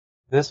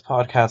This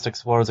podcast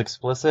explores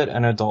explicit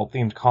and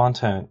adult-themed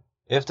content.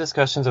 If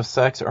discussions of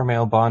sex or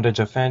male bondage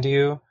offend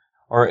you,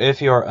 or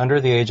if you are under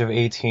the age of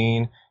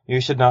 18, you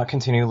should not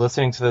continue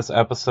listening to this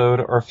episode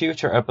or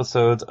future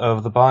episodes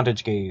of The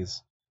Bondage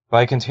Gaze.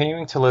 By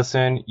continuing to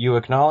listen, you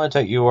acknowledge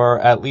that you are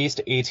at least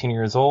 18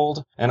 years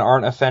old and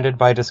aren't offended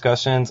by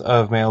discussions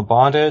of male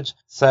bondage,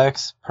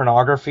 sex,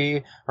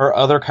 pornography, or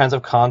other kinds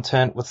of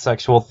content with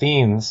sexual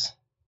themes.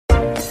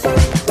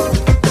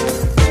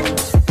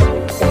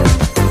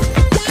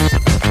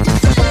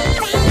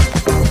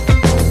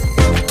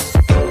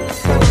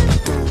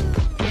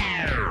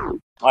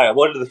 Hi,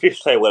 what did the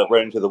fish say when it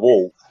ran into the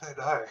wall? I don't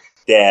know.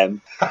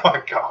 Damn. Oh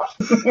my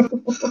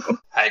god.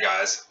 Hey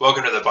guys,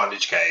 welcome to The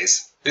Bondage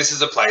Gaze. This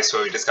is a place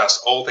where we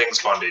discuss all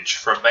things bondage,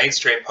 from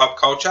mainstream pop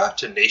culture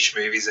to niche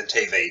movies and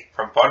TV,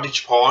 from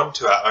bondage porn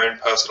to our own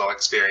personal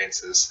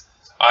experiences.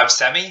 I'm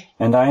Sammy.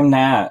 And I'm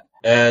Nat.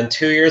 And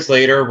 2 years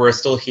later, we're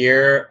still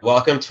here.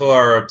 Welcome to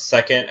our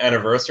second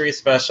anniversary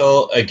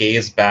special, A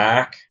Gaze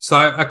Back.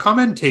 So a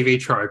common TV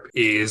trope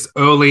is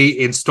early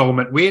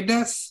installment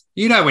weirdness.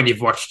 You know when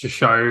you've watched a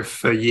show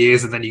for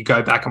years and then you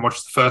go back and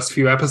watch the first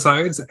few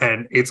episodes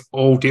and it's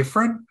all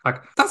different?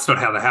 Like, that's not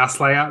how the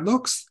house layout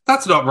looks.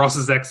 That's not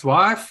Ross's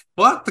ex-wife.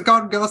 What? The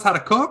Golden Girls had a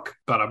cook?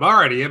 But I'm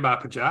already in my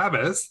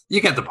pajamas.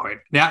 You get the point.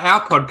 Now,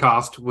 our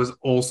podcast was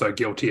also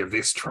guilty of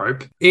this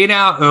trope. In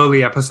our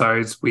early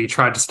episodes, we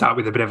tried to start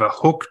with a bit of a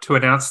hook to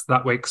announce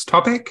that week's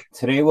topic.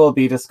 Today we'll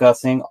be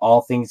discussing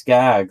all things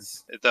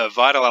gags. The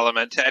vital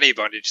element to any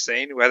bondage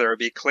scene, whether it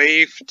be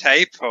cleave,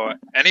 tape, or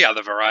any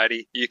other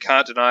variety, you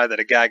can't deny that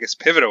a gag is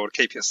pivotal to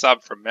keep your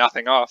sub from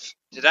mouthing off.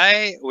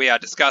 Today, we are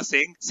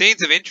discussing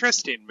scenes of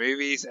interest in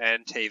movies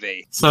and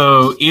TV.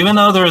 So, even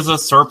though there is a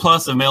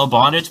surplus of male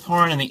bondage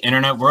porn in the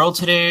internet world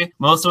today,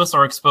 most of us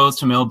are exposed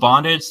to male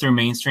bondage through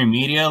mainstream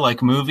media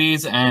like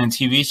movies and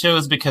TV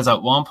shows because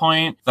at one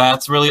point,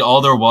 that's really all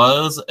there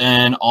was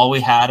and all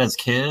we had as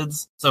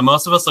kids. So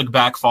most of us look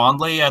back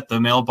fondly at the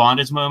male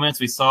bondage moments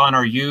we saw in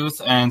our youth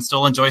and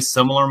still enjoy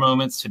similar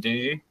moments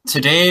today.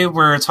 Today,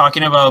 we're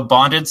talking about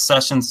bondage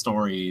session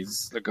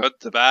stories. The good,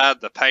 the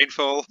bad, the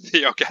painful,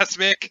 the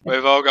orgasmic.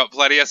 We've all got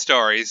plenty of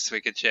stories we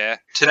could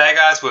share. Today,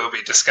 guys, we'll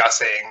be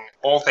discussing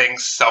all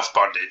things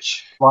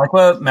self-bondage. Like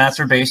what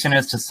masturbation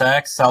is to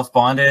sex,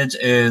 self-bondage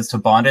is to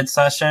bondage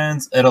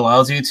sessions. It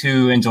allows you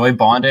to enjoy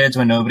bondage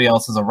when nobody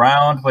else is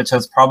around, which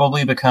has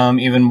probably become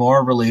even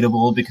more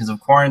relatable because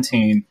of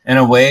quarantine. In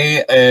a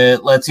way,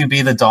 it lets you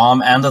be the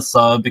dom and the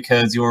sub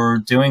because you're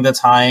doing the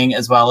tying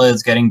as well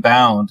as getting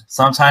bound.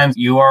 Sometimes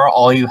you are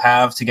all you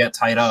have to get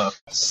tied up.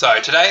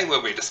 So today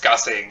we'll be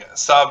discussing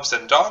subs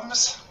and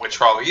doms. Which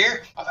role are you?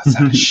 Oh, that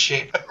sounded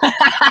shit.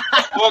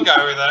 We'll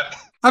go with it.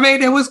 I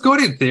mean, it was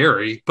good in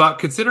theory, but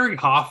considering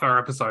half our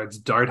episodes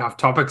don't have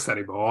topics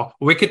anymore,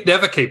 we could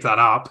never keep that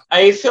up.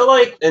 I feel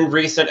like in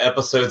recent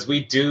episodes,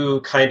 we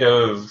do kind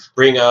of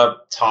bring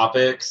up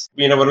topics.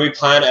 You know, when we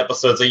plan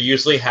episodes, I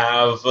usually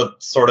have a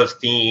sort of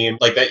theme,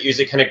 like that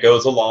usually kind of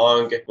goes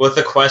along with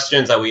the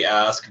questions that we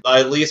ask.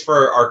 At least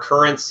for our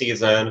current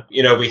season,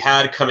 you know, we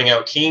had Coming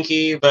Out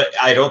Kinky, but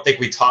I don't think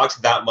we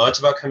talked that much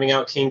about Coming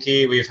Out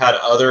Kinky. We've had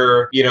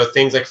other, you know,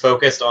 things like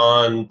focused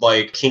on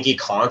like kinky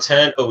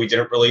content, but we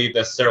didn't really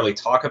necessarily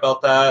talk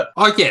about that.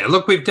 Oh yeah,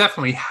 look, we've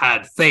definitely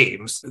had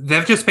themes.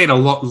 They've just been a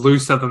lot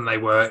looser than they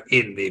were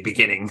in the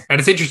beginning. And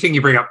it's interesting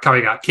you bring up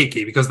Coming Out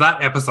Kinky because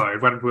that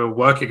episode, when we were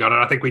working on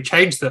it, I think we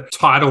changed the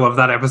title of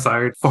that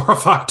episode 4 or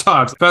 5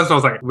 times. First I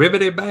was like,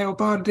 Women in Male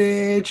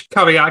Bondage,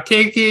 Coming Out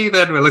Kinky.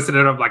 Then we're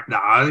listening and I'm like,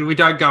 nah, we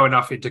don't go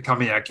enough into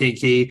Coming Out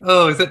Kinky.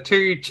 Oh, is it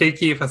too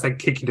cheeky if I say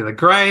Kinky to the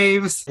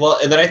Graves? Well,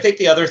 and then I think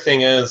the other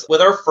thing is, with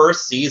our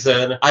first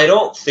season, I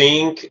don't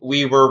think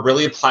we were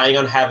really planning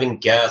on having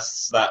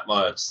guests that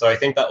much. So I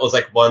think that was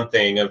like one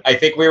thing. I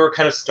think we were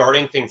kind of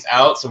starting things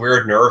out, so we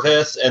were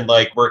nervous and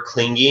like we're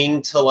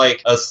clinging to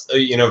like a,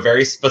 you know,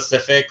 very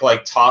specific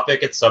like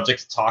topic and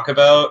subject to talk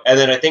about. And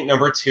then I think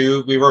number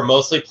 2, we were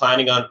mostly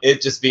planning on it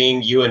just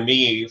being you and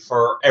me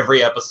for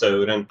every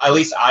episode. And at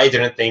least I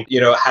didn't think, you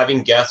know,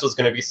 having guests was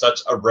going to be such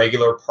a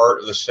regular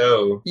part of the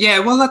show. Yeah,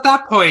 well, at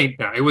that point,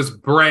 you know, it was a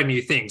brand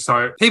new thing.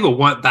 So people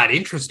weren't that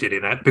interested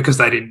in it because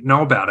they didn't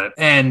know about it.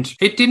 And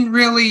it didn't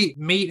really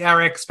meet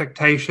our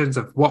expectations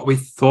of what we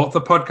thought the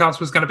podcast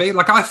was going to be.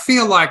 Like, I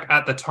feel like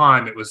at the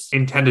time it was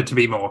intended to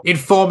be more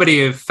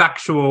informative,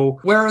 factual,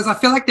 whereas I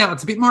feel like now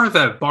it's a bit more of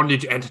a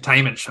bondage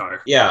entertainment show.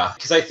 Yeah,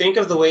 because I think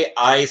of the way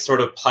I sort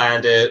of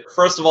planned it.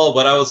 First of all,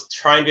 what I was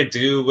trying to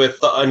do with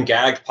the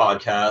Ungagged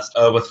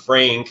podcast with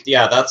Frank,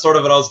 yeah, that's sort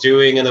of what I was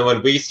doing. And then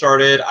when we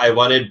started, I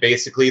wanted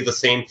basically the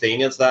same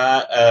thing as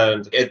that.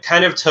 And it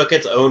kind of took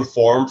its own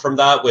form from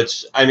that,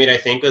 which, I mean, I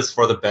think is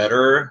for the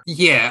better.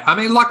 Yeah, I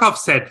mean, like I've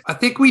said, I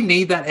think we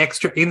need that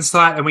extra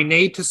insight and we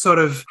need to sort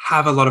of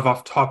have a lot of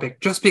off topic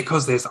just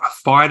because there's a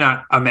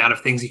finite amount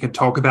of things you can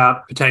talk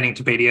about pertaining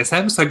to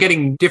BDSM. So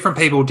getting different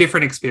people,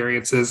 different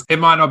experiences, it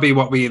might not be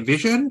what we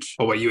envisioned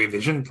or what you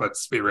envisioned.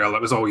 Let's be real,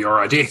 it was all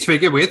your idea to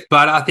begin with.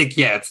 But I think,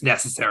 yeah, it's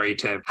necessary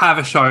to have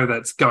a show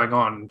that's going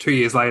on 2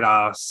 years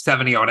later,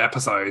 70 odd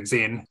episodes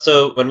in.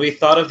 So when we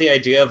thought of the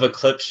idea of a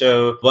clip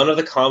show, one of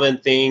the common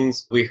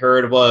things we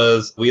heard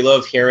was, we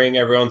love hearing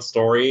everyone's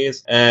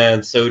stories,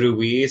 and so do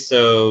we.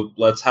 So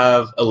let's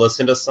have a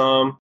listen to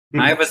some.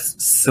 I was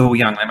so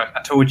young.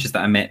 I told you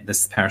that I met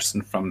this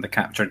person from the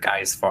Captured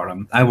Guys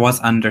forum. I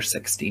was under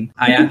 16.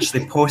 I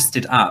actually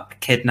posted up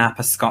Kidnap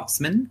a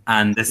Scotsman,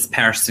 and this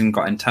person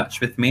got in touch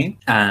with me,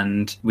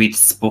 and we'd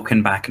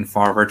spoken back and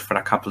forward for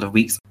a couple of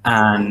weeks,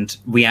 and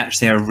we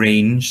actually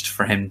arranged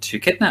for him to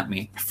kidnap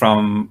me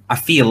from a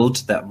field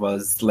that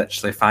was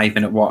literally a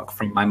 5-minute walk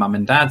from my mum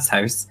and dad's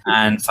house.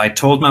 And so I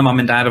told my mum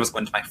and dad I was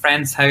going to my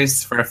friend's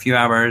house for a few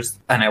hours,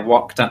 and I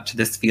walked up to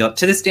this field.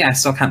 To this day, I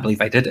still can't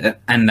believe I did it.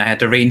 And I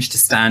had arranged to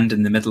stand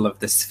in the middle of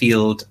this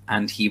field,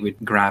 and he would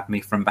grab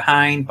me from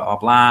behind, blah,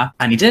 blah.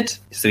 And he did.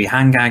 So he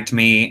hang-gagged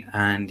me,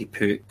 and he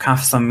put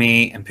cuffs on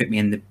me and put me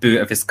in the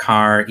boot of his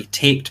car. He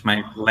taped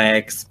my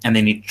legs, and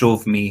then he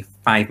drove me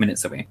 5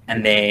 minutes away.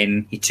 And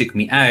then he took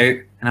me out,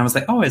 and I was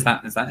like, oh, is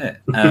that it?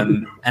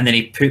 And then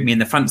he put me in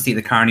the front seat of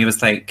the car, and he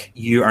was like,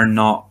 you are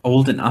not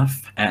old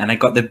enough. And I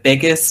got the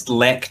biggest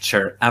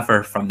lecture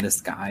ever from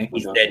this guy. He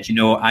said,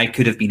 I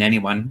could have been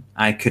anyone.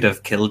 I could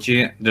have killed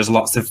you. There's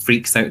lots of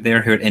freaks out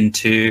there who are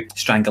into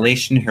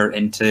strangulation, who are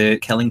into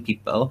killing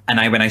people. And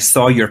when I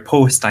saw your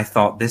post, I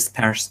thought, this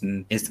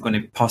person is going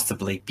to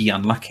possibly be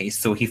unlucky.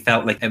 So he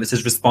felt like it was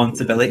his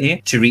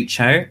responsibility to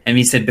reach out. And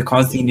he said,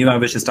 because he knew I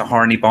was just a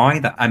horny boy,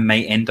 that I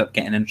might end up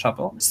getting in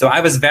trouble. So I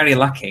was very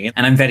lucky,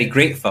 and I'm very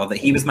grateful that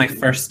he was my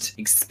first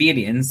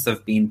experience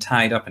of being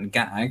tied up and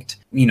gagged.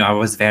 I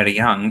was very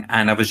young,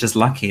 and I was just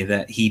lucky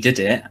that he did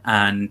it.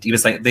 And he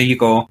was like, there you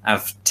go,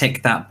 I've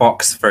ticked that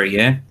box for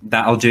you.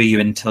 That'll do you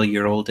until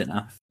you're old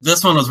enough.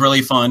 This one was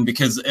really fun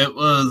because it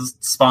was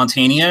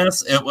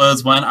spontaneous. It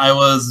was when I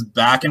was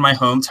back in my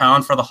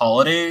hometown for the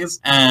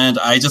holidays, and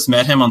I just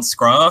met him on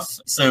Scruff.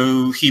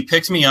 So he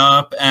picked me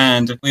up,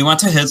 and we went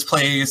to his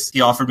place. He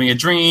offered me a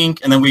drink,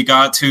 and then we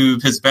got to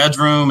his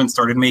bedroom and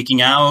started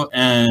making out,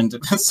 and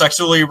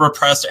sexually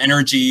repressed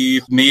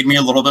energy made me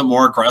a little bit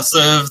more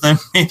aggressive than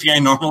maybe I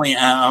normally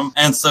am.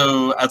 And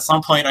so at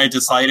some point I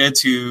decided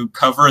to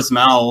cover his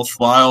mouth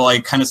while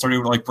I kind of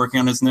started working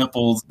on his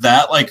nipples.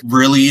 That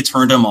really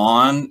turned him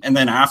on. And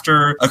then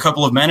after a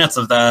couple of minutes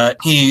of that,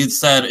 he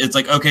said, it's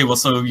like, okay, well,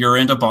 so you're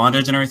into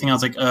bondage and everything? I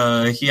was like,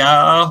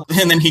 yeah.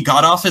 And then he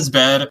got off his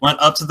bed, went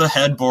up to the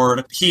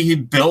headboard. He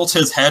built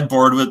his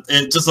headboard with,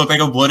 it just looked like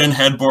a wooden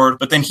headboard,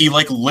 but then he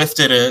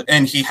lifted it,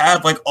 and he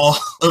had all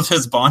of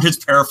his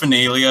bondage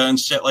paraphernalia and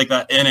shit like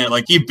that in it.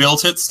 He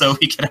built it so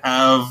he could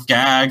have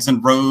gags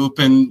and rope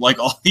and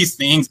all these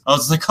things. I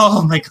was like,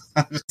 oh my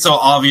God. So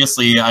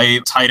obviously I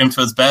tied him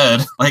to his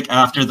bed.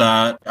 After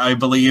that, I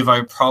believe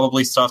I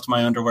probably stuffed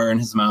my underwear in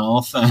his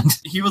mouth, and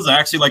he was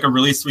actually a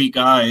really sweet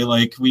guy.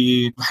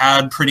 We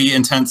had pretty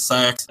intense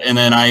sex, and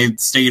then I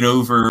stayed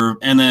over,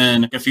 and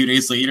then a few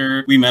days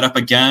later we met up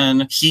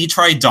again. He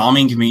tried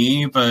doming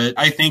me, but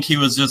I think he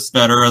was just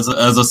better as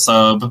a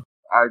sub.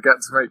 I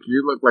get to make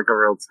you look like a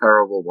real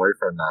terrible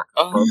boyfriend now.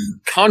 Oh,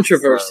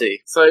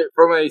 controversy. So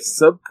from a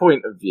sub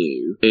point of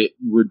view, it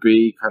would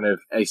be kind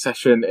of a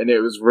session, and it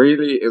was a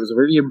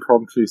really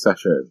impromptu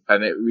session,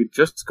 and we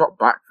just got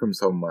back from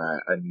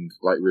somewhere, and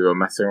we were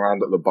messing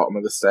around at the bottom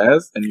of the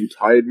stairs, and you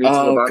tied me to the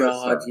Oh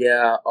banister. God,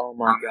 yeah. Oh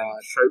my God.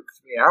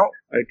 Choked me out.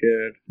 I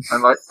did.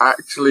 And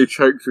actually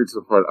choked me to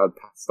the point I'd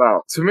passed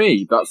out. To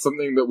me, that's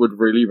something that would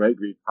really make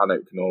me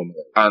panic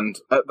normally. And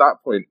at that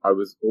point, I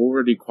was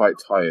already quite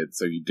tired,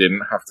 so you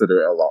didn't have to do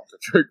it a lot to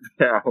choke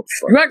me out.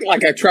 You act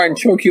like I try and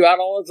choke you out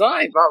all the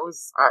time. That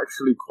was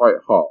actually quite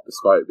hot,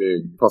 despite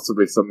being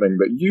possibly something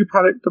that you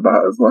panicked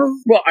about as well.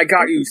 Well, I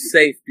got you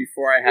safe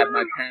before I had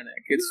my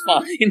panic. It's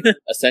fine.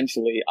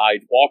 Essentially, I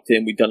walked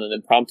in, we'd done an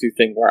impromptu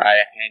thing where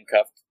I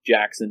handcuffed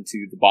Jackson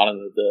to the bottom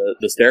of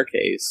the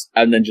staircase,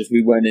 and then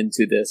we went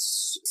into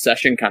this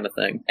session kind of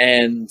thing,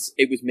 and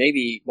it was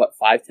maybe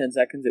 5-10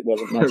 seconds. It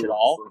wasn't much at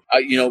all.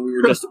 We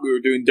were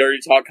doing dirty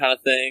talk kind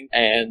of thing,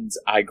 and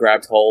I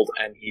grabbed hold,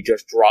 and he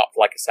just dropped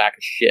like a sack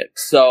of shit.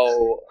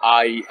 So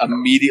I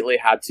immediately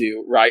had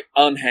to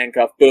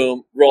unhandcuff,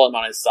 boom, roll him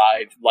on his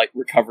side,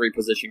 recovery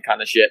position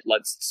kind of shit.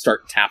 Let's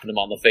start tapping him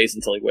on the face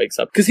until he wakes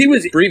up, because he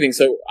was breathing,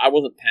 so I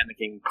wasn't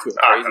panicking to a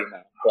crazy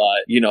amount.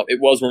 But, it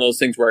was one of those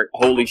things where,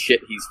 holy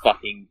shit, he's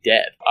fucking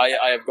dead.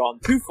 I have gone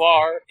too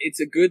far. It's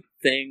a good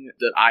thing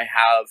that I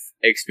have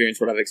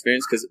experienced what I've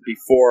experienced, because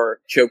before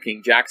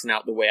choking Jackson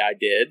out the way I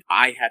did,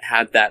 I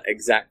had that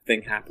exact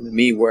thing happen to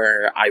me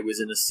where I was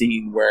in a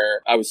scene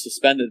where I was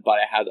suspended, but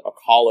I had a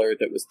collar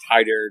that was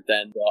tighter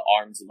than the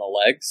arms and the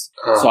legs.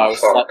 So I was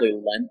slightly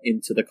lent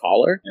into the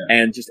collar. Yeah.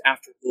 And just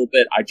after a little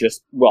bit,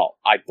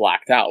 I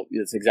blacked out.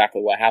 That's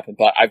exactly what happened.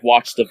 But I've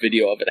watched the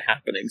video of it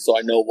happening, so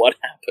I know what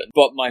happened.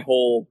 But my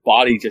whole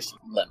body just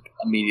limped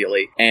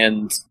immediately.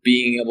 And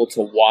being able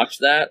to watch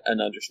that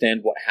and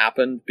understand what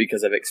happened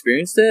because I've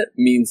experienced it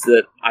means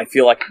that I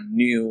feel like I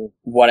knew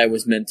what I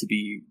was meant to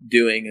be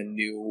doing and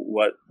knew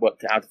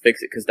how to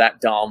fix it, because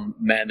that Dom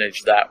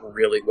managed that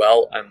really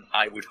well, and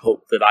I would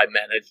hope that I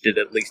managed it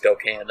at least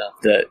okay enough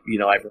that,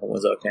 everyone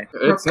was okay.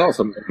 It's not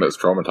something that's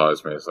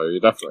traumatized me, so you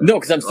definitely... No,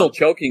 because I'm still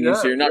choking you,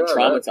 so you're not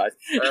traumatized.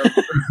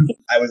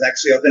 I was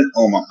actually up in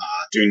Omaha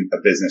doing a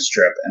business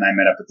trip, and I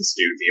met up with this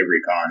dude via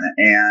Recon,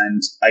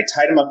 and I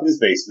tied him up in his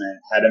basement,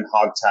 had him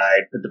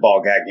hogtied, put the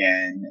ball gag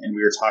in, and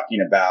we were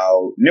talking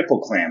about nipple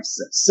clamps.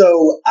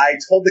 So I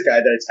told the guy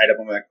that I tied up,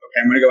 I'm like, okay,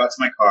 I'm going to go out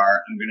to my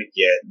car, I'm going to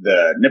get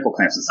the nipple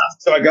clamps and stuff.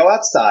 So I go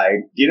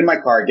outside, get in my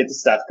car, get the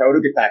stuff, go to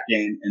get back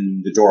in,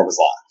 and the door was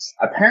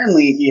locked.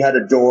 Apparently, he had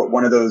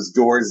one of those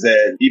doors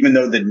that, even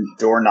though the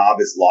doorknob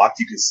is locked,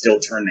 you can still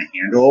turn the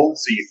handle,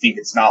 so you think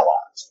it's not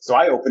locked. So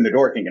I opened the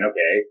door thinking,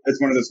 okay, it's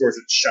one of those doors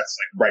that shuts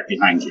right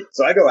behind you.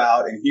 So I go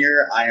out, and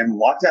here I am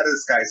locked out of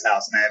this guy's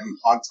house, and I have him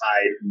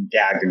hogtied and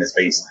gagged in his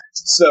basement.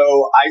 So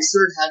I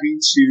started having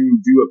to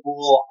do a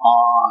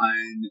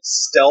full-on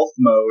stealth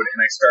mode, and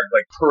I started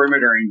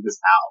perimetering his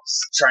house,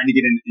 trying to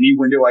get in any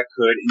window I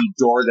could, any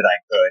door that I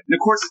could. And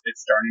of course,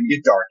 it's starting to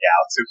get dark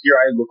out, so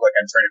here I look like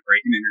I'm trying to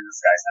break into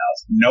this guy's house.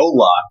 No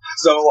luck.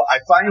 So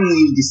I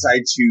finally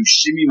decide to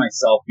shimmy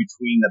myself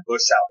between the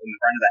bush out in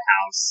front of the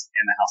house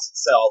and the house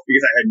itself,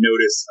 because I had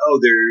noticed,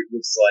 there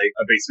looks like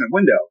a basement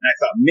window. And I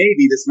thought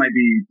maybe this might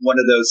be one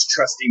of those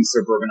trusting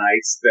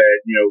suburbanites that,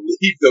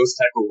 leave those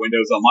type of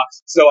windows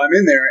unlocked. So I'm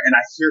in there and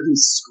I hear him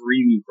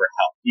screaming for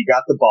help. He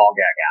got the ball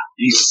gag out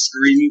and he's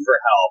screaming for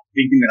help,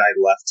 thinking that I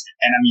left him.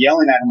 And I'm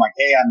yelling at him like,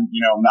 hey, I'm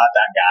not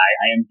that guy.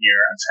 I am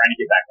here. I'm trying to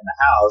get back in the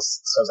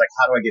house. So I was like,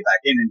 how do I get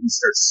back in? And he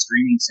starts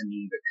screaming to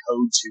me the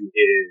code to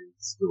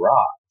his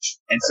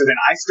garage. And so then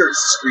I start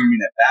screaming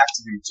it back to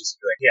him, just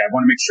be like, hey, I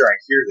want to make sure I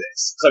hear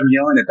this. So I'm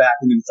yelling it back,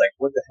 and then it's like,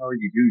 what the hell are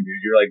you doing,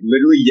 dude? You're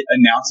literally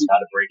announcing how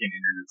to break and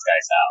enter this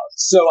guy's house.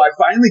 So I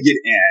finally get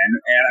in,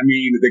 and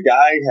the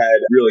guy had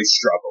really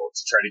struggled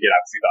to try to get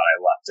out because he thought I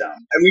left him.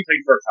 And we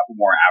played for a couple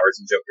more hours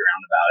and joked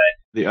around about it.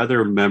 The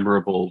other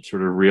memorable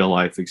sort of real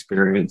life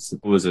experience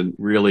was a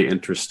really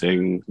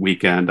interesting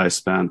weekend I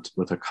spent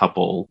with a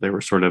couple. They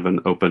were sort of an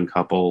open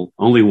couple.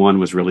 Only one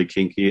was really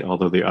kinky,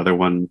 although the other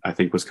one I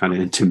think was kind of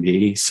into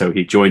me. So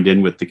he joined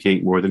in with the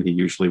kink more than he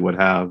usually would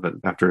have.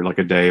 And after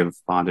a day of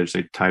bondage,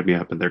 they tied me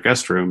up in their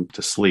guest room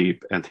to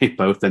sleep. And they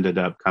both ended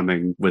up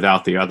coming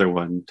without the other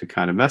one to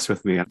kind of mess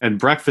with me. And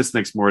breakfast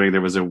next morning, there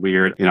was a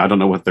weird, I don't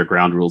know what their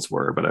ground rules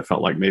were, but I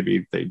felt like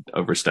maybe they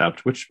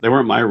overstepped, which they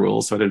weren't my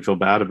rules. So I didn't feel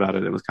bad about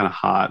it. It was kind of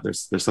hot.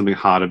 There's something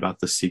hot about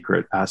the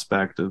secret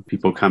aspect of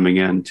people coming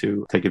in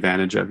to take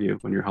advantage of you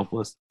when you're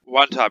helpless.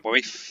 One time when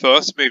we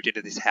first moved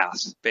into this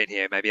house, been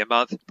here maybe a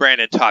month,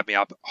 Brandon tied me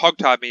up,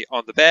 hog-tied me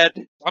on the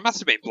bed. I must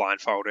have been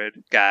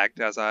blindfolded, gagged,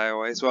 as I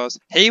always was.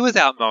 He was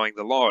out mowing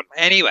the lawn.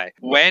 Anyway,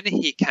 when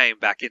he came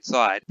back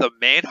inside, the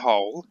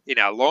manhole in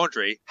our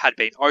laundry had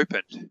been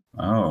opened.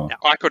 Oh. Now,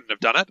 I couldn't have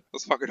done it. I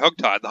was fucking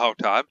hog-tied the whole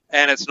time.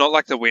 And it's not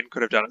like the wind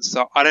could have done it,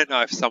 so I don't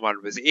know if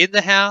someone was in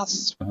the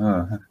house.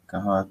 Oh,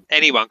 God.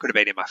 Anyone could have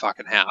been in my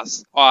fucking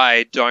house.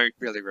 I don't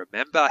really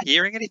remember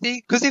hearing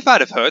anything, because if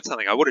I'd have heard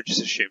something, I would have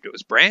just assumed it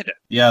was Brandon.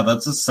 Yeah,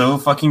 that's just so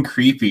fucking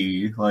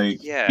creepy.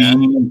 Yeah.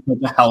 Being in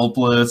such a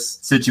helpless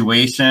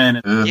situation.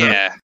 Ugh.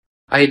 Yeah.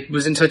 I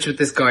was in touch with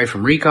this guy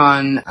from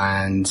Recon,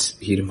 and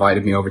he'd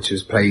invited me over to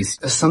his place.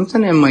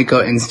 Something in my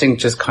gut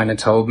instinct just kind of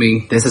told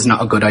me this is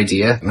not a good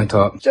idea. And I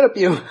thought, shut up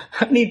you,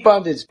 I need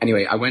bondage.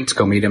 Anyway, I went to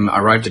go meet him,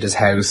 arrived at his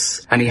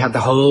house, and he had the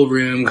whole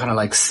room kind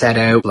of set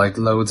out,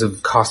 loads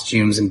of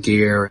costumes and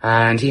gear.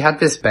 And he had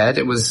this bed.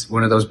 It was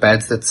one of those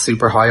beds that's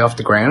super high off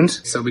the ground.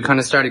 So we kind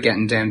of started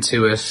getting down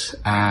to it,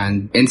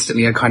 and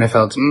instantly I kind of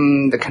felt,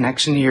 the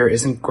connection here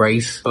isn't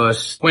great.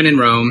 But when in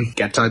Rome,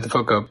 get tied the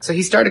fuck up. So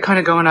he started kind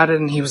of going at it,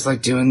 and he was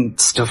doing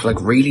stuff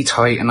really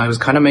tight, and I was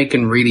kind of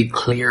making really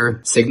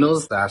clear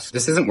signals that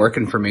this isn't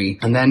working for me.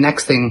 And then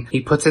next thing, he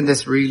puts in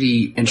this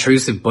really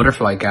intrusive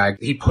butterfly gag.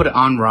 He put it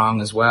on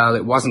wrong as well.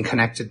 It wasn't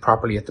connected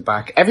properly at the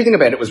back. Everything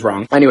about it was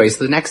wrong. Anyway,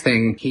 so the next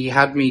thing, he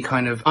had me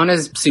kind of on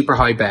his super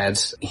high bed.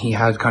 He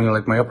had kind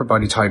of my upper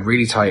body tied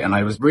really tight, and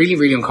I was really,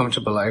 really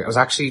uncomfortable. I was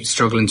actually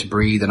struggling to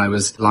breathe, and I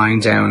was lying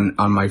down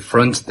on my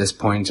front at this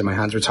point, and my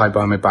hands were tied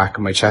behind my back,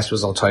 and my chest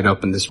was all tied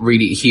up, and this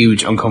really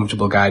huge,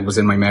 uncomfortable gag was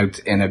in my mouth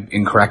in an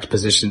incorrect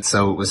position,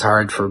 so it was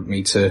hard for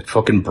me to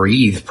fucking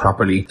breathe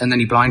properly. And then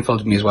he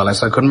blindfolded me as well,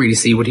 so I couldn't really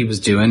see what he was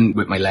doing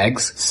with my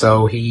legs.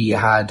 So he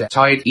had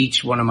tied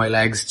each one of my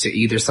legs to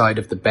either side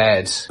of the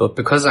bed, but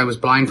because I was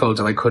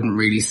blindfolded, I couldn't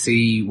really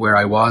see where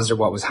I was or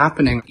what was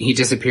happening. He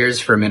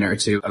disappears for a minute or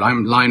two, and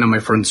I'm lying on my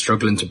front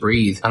struggling to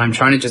breathe, and I'm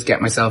trying to just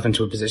get myself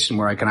into a position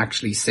where I can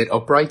actually sit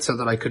upright so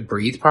that I could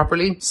breathe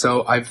properly.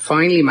 So I've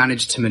finally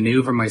managed to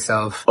maneuver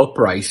myself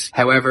upright.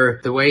 However,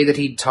 the way that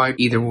he'd tied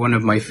either one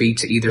of my feet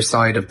to either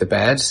side of the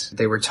bed,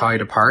 they were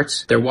tied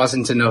apart. There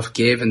wasn't enough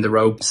give in the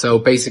rope. So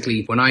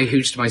basically, when I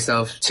hooched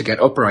myself to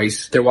get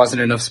upright, there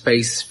wasn't enough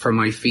space for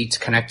my feet to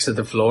connect to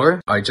the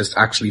floor. I just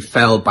actually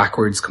fell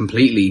backwards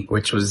completely,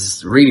 which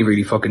was really,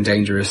 really fucking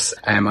dangerous.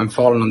 I'm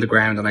falling on the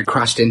ground, and I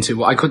crashed into,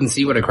 well, I couldn't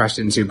see what I crashed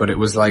into, but it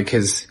was like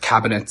his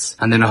cabinets,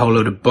 and then a whole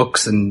load of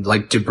books and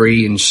like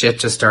debris and shit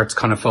just starts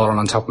kind of falling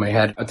on top of my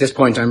head. At this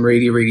point, I'm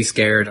really, really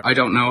scared. I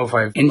don't know if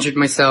I've injured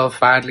myself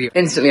badly.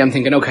 Instantly, I'm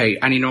thinking, okay,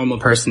 any normal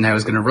person now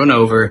is going to run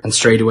over, and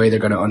straight away they're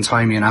going to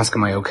untie me and ask,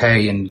 am I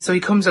okay? And so he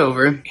comes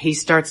over, he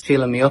starts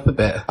feeling me up a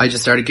bit. I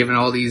just started giving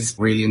all these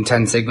really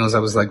intense signals. I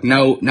was like,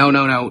 no,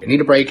 I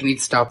need a break, I need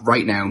to stop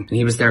right now. And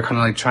he was there kind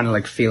of like trying to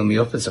like feel me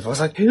up and stuff. I was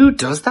like, who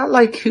does that?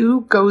 Like,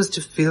 who goes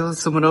to feel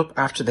someone up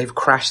after they've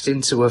crashed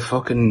into a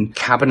fucking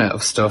cabinet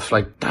of stuff?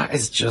 Like, that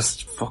is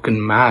just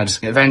fucking mad.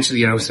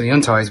 Eventually, so he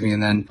unties me,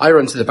 and then I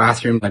run to the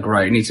bathroom, like,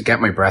 right, I need to get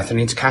my breath, I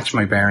need to catch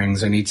my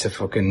bearings, I need to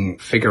fucking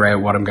figure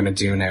out what I'm gonna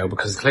do now,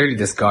 because clearly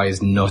this guy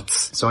is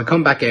nuts. So I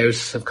come back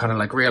out, I've kind of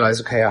like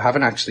realized, okay, I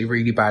haven't actually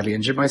really badly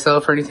injured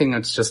myself or anything,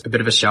 it's just a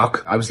bit of a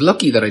shock. I was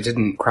lucky that I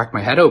didn't crack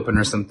my head open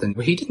or something,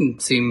 but he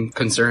didn't seem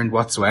concerned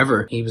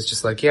whatsoever. He was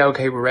just like, yeah,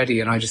 okay, we're ready.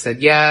 And I just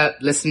said, yeah,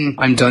 listen,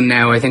 I'm done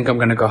now, I think I'm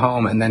gonna go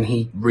home. And then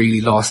he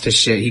really lost his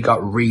shit. He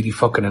got really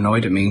fucking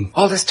annoyed at me.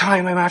 All this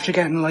time I'm after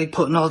getting like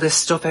putting all this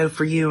stuff out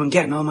for you and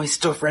getting all my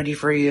stuff ready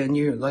for you, and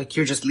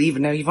you're just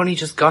leaving now, you've only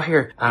just got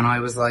here. And I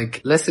was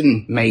like,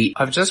 listen mate,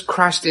 I've just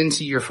crashed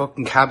into your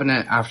fucking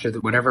cabinet after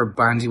whatever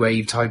bandy way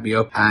you've tied me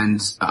up, and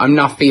I'm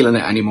not feeling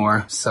it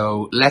anymore,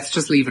 so let's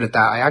just leave it at that.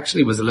 I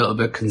actually was a little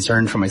bit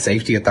concerned for my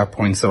safety at that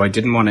point, so I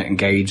didn't want to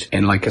engage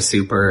in like a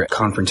super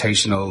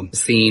confrontational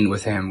scene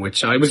with him,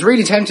 which I was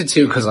really tempted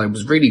to because I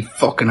was really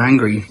fucking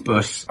angry.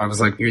 But I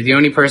was like, you're the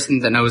only person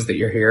that knows that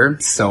you're here,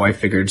 so I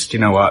figured, you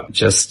know what,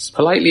 just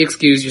politely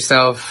excuse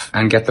yourself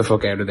and get the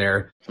fuck out of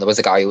there. There was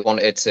a guy who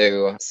wanted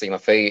to see my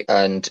feet,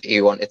 and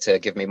he wanted to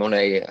give me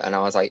money, and I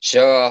was like,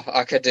 sure,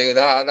 I could do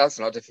that, that's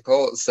not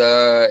difficult.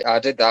 So I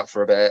did that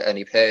for a bit, and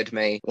he paid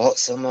me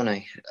lots of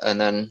money,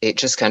 and then it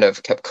just kind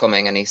of kept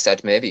coming, and he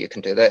said, maybe you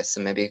can do this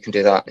and maybe you can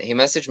do that. He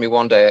messaged me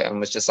one day and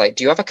was just like,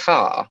 do you have a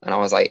car? And I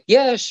was like,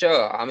 yeah,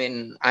 sure. I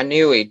mean, I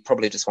knew he'd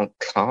probably just want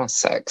car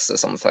sex or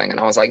something, and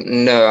I was like,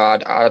 no,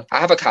 I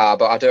have a car,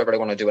 but I don't really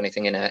want to do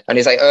anything in it. And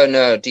he's like, oh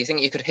no, do you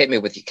think you could hit me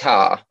with your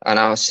car? And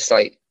I was just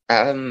like,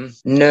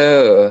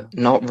 no,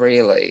 not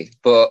really,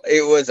 but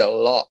it was a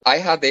lot. I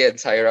had the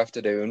entire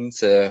afternoon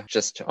to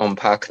just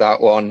unpack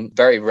that one.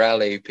 Very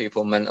rarely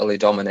people mentally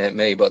dominate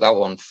me, but that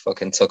one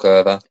fucking took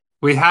over.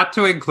 We had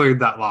to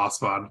include that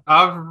last one.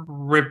 I've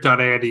ripped on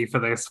Andy for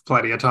this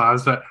plenty of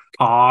times, but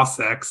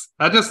sex.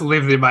 That just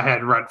lived in my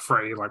head rent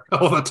free, like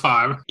all the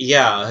time.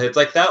 Yeah, it's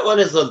like that one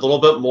is a little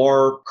bit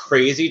more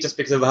crazy just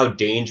because of how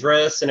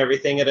dangerous and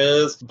everything it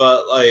is.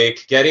 But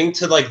like getting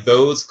to like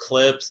those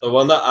clips, the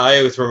one that I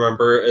always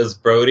remember is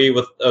Brody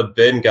with a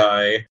bin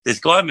guy. This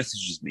guy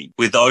messages me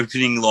with the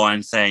opening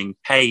line saying,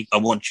 hey, I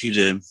want you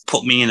to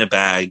put me in a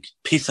bag,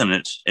 piss on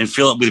it, and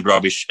fill it with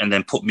rubbish, and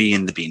then put me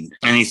in the bin.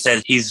 And he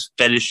said his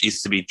fetish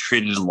is to be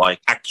treated like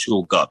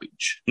actual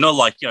garbage. Not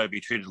like,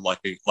 be treated like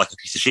a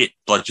piece of shit,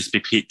 but just be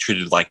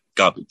treated like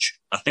garbage.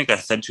 I think I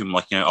said to him,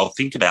 I'll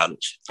think about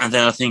it. And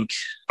then I think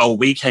a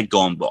week had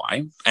gone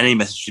by, and he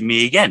messaged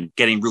me again,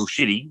 getting real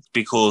shitty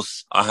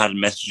because I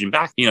hadn't messaged him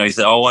back. He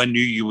said, I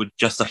knew you were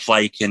just a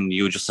flake and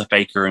you were just a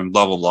faker and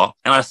blah, blah, blah.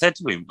 And I said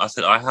to him,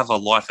 I have a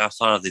life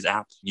outside of this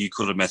app. You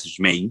could have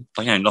messaged me.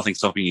 Nothing's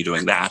stopping you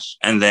doing that.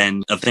 And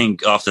then I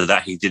think after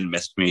that, he didn't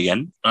message me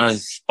again. I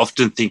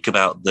often think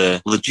about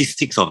the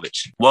logistics of it.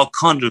 What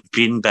kind of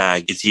bin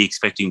bag is he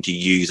expecting to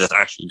use that's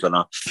actually going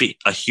to fit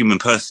a human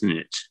person in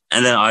it?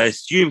 And then I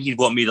assume he'd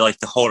want me to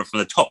hold it from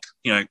the top.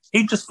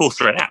 He'd just fall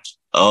straight out.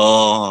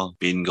 Oh,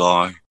 bin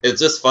guy. It's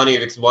just funny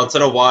because once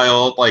in a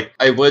while,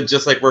 I would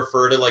just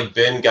refer to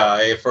bin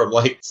guy from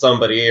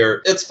somebody,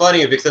 or it's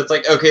funny because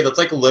it's okay, that's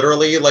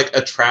literally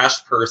a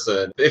trash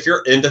person. If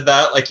you're into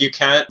that, you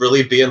can't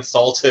really be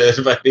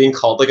insulted by being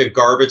called a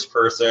garbage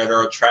person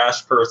or a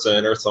trash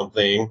person or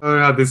something.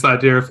 I had this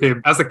idea of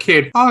him as a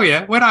kid. Oh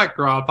yeah, when I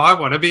grow up, I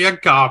want to be a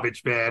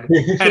garbage man.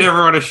 And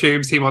everyone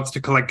assumes he wants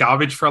to collect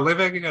garbage for a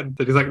living. And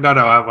he's like, no,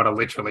 I want to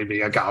literally be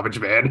a garbage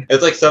man.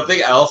 It's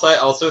something else I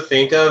also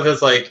think of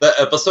is the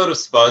episode of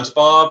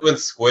SpongeBob SpongeBob when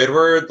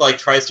Squidward like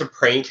tries to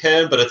prank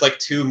him, but it's like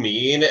too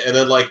mean, and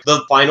then like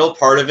the final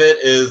part of it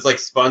is like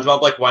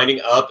SpongeBob like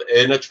winding up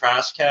in a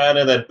trash can,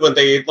 and then when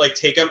they like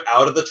take him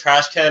out of the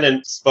trash can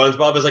and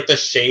SpongeBob is like the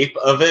shape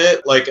of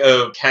it, like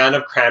a can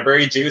of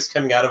cranberry juice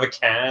coming out of a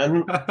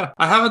can.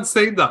 I haven't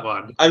seen that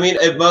one. I mean,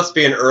 it must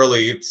be an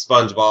early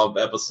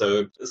SpongeBob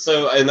episode.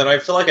 So, and then I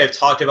feel like I've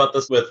talked about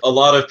this with a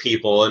lot of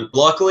people, and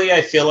luckily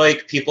I feel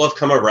like people have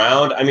come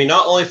around. I mean,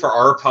 not only for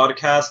our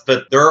podcast,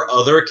 but there are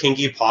other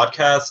kinky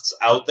podcasts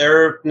out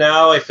there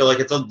now. I feel like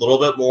it's a little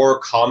bit more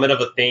common of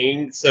a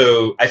thing.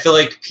 So I feel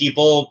like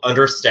people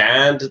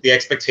understand the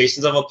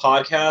expectations of a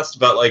podcast,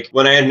 but like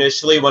when I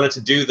initially wanted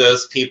to do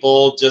this,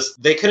 people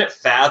just, they couldn't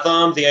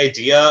fathom the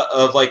idea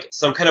of like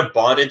some kind of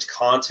bondage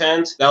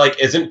content that like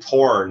isn't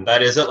porn,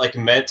 that isn't like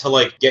meant to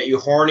like get you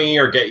horny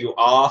or get you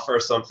off or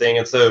something.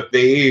 And so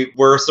they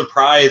were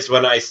surprised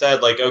when I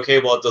said like, okay,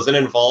 well, it doesn't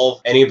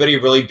involve anybody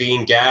really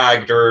being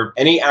gagged or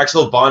any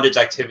actual bondage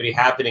activity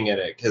happening in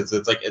it, because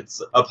it's like,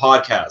 it's a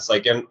podcast.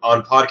 Like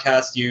on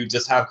podcasts, you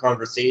just have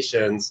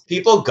conversations.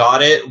 People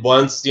got it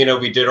once, you know,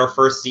 we did our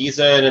first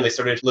season and they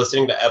started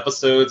listening to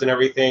episodes and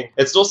everything.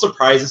 It still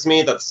surprises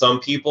me that some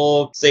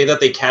people say that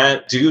they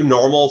can't do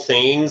normal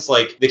things,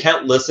 like they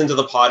can't listen to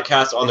the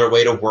podcast on their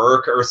way to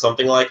work or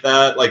something like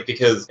that, like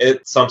because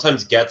it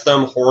sometimes gets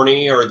them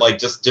horny or like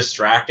just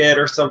distracted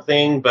or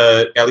something.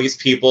 But at least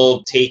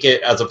people take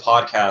it as a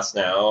podcast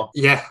now.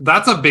 Yeah,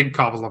 that's a big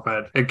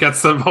compliment. It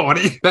gets them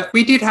horny. But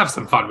we did have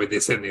some fun with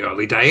this in the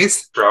early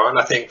days. Rowan,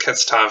 I think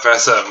it's time for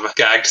some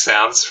gagged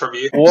sounds from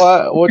you.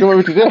 What do you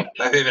want me to do?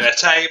 Maybe even a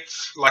tape,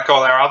 like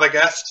all our other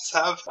guests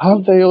have.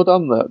 Have they all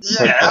done that?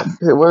 Yeah.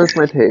 Okay, where's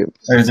my tape?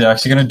 Is he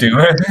actually going to do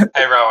it?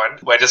 Hey, Rowan,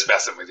 we're just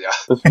messing with you.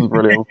 This is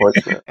really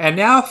unfortunate. And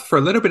now, for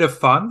a little bit of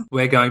fun,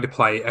 we're going to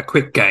play a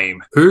quick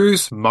game.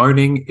 Whose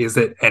moaning is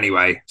it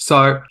anyway?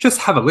 So just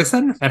have a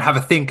listen and have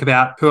a think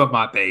about who it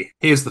might be.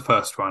 Here's the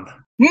first one.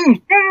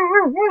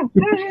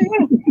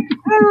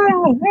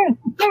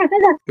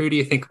 Who do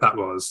you think that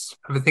was?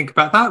 Have a think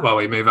about that while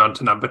we move on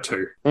to number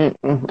 2.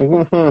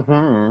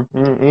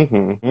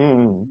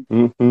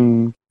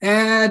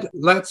 And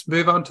let's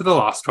move on to the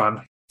last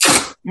one.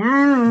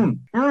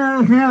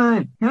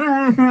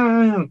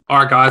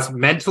 Alright guys,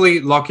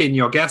 mentally lock in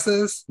your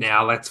guesses.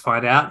 Now let's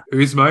find out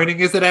whose moaning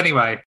is it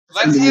anyway.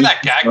 Let's hear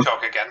that gag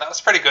talk again. That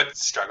was pretty good,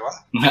 Struggler.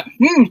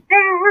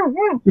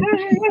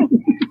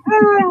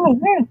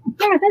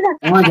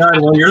 Oh my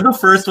god, well, you're the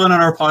first one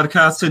on our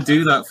podcast to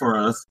do that for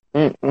us.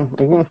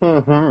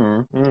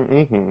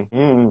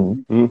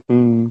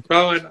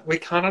 Rowan, we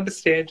can't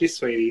understand you,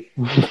 sweetie.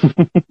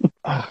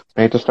 I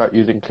need to start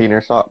using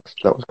cleaner socks.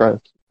 That was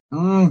gross.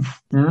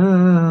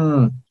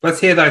 Let's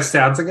hear those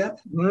sounds again.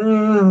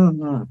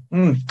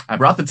 I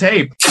brought the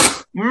tape.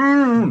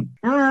 Yeah,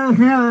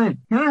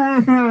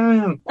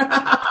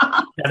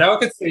 no one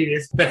can see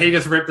this, but he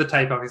just ripped the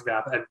tape off his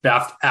mouth and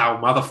mouthed, "Ow,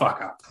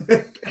 motherfucker."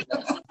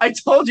 I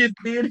told you,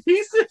 the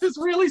adhesive is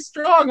really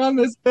strong on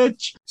this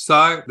bitch.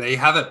 So, there you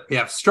have it. We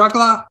have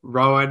Struggler,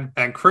 Rowan,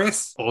 and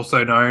Chris,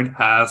 also known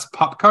as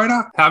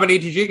Popcorner. How many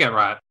did you get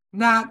right?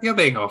 Nah, you're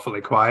being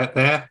awfully quiet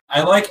there.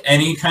 I like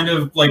any kind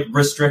of like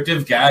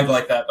restrictive gag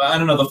like that, but I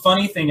don't know. The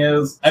funny thing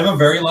is, I have a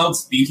very loud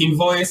speaking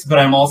voice, but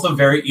I'm also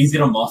very easy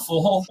to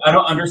muffle. I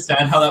don't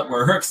understand how that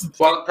works.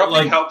 Well, it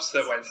probably helps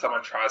that when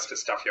someone tries to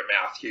stuff your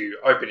mouth, you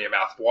open your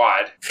mouth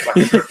wide, like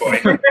a good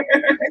boy.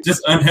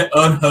 Just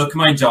unhook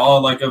my jaw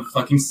like a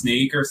fucking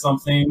snake or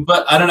something.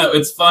 But I don't know.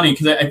 It's funny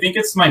because I think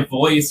it's my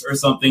voice or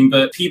something,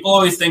 but people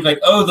always think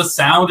like, oh, the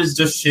sound is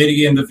just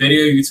shitty in the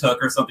video you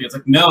took or something. It's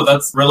like, no,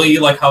 that's really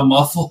like how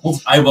muffled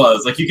I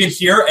was. Like, you could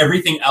hear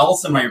everything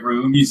else in my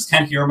room, you just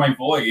can't hear my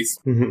voice.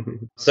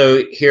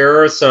 So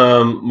here are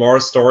some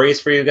more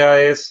stories for you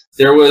guys.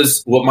 There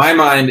was what my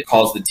mind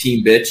calls the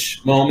teen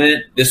bitch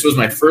moment. This was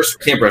my first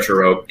camp retro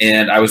rope,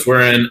 and I was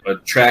wearing a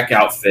track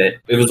outfit.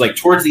 It was like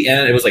towards the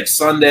end, it was like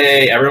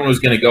Sunday, everyone was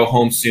going to go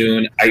home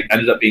soon. I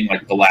ended up being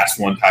like the last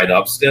one tied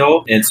up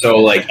still. And so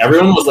like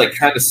everyone was like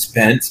kind of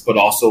spent, but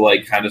also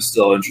like kind of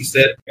still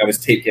interested. I was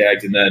tape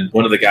gagged, and then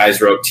one of the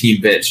guys wrote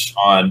teen bitch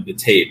on the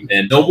tape,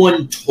 and no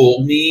one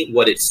told me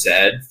what it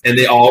said, and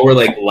they all were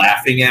like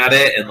laughing at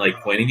it and like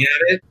pointing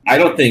at it. I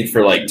don't think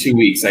for like 2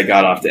 weeks I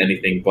got off to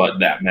anything but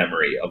that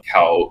memory of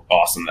how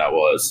awesome that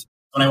was.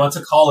 When I went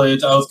to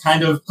college, I was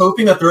kind of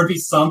hoping that there would be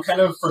some kind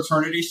of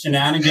fraternity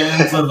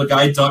shenanigans of a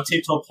guy duct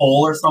taped to a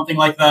pole or something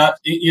like that.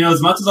 You know,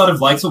 as much as I'd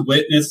have liked to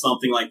witness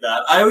something like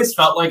that, I always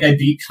felt like I'd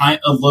be a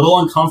little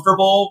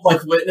uncomfortable,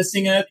 like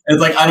witnessing it.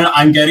 It's like, I don't know,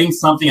 I'm getting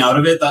something out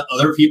of it that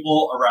other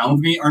people around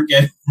me aren't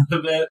getting out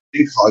of it.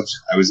 In college,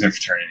 I was in a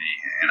fraternity,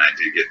 and I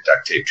did get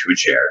duct taped to a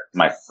chair.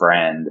 My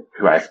friend,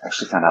 who I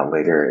actually found out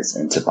later is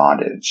into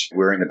bondage, we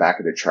were in the back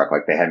of the truck,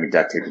 like they had me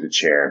duct taped to the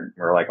chair.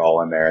 We were like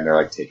all in there, and they're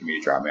like taking me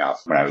to drop me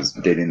off when I was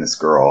dating this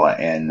girl,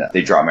 and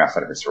they dropped me off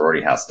at her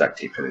sorority house duct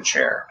taped to the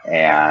chair.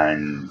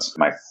 And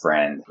my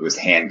friend was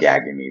hand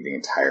gagging me the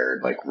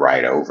entire like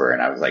ride over,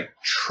 and I was like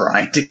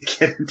trying to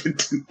get him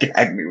to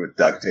gag me with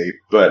duct tape,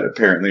 but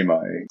apparently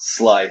my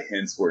sly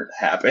hints weren't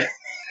happening.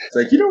 It's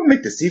like, you don't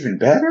make this even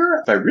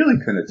better? If I really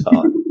couldn't have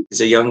talked.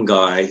 He's a young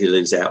guy who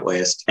lives out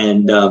west.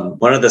 And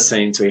one of the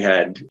scenes we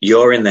had,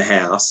 you're in the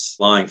house,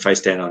 lying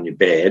face down on your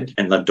bed,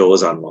 and the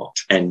door's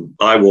unlocked. And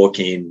I walk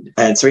in.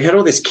 And so he had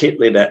all this kit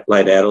laid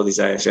out, all this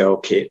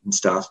AFL kit and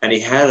stuff. And he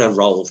had a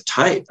roll of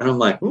tape. And I'm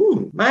like,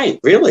 mate,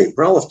 really?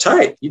 Roll of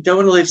tape? You don't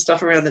want to leave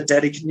stuff around that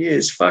daddy can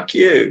use? Fuck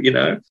you, you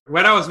know?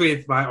 When I was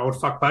with my old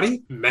fuck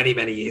buddy many,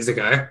 many years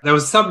ago, there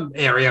was some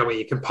area where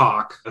you can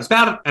park. It was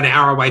about an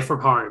hour away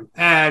from home.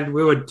 And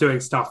we were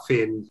doing stuff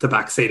in the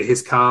back seat of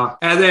his car.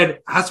 And then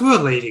as we were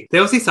leaving,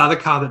 there was this other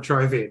car that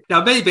drove in.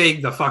 Now, me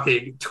being the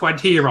fucking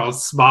 20-year-old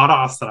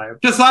smartass that I am,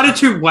 decided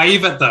to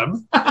wave at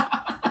them.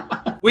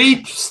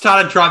 We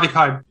started driving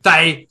home.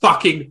 They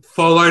fucking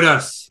followed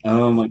us.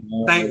 Oh my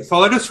God. They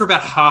followed us for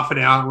about half an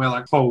hour and we're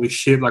like, holy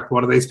shit, like,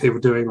 what are these people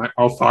doing? Like,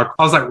 oh, fuck.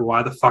 I was like,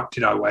 why the fuck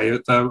did I wave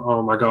at them?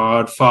 Oh my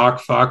God,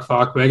 fuck.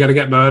 We're going to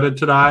get murdered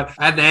tonight.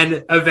 And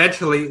then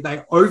eventually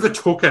they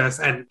overtook us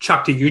and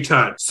chucked a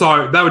U-turn.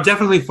 So they were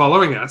definitely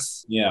following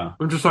us. Yeah.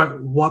 I'm just like,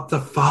 what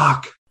the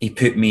fuck? He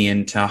put me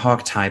into a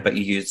hog tie, but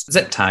he used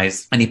zip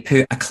ties, and he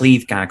put a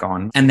cleave gag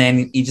on. And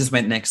then he just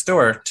went next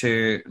door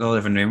to the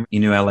living room. He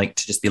knew I liked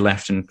to just be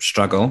left and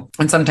struggle.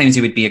 And sometimes he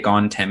would be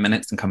gone 10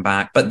 minutes and come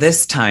back. But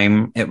this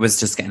time, it was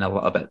just getting a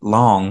little bit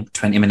long.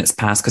 20 minutes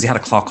passed, because he had a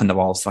clock on the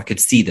wall, so I could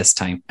see this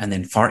time. And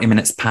then 40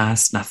 minutes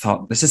passed, and I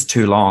thought, this is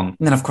too long.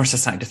 And then, of course, I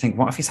started to think,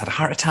 what if he's had a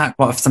heart attack?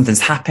 What if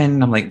something's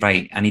happened? I'm like,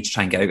 right, I need to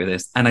try and get out of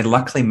this. And I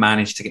luckily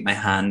managed to get my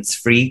hands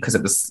free, because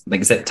it was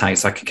like zip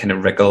ties, so I could kind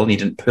of wriggle, and he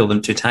didn't pull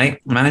them too tight.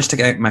 I managed to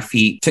get out my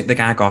feet, took the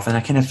gag off, and I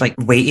kind of like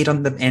waited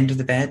on the end of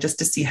the bed just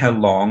to see how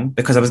long,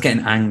 because I was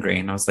getting angry,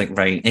 and I was like,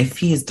 right, if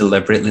he is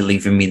deliberately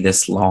leaving me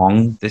this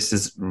long, this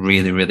is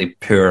really, really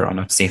poor on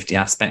a safety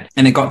aspect.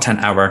 And it got to an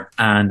hour,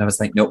 and I was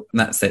like, nope,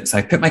 that's it. So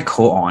I put my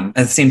coat on.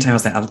 At the same time, I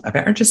was like, I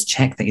better just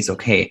check that he's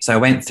okay. So I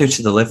went through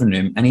to the living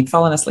room, and he'd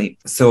fallen asleep.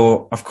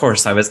 So of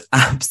course I was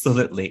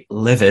absolutely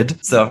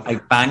livid. So I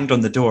banged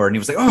on the door, and he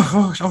was like,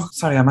 oh,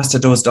 sorry, I must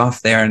have dozed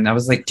off there. And I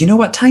was like, do you know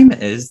what time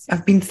it is?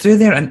 I've been through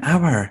there an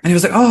hour. And he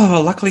was like,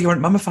 oh, luckily you weren't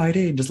mummified,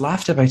 and just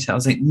laughed about it. I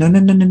was like,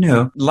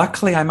 no.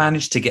 Luckily I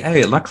managed to get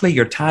out. Luckily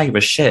your tie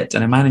was shit,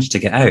 and I managed to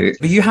get out.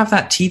 But you have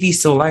that TV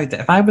so loud that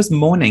if I was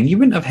moaning, you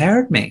wouldn't have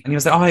heard me. And he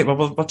was like, all right, well,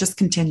 we'll just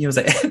continue. I was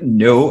like,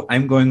 no,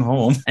 I'm going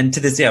home. And to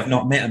this day, I've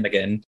not met him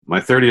again.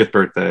 My 30th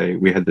birthday,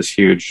 we had this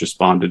huge just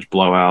bondage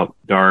blowout.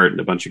 Dart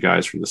and a bunch of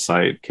guys from the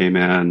site came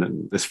in,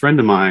 and this friend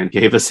of mine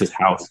gave us his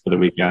house for the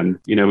weekend.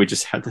 You know, we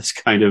just had this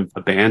kind of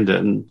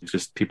abandoned,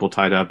 just people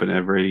tied up in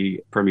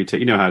every permutation.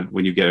 You know how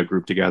when you get a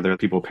group together,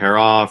 people pair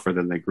off, or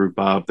then they group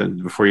up,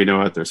 and before you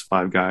know it, there's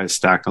 5 guys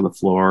stacked on the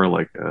floor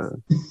like a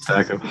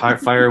stack of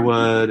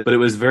firewood. But it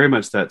was very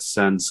much that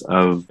sense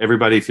of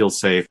everybody feels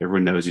safe,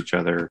 everyone knows each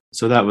other.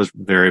 So that was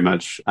very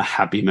much a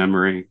happy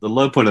memory. The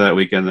low point of that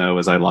weekend, though,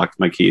 was I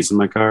locked my keys in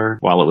my car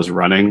while it was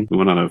running. We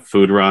went on a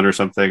food run or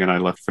something, and I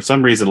left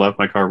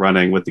my car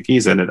running with the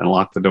keys in it and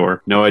locked the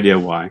door. No idea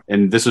why.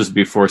 And this was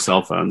before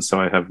cell phones, so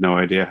I have no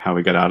idea how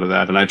we got out of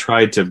that. And I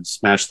tried to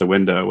smash the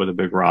window with a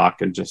big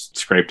rock and just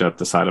scraped up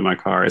the side of my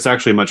car. It's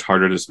actually much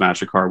harder to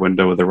smash a car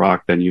window with a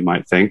rock than you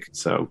might think,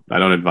 so I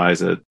don't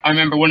advise it. I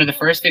remember one of the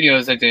first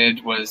videos I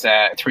did was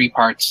 3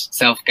 parts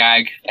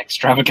self-gag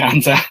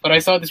extravaganza. But I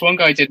saw this one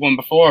guy did one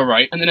before,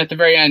 right? And then at the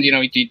very end, you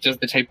know, he does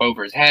the tape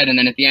over his head, and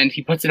then at the end,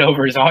 he puts it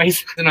over his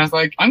eyes. And I was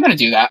like, I'm going to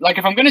do that. Like,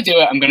 if I'm going to do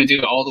it, I'm going to do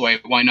it all the way.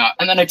 Why not?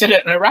 And then I did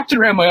it, and I wrapped it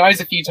around my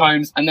eyes a few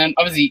times, and then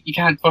obviously you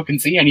can't fucking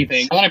see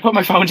anything. And then I put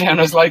my phone down.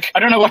 I was like, I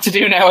don't know what to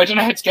do now. I don't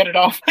know how to get it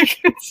off. Like,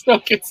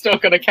 it's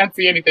stuck, and I can't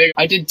see anything.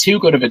 I did too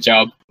good of a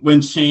job.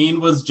 When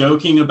Shane was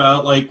joking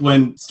about like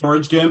when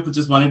Storage Gimp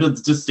just wanted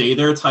to just stay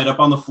there tied up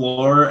on the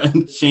floor,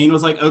 and Shane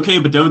was like, okay,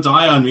 but don't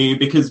die on me,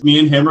 because me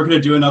and him are going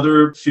to do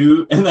another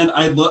shoot. And then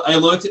I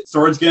looked at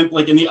Storage Gimp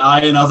like in the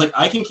eye, and I was like,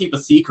 I can keep a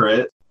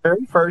secret.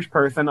 Very first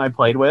person I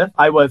played with,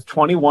 I was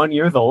 21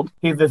 years old.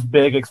 He's this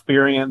big,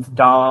 experienced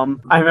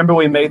Dom. I remember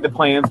we made the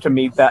plans to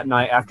meet that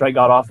night after I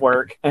got off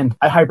work, and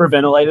I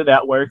hyperventilated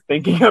at work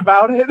thinking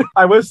about it.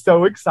 I was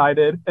so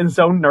excited and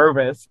so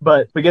nervous,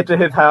 but we get to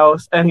his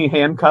house, and he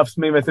handcuffs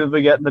me as soon as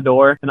we get in the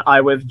door, and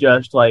I was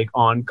just like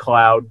on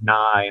cloud 9.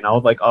 I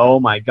was like, oh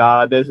my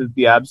God, this is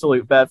the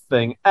absolute best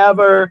thing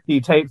ever.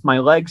 He tapes my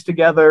legs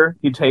together.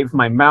 He tapes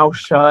my mouth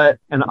shut,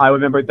 and I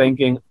remember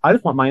thinking, I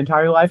just want my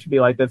entire life to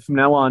be like this from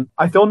now on.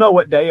 I still know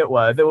what day it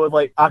was. It was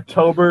like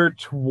October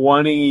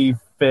 25th.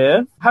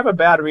 I have a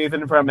bad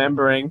reason for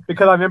remembering,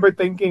 because I remember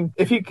thinking,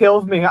 if he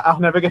kills me, I'll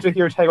never get to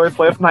hear Taylor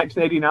Swift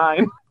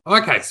 1989.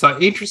 Okay, so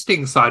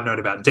interesting side note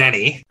about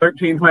Danny.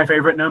 13 is my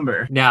favorite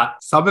number. Now,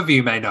 some of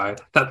you may know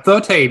that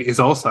 13 is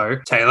also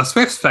Taylor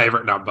Swift's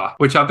favorite number,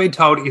 which I've been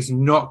told is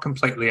not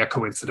completely a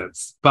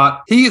coincidence.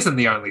 But he isn't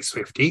the only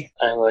Swiftie.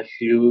 I'm a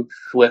huge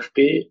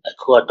Swiftie. I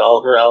collect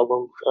all her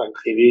albums on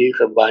CDs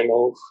and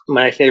vinyls.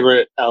 My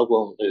favorite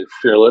album is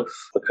Fearless,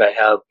 which I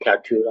have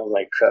tattooed on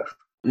my chest.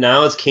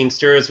 Now as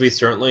Kingsters, we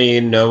certainly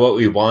know what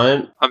we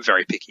want. I'm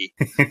very picky.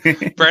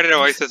 Brandon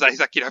always says that. He's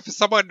like, for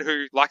someone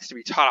who likes to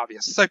be tied up,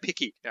 you're so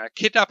picky. A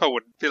kidnapper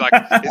wouldn't be like,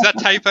 is that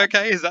tape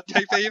okay? Is that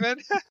tape even?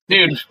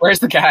 Dude, where's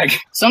the gag?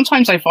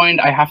 Sometimes I find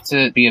I have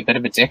to be a bit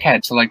of a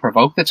dickhead to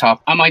provoke the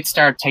top. I might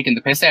start taking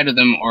the piss out of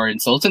them or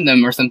insulting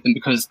them or something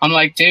because I'm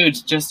like,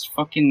 dude, just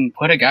fucking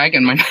put a gag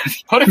in my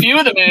mouth. Put a few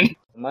of them in.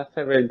 My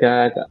favorite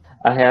gag,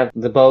 I have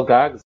the ball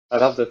gags. I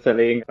love the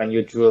feeling when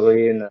you drew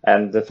in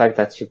and the fact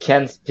that you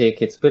can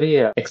speak. It's pretty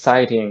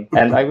exciting.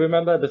 And I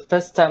remember the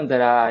first time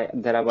that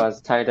I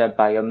was tied up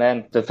by a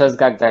man, the first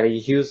gag that he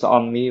used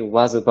on me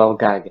was a ball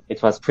gag.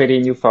 It was pretty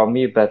new for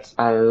me, but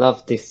I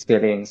love these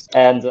feelings.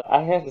 And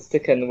I have a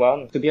second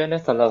one. To be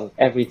honest, I love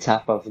every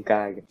type of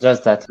gag.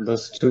 Just that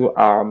those two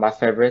are my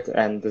favorite.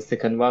 And the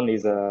second one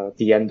is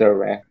the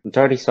underwear.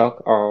 Dirty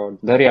sock or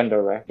dirty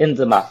underwear in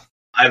the mouth.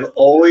 I've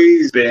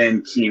always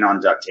been keen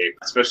on duct tape,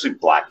 especially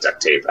black duct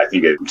tape. I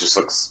think it just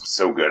looks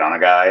so good on a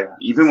guy,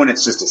 even when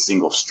it's just a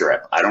single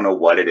strip. I don't know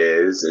what it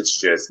is. It's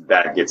just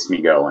that gets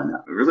me going.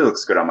 It really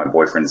looks good on my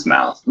boyfriend's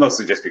mouth,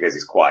 mostly just because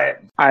he's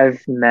quiet.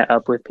 I've met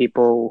up with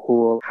people who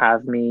will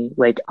have me,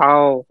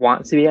 I'll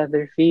want to be at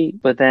their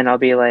feet, but then I'll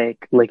be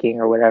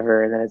licking or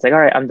whatever, and then it's all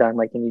right, I'm done.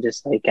 Can you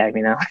just gag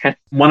me now?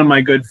 One of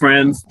my good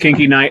friends,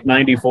 Kinky Knight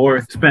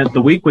 94, spent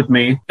the week with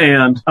me,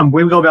 and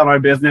we would go about our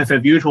business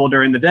as usual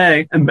during the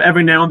day, and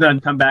every now and then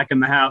I'd come back in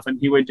the house and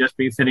he would just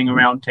be sitting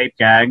around tape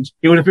gagged.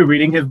 He would just be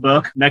reading his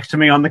book next to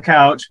me on the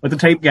couch with a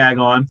tape gag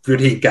on. Did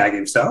he gag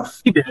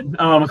himself? He did.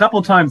 A couple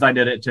of times I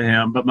did it to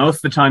him, but most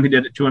of the time he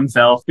did it to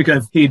himself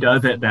because he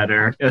does it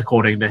better,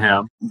 according to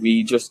him.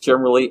 We just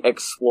generally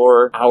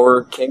explore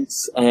our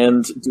kinks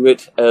and do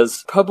it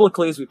as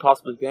publicly as we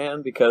possibly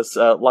can because,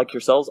 like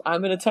yourselves,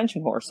 I'm an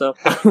attention whore, so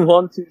I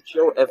want to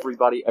show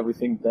everybody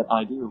everything that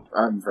I do.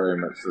 I'm very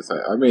much the same.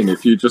 I mean,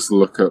 if you just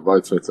look at my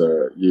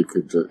Twitter,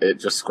 it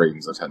just screams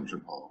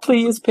attention whore.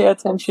 Please pay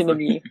attention to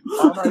me.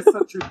 Am I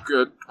such a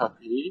good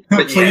puppy?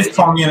 Please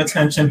call me an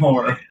attention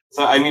whore.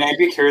 So, I'd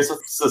be curious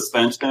with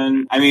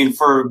suspension.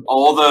 For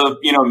all the,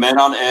 Men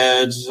on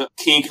Edge,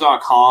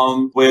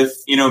 kink.com with,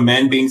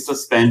 men being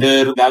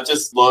suspended, that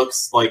just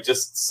looks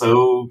just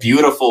so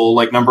beautiful,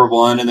 number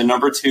one. And then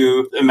number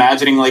two,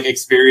 imagining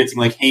experiencing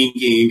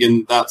hanging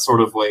in that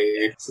sort of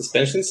way.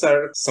 Suspensions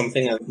are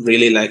something I'd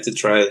really like to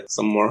try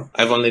some more.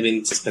 I've only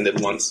been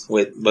suspended once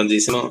with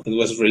Bondissimo. It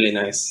was really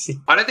nice.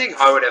 I don't think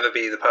I would ever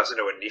be the person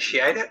to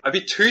initiate it. I'd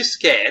be too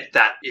scared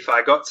that if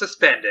I got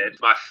suspended,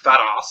 my fat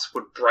ass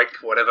would break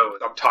whatever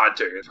I'm tied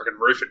to. If I can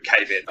roof and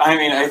cave in.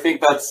 I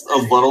think that's a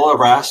little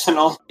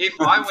irrational. If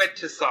I went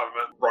to some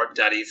rope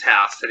daddy's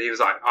house and he was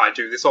like, I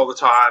do this all the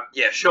time,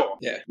 yeah, sure.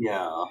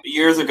 Yeah.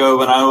 Years ago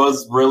when I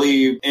was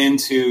really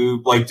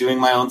into doing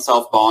my own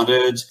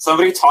self-bondage,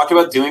 somebody talked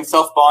about doing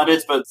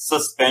self-bondage, but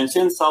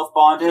suspension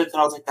self-bondage,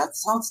 and I was like, that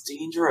sounds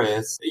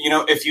dangerous.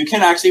 If you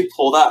can actually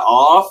pull that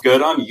off,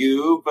 good on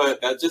you,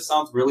 but that just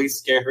sounds really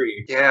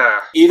scary. Yeah.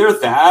 Either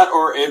that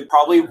or it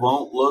probably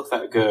won't look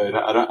that good.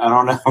 I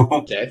don't know.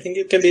 I think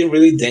it can be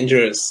really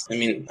dangerous.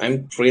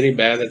 I'm pretty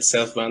bad at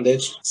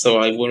self-bondage, so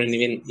I wouldn't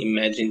even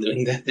imagine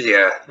doing that.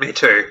 Yeah, me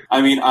too.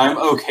 I'm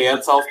okay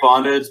at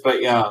self-bondage,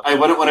 but yeah, I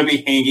wouldn't want to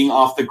be hanging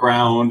off the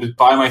ground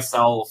by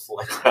myself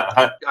like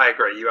that. I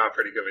agree, you are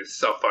pretty good with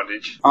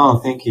self-bondage. Oh,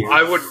 thank you.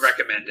 I wouldn't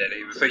recommend it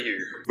even for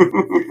you.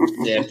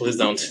 Yeah, please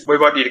don't. We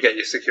want you to get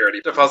your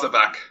security deposit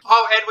back.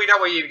 Oh, and we don't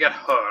want you to get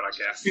hurt, I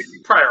guess.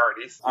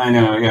 Priorities. I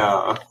know,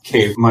 yeah.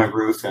 Cave my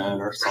roof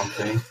in or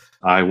something.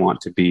 I want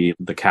to be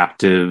the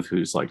captive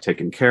who's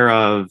taken care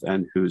of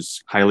and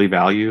who's highly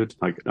valued.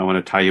 I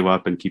want to tie you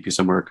up and keep you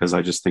somewhere because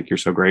I just think you're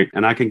so great.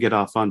 And I can get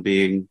off on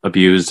being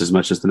abused as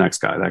much as the next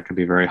guy. That can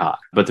be very hot.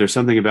 But there's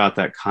something about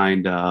that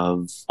kind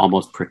of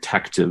almost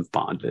protective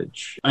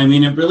bondage.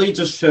 It really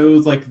just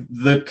shows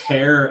the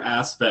care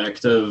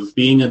aspect of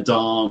being a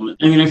dom.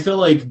 I feel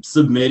like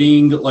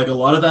submitting, a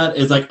lot of that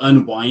is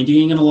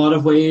unwinding in a lot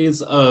of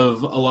ways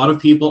of a lot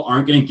of people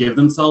aren't going to give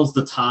themselves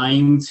the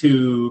time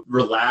to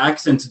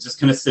relax and to just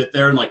kind of sit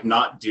there and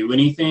not do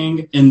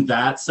anything. In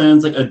that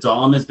sense, a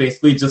dom is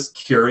basically just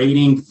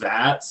curating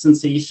that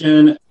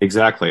sensation.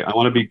 Exactly. I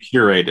want to be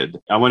curated.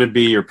 I want to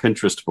be your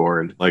Pinterest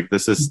board.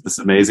 This is this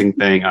amazing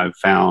thing I've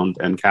found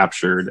and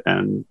captured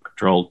and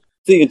controlled.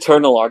 The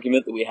eternal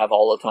argument that we have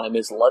all the time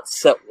is let's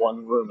set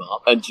one room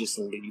up and just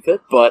leave it.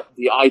 But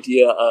the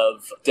idea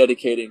of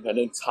dedicating an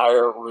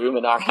entire room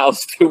in our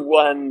house to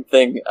one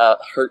thing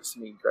hurts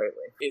me greatly.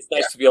 It's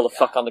nice to be able to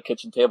fuck on the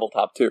kitchen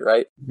tabletop too,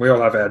 right? We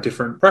all have our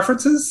different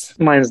preferences.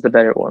 Mine's the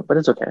better one, but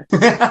it's okay.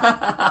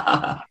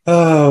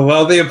 Oh,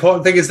 well, the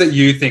important thing is that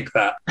you think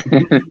that.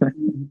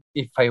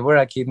 If I were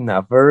a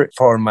kidnapper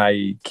for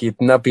my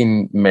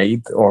kidnapping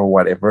mate or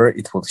whatever,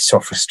 it would be so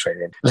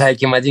frustrating.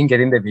 Like, imagine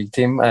getting the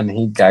victim and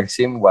he gags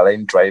him while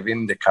I'm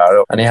driving the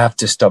car and I have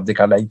to stop the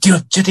car like,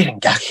 dude, you didn't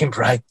gag him,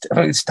 right?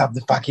 Stop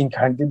the fucking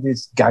car, get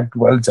this gag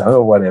well done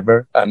or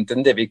whatever. And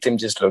then the victim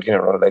just looking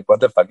around like, what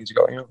the fuck is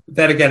going on?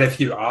 Then again, if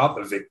you are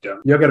the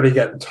victim, you're going to be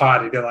getting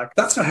tired and you're like,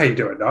 that's not how you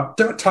do it, no.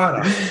 Do it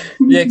tighter.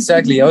 Yeah,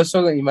 exactly.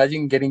 Also,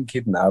 imagine getting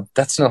kidnapped.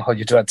 That's not how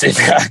you do a tape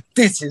gag.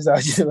 This is how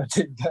you do a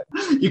tape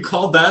gag. You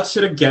call that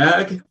shit a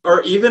gag?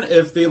 Or even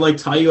if they like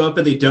tie you up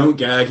and they don't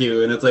gag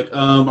you and it's like,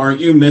 aren't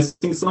you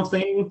missing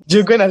something?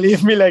 You're gonna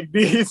leave me like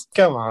this?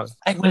 Come on.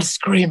 I will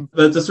scream.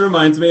 That just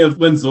reminds me of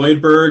when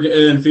Zoidberg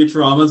in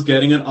Futurama's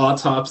getting an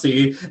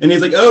autopsy and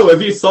he's like, oh,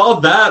 if you saw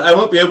that, I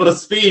won't be able to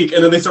speak.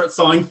 And then they start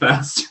sawing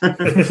faster.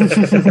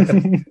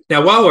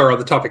 Now, while we're on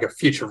the topic of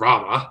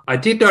Futurama, I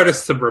did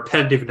notice some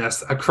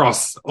repetitiveness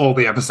across all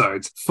the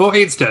episodes. For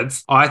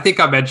instance, I think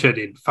I mentioned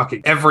in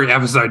fucking every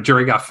episode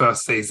during our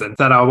first season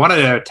that I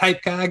wanted a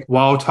tape gag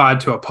while tied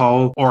to a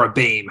pole or a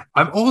beam.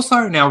 I'm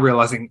also now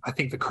realizing I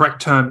think the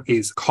correct term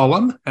is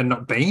column and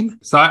not beam.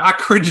 So I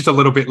cringed a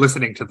little bit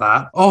listening to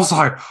that. Also,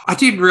 I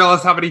didn't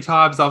realize how many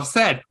times I've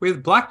said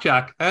with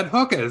blackjack and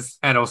hookers.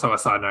 And also a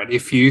side note,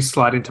 if you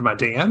slide into my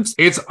DMs,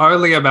 it's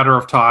only a matter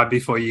of time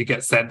before you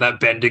get sent that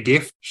Bender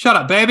gift. Shut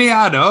up, baby,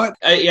 I know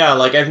it. Yeah,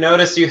 like I've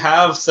noticed you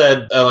have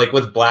said like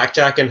with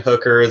blackjack and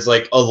hookers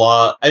like a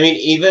lot. I mean,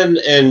 even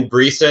in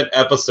recent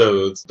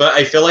episodes, but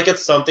I feel like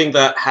it's something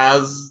that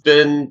has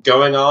been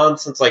going on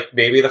since like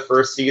maybe the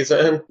first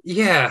season.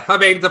 Yeah, I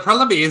mean, the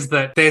problem is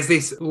that there's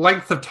this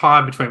length of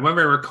time between when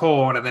we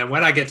record and then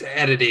when I get to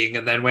editing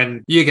and then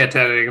when you get to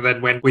editing and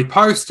then when we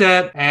post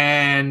it,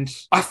 and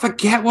I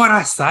forget what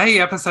I say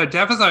episode to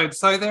episode.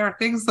 So there are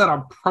things that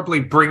I'm probably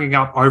bringing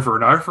up over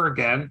and over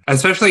again,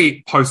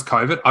 especially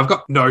post-COVID. I've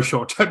got no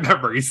short-term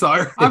memory,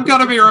 so I'm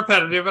going to be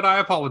repetitive and I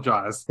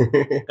apologize.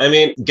 I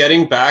mean,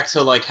 getting back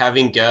to like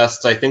having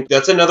guests, I think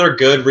that's another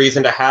good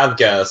reason to have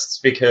guests,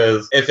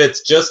 because if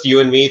it's just you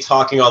and me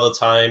talking all the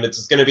time, it's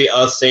just going to be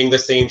us saying the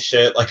same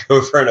shit like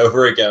over and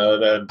over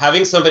again, and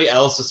having somebody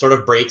else just sort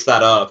of breaks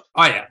that up.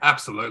 Oh yeah,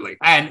 absolutely.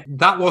 And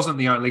that wasn't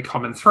the only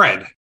common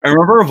thread. I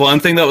remember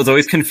one thing that was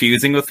always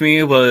confusing with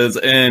me was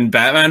in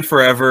Batman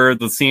Forever,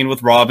 the scene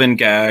with Robin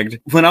gagged.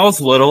 When I was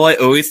little, I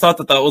always thought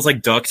that was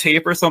like duct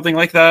tape or something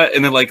like that.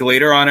 And then like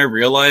later on, I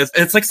realized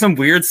it's like some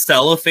weird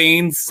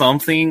cellophane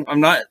something. I'm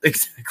not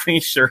exactly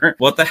sure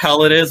what the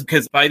hell it is,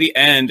 because by the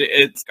end,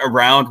 it's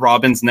around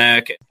Robin's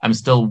neck. I'm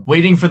still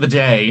waiting for the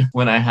day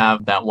when I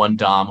have that one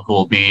Dom who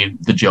will be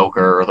the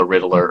Joker or the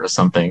Riddler or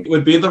something. It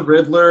would be the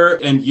Riddler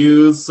and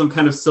use some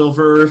kind of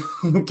silver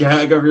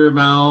gag over your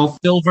mouth.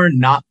 Silver,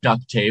 not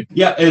duct tape.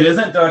 Yeah, it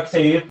isn't duct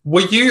tape.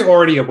 Were you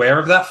already aware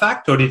of that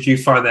fact, or did you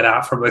find that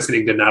out from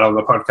listening to Nat on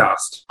the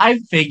podcast? I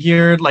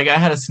figured, like, I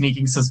had a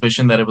sneaking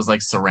suspicion that it was like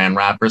saran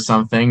wrap or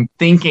something.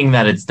 Thinking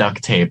that it's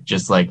duct tape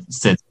just like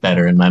sits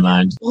better in my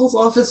mind. Falls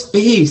off his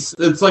face.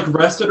 It's like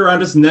rested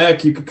around his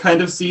neck. You could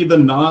kind of see the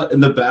knot in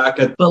the back.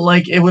 But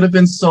like, it would have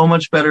been so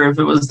much better if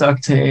it was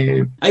duct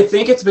tape. I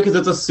think it's because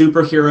it's a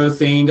superhero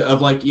thing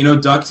of like, you know,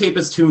 duct tape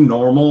is too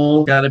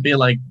normal. Gotta be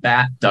like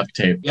bat duct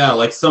tape. Yeah,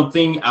 like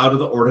something out of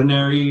the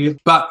ordinary.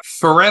 But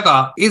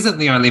Forever isn't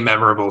the only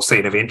memorable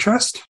scene of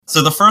interest.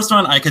 So the first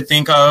one I could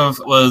think of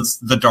was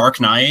The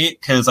Dark Knight,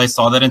 because I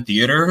saw that in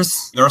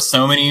theaters. There are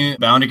so many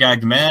bound and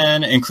gagged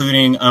men,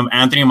 including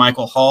Anthony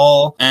Michael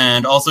Hall,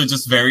 and also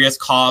just various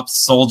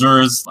cops,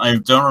 soldiers. I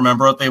don't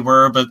remember what they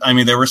were, but I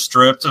mean, they were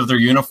stripped of their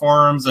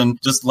uniforms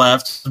and just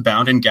left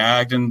bound and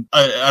gagged. And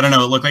I don't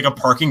know, it looked like a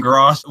parking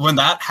garage. When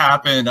that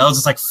happened, I was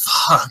just like,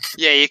 fuck.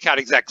 Yeah, you can't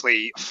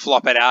exactly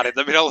flop it out in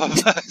the middle of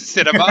the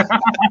cinema.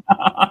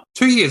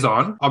 2 years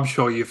on, I'm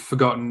sure you've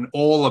forgotten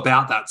all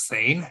about that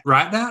scene,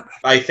 right, Nat?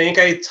 I think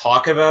I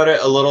talk about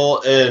it a little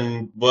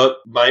in what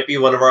might be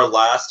one of our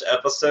last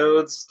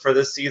episodes for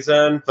this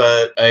season,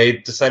 but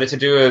I decided to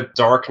do a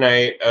Dark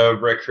Knight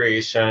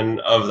recreation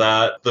of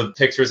that. The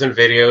pictures and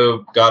video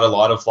got a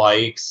lot of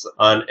likes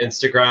on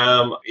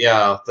Instagram.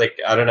 Yeah, like,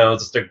 I don't know,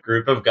 just a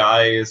group of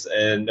guys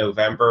in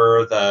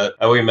November that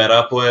we met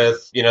up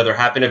with. You know, there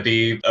happened to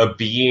be a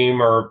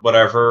beam or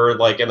whatever,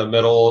 like in the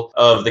middle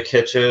of the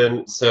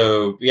kitchen.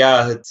 So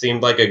yeah, it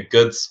seemed like a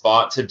good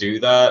spot to do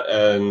that.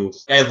 And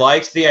I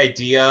liked the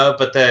idea,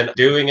 but then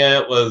doing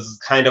it was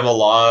kind of a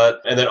lot.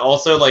 And then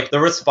also like the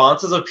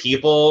responses of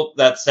people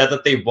that said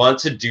that they want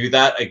to do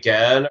that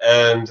again.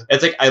 And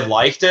it's like, I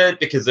liked it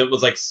because it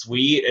was like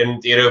sweet.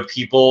 And, you know,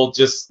 people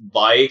just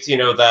liked, you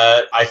know,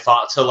 that I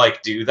thought to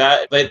like do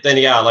that. But then,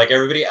 yeah, like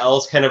everybody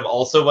else kind of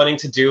also wanting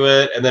to do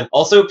it. And then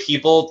also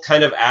people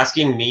kind of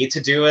asking me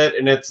to do it.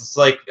 And it's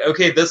like,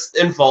 okay, this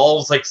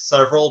involves like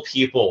several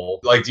people.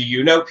 Like, do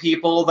you know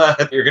people people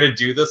that you're going to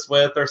do this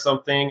with or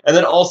something. And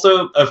then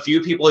also a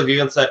few people have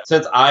even said,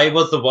 since I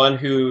was the one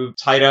who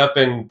tied up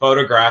and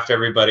photographed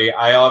everybody,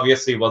 I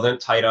obviously wasn't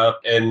tied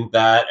up in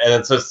that.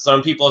 And so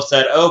some people have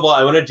said, oh, well,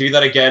 I want to do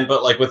that again,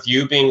 but like with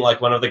you being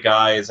like one of the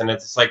guys. And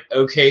it's like,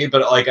 okay,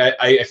 but like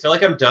I feel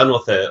like I'm done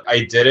with it.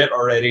 I did it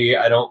already.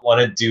 I don't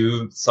want to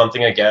do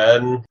something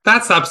again.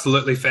 That's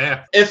absolutely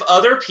fair. If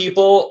other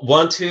people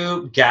want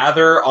to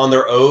gather on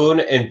their own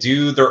and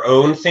do their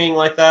own thing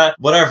like that,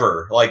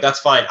 whatever, like that's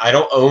fine. I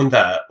don't own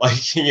that.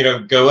 Like, you know,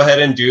 go ahead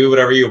and do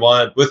whatever you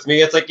want. With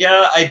me, it's like,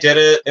 yeah, I did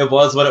it. It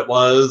was what it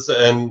was.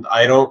 And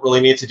I don't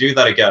really need to do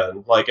that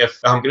again. Like if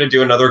I'm going to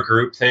do another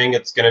group thing,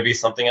 it's going to be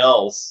something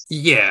else.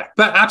 Yeah,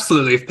 but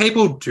absolutely. If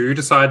people do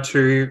decide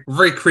to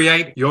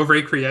recreate your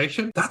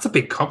recreation, that's a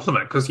big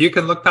compliment because you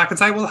can look back and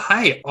say, well,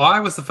 hey, I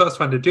was the first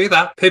one to do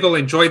that. People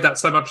enjoyed that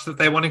so much that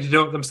they wanted to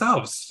do it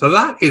themselves. So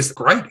that is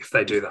great if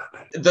they do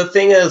that. The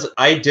thing is,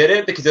 I did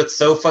it because it's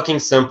so fucking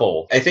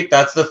simple. I think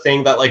that's the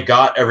thing that like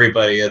got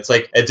everybody. It's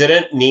like, it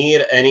didn't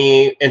need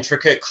any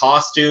intricate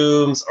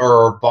costumes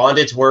or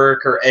bondage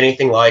work or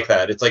anything like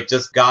that. It's like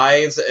just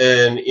guys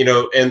and, you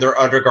know, in their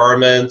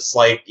undergarments,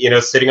 like, you know,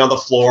 sitting on the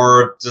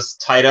floor,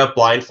 just tied up,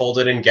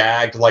 blindfolded and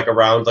gagged like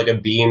around like a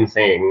beam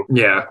thing.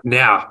 Yeah.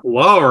 Now,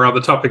 while we're on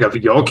the topic of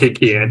your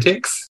kinky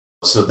antics,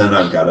 so then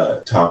I've got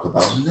to talk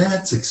about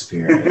Ned's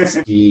experience.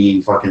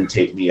 He fucking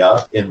taped me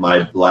up in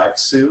my black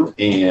suit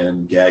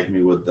and gagged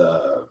me with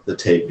the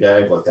tape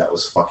gag. Like, that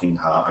was fucking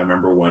hot. I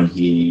remember when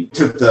he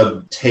took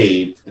the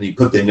tape and he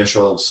put the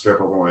initial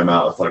strip over my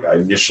mouth. Like, I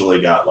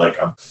initially got, like,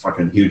 a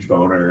fucking huge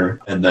boner.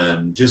 And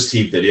then just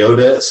he videoed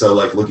it. So,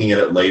 like, looking at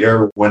it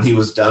later, when he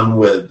was done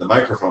with the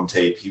microphone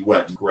tape, he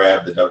went and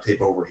grabbed the duct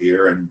tape over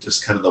here. And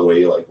just kind of the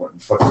way he, like, went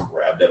and fucking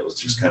grabbed it was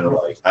just kind of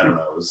like, I don't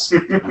know,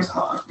 it was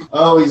hot.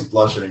 Oh, he's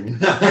blushing.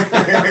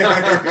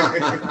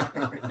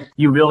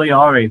 You really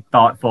are a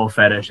thoughtful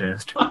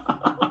fetishist.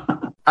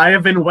 I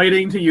have been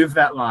waiting to use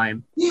that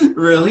line.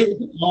 Really?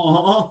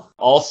 Aww.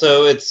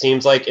 Also, it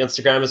seems like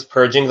Instagram is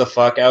purging the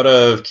fuck out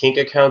of kink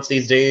accounts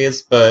these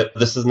days, but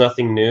this is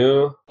nothing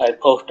new. I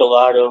post a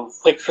lot of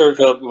pictures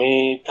of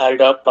me tied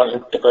up on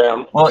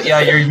Instagram. Well, yeah,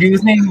 you're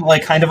using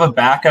like kind of a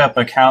backup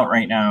account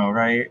right now,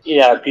 right?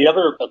 Yeah, the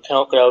other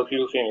account that I was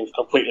using is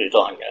completely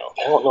gone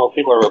now. I don't know if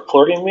people are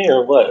reporting me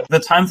or what. The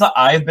times that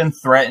I've been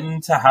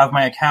threatened to have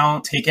my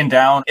account taken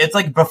down, it's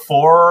like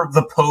before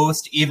the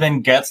post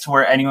even gets to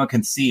where anyone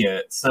can see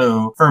it.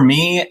 So for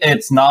me,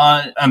 it's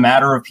not a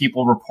matter of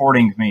people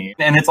reporting me.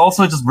 And it's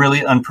also just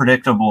really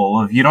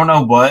unpredictable. If you don't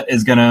know what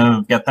is going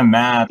to get them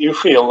mad. You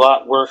see a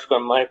lot worse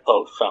than my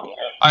posts on there.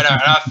 I know,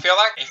 and I feel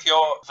like if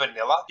you're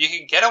vanilla, you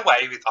can get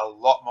away with a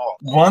lot more.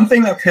 One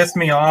thing that pissed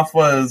me off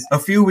was a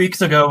few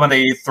weeks ago when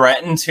they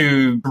threatened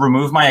to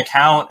remove my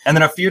account. And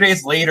then a few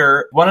days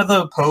later, one of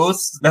the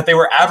posts that they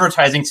were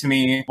advertising to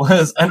me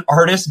was an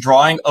artist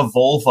drawing a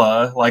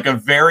vulva, like a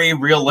very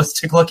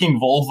realistic looking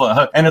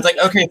vulva. And it's like,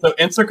 okay, so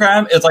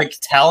Instagram is like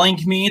telling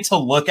me to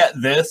look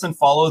at this and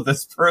follow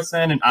this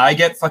person, and I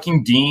get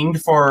fucking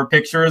dinged for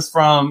pictures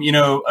from, you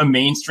know, a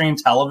mainstream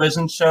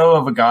television show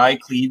of a guy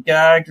cleave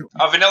gagged.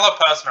 A vanilla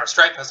person or a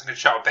straight person could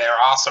show a bare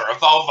ass or a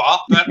vulva,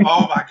 but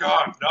oh my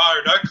god,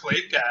 no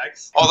cleave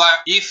gags. Although,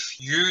 if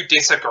you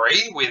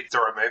disagree with the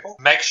removal,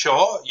 make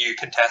sure you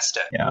contest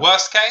it. Yeah.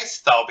 Worst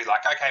case, they'll be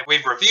like, okay,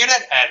 we've reviewed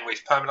it and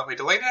we've permanently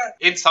deleted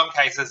it. In some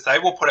cases, they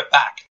will put it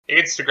back.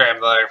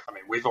 Instagram, though, I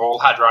mean, we've all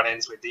had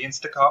run-ins with the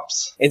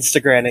Instacops.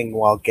 Instagramming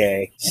while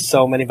gay.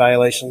 So many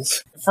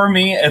violations. For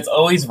me, it's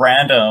always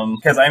random,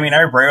 because I mean,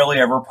 I rarely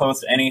ever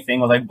post anything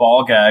with like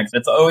ball gags.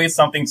 It's always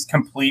something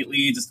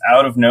completely just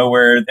out of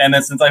nowhere. And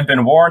then since I've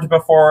been warned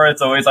before,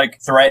 it's always like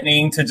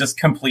threatening to just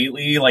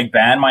completely like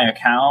ban my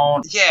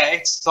account. Yeah,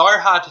 it's so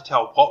hard to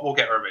tell what will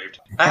get removed.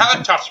 They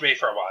haven't touched me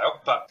for a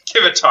while, but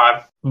give it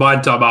time. My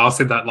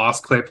dumbass in that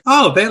last clip,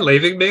 oh, they're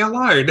leaving me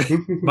alone.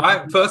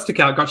 My first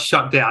account got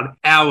shut down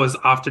hours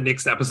after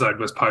Nick's episode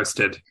was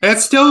posted.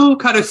 It's still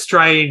kind of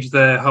strange,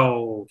 the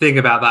whole thing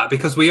about that,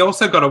 because we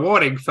also got a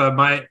warning for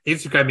my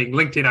Instagram being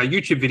linked in our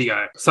YouTube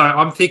video. So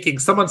I'm thinking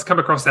someone's come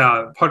across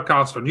our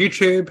podcast on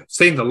YouTube,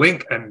 seen the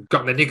link and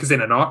gotten the knickers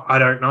in or not. I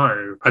don't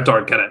know. I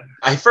don't get it.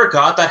 I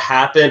forgot that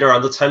happened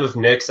around the time of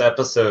Nick's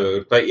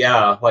episode, but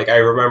yeah, like I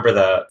remember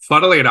that.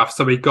 Funnily enough,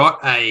 so we got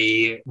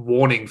a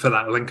warning for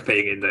that link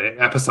being in the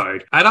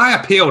episode, and I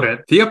appealed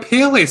it. The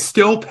appeal is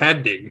still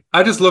pending.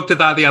 I just looked at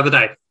that the other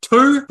day.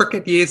 2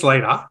 freaking years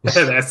later,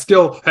 they're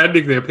still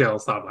pending the appeal.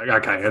 So I'm like,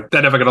 okay,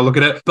 they're never going to look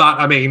at it. But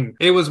I mean,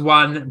 it was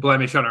one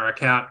blemish on our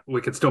account. We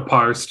could still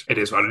post. It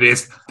is what it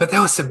is. But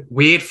there was some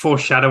weird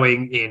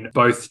foreshadowing in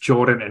both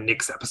Jordan and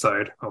Nick's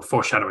episode. Well,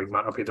 foreshadowing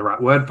might not be the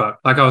right word, but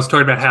like I was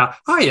talking about how,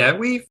 oh yeah,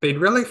 we've been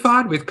really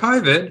fine with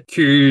COVID.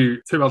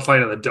 2 months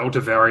later, the Delta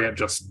variant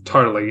just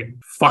totally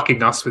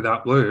fucking us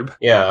without lube.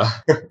 Yeah.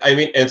 I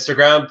mean,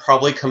 Instagram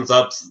probably comes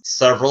up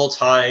several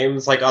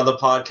times, like on the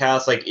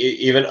podcast, like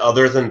even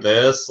other than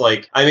this. just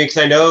like, I mean,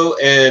 because I know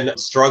in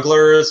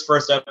Struggler's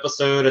first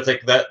episode, it's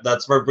like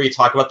that's where we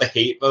talk about the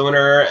hate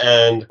boner,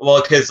 and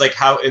well, because like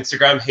how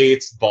Instagram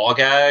hates ball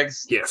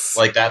gags. Yes.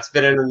 Like that's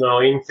been an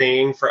annoying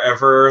thing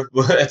forever.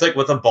 It's like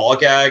with a ball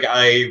gag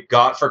I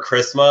got for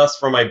Christmas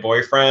from my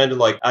boyfriend.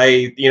 Like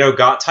I,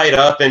 got tied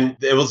up and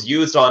it was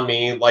used on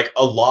me like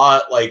a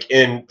lot, like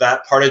in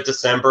that part of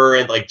December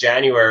and like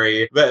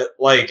January. But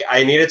like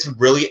I needed to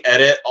really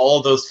edit all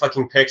of those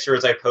fucking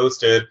pictures I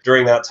posted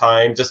during that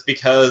time just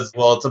because,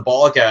 well, it's a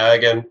ball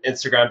gag and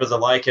Instagram doesn't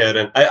like it.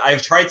 And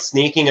I've tried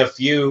sneaking a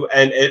few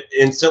and it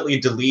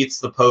instantly deletes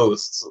the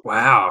posts.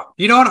 Wow.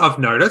 You know what I've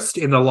noticed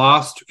in the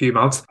last few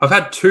months? I've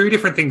had 2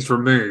 different things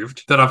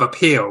removed that I've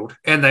appealed,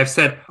 and they've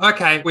said,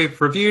 okay, we've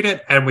reviewed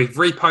it and we've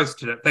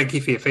reposted it. Thank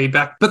you for your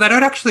feedback. But they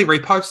don't actually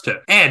repost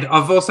it. And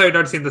I've also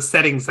noticed in the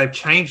settings, they've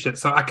changed it.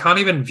 So I can't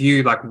even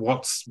view like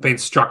what's been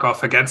struck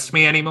off against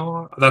me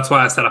anymore. That's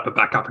why I set up a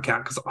backup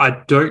account, because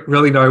I don't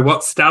really know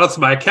what status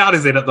my account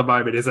is in at the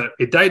moment. Is it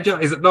in danger?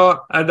 Is it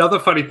not? Another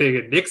funny thing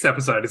in Nick's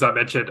episode is I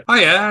mentioned, oh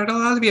yeah,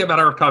 it'll only be a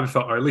matter of time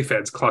before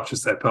OnlyFans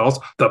clutches their pearls.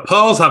 The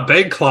pearls have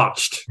been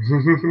clutched.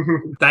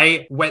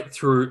 They went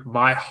through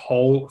my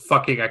whole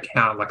fucking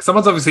account. Like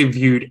someone's obviously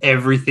viewed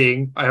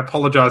everything. I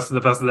apologize to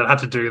the person that had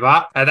to do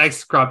that. And they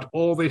scrubbed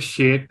all this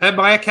shit. And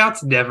my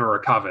account's never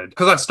recovered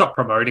because I stopped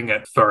promoting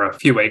it for a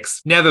few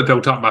weeks. Never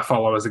built up my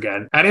followers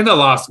again. And in the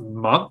last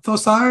month or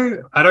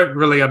so, I don't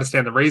really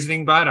understand the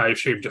reasoning behind it. I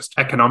assume just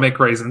economic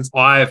reasons.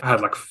 I've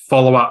had like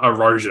follower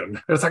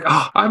erosion. It's like,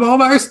 oh, I'm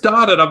almost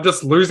done and I'm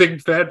just losing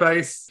fan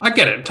base. I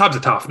get it. Times are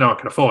tough. No one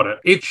can afford it.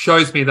 It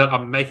shows me that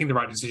I'm making the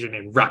right decision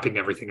in wrapping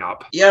everything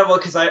up. Yeah, well,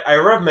 because I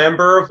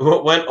remember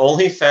when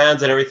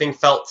OnlyFans and everything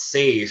felt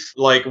safe.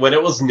 Like when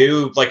it was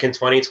new, like in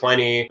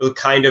 2020, it was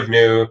kind of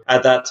new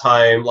at that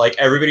time. Like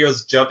everybody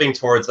was jumping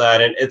towards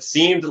that and it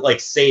seemed like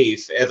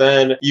safe. And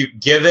then you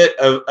give it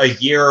a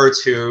year or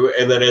two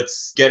and then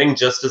it's getting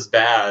just as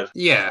bad.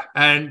 Yeah.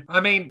 And I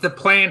mean, the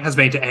plan has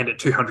been to end at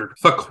 200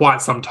 for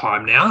quite some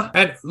time now.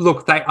 And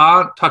look, they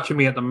aren't touching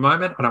me at the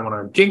moment. I don't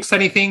want to jinx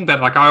anything,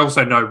 but like I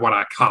also know what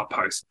I can't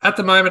post. At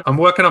the moment, I'm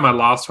working on my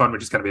last one,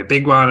 which is going to be a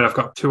big one. And I've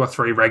got 2 or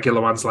 3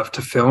 regular ones left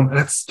to film. And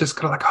it's just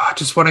kind of like, oh, I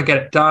just want to get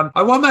it done.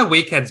 I want my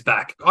weekends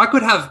back. I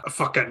could have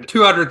fucking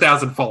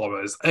 200,000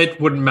 followers. It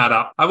wouldn't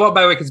matter. I want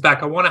my weekends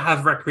back. I want to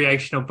have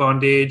recreational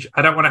bondage.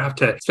 I don't want to have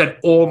to spend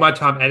all my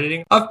time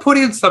editing. I've put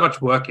in so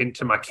much work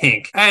into my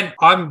kink and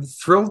I'm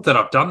thrilled that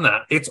I've done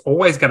that. It's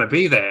always going to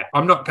be there.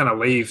 I'm not going to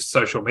leave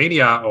social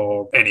media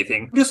or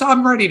anything.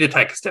 I'm ready to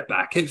take a step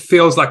back. It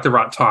feels like the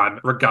right time,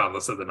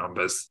 regardless of the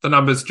numbers. The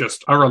numbers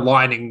just are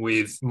aligning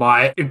with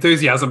my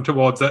enthusiasm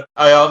towards it.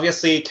 I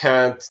obviously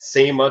can't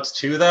say much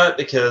to that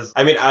because,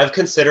 I mean, I've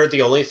considered the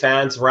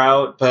OnlyFans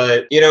route,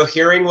 but,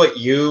 hearing what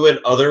you and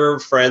other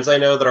friends I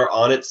know that are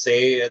on it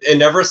say, it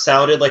never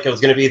sounded like it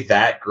was going to be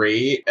that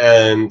great.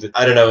 And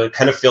I don't know, it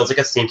kind of feels like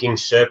a sinking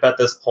ship at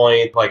this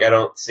point. Like, I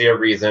don't see a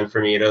reason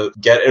for me to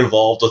get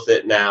involved with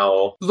it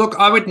now. Look,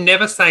 I would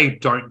never say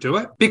don't do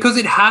it because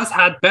it has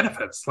had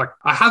benefits. Like,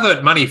 I have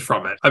earned money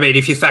from it. I mean,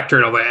 if you factor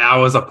in all the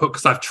hours I put,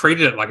 because I've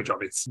treated it like a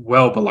job, it's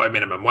well below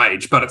minimum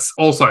wage, but it's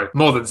also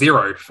more than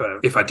zero for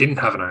if I didn't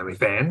have an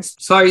OnlyFans.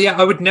 So yeah,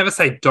 I would never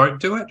say don't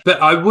do it,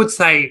 but I would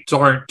say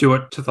don't do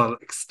it to the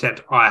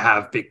extent I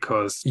have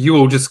because you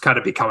will just kind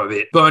of become a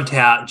bit burnt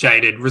out,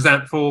 jaded,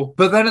 resentful.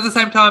 But then at the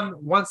same time,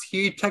 once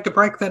you take a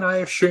break, then I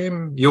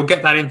assume you'll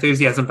get that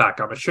enthusiasm back.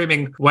 I'm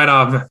assuming when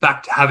I'm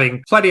back to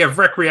having plenty of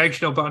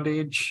recreational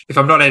bondage, if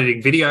I'm not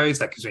editing videos,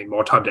 that gives me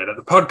more time to edit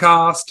the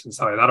podcast. And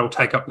so that'll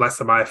take up less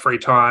of my free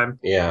time.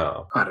 Yeah.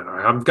 I don't know.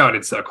 I'm going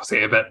in circles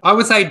here, but I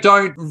would say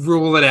don't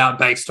rule it out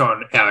based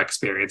on our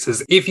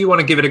experiences. If you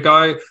want to give it a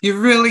go, you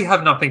really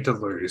have nothing to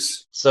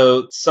lose.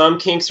 So some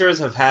kinksters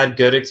have had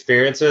good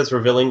experiences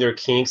revealing their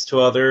kinks to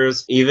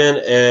others, even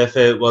if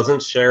it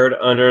wasn't shared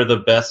under the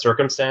best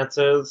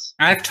circumstances.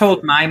 I've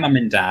told my mum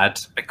and dad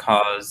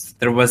because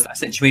there was a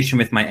situation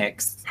with my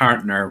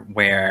ex-partner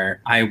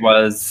where I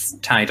was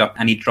tied up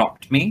and he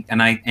dropped me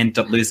and I ended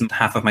up losing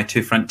half of my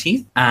 2 front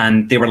teeth.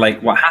 And they were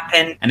like, what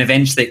happened? And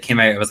eventually it came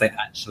out, it was like,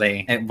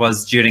 actually, it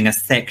was during a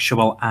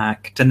sexual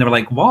act. And they were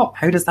like, what?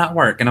 How does that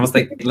work? And I was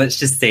like, let's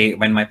just say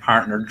when my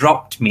partner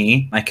dropped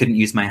me, I couldn't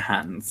use my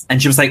hands.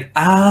 And she was like,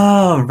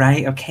 oh,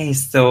 right, okay.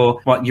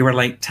 So what, you were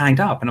like tied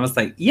up? And I was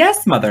like,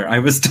 yes, mother, I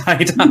was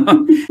tied up.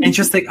 And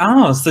she was like,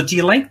 oh, so do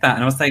you like that?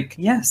 And I was like,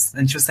 yes.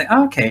 And she was like,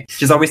 oh, okay.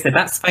 She's always said,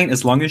 that's fine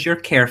as long as you're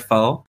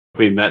careful.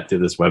 We met through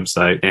this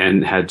website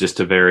and had just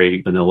a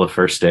very vanilla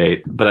first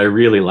date, but I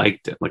really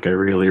liked it. Like I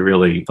really,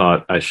 really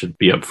thought I should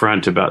be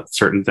upfront about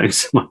certain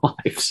things in my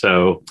life.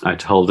 So I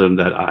told him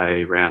that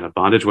I ran a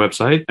bondage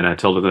website and I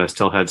told him that I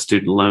still had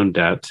student loan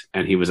debt.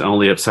 And he was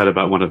only upset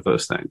about one of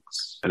those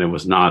things. And it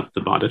was not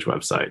the bondage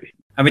website.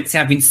 I would say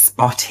I've been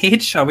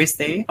spotted, shall we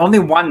say. Only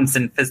once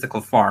in physical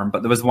form,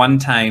 but there was one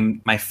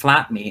time my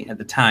flatmate at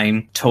the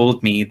time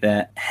told me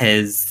that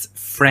his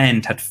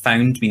friend had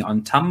found me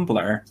on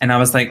Tumblr. And I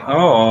was like,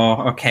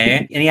 oh,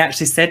 okay. And he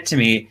actually said to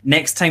me,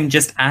 next time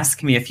just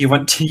ask me if you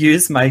want to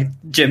use my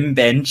gym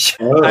bench.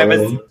 Oh. I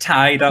was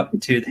tied up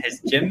to his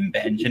gym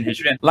bench in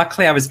his room.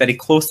 Luckily, I was very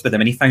close with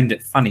him and he found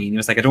it funny. And he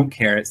was like, I don't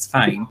care, it's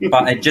fine.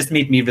 But it just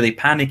made me really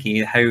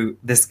panicky how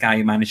this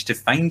guy managed to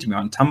find me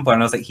on Tumblr.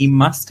 And I was like, he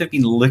must have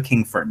been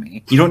looking for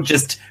me. You don't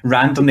just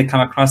randomly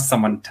come across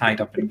someone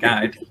tied up and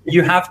gagged.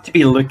 You have to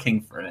be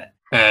looking for it.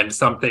 And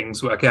some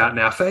things work out in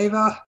our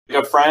favor.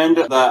 A friend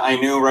that I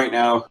knew right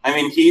now, I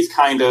mean, he's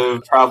kind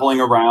of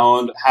traveling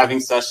around having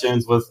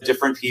sessions with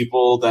different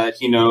people that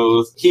he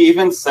knows. He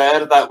even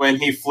said that when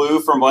he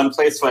flew from one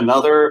place to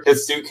another,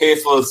 his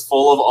suitcase was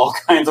full of all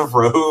kinds of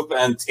rope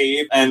and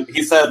tape. And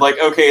he said, like,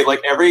 okay,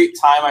 like every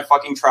time I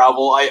fucking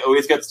travel, I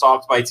always get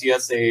stopped by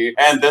TSA.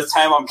 And this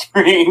time I'm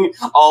carrying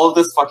all of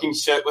this fucking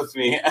shit with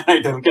me and I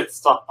don't get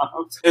stopped.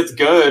 It's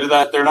good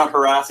that they're not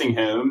harassing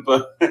him,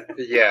 but...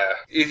 Yeah.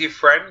 Is your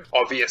friend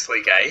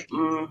obviously gay?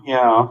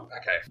 Yeah.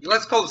 Okay.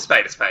 Let's call a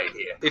spade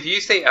here. If you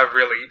see a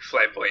really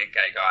flamboyant gay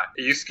guy,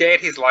 you scan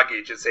his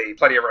luggage and see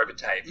plenty of rope and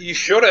tape. You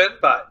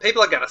shouldn't, but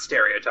people are going to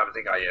stereotype and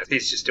think, oh yeah,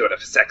 he's just doing it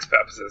for sex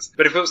purposes.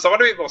 But if it was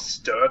someone a bit more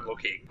stern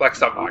looking, like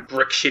some like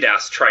brick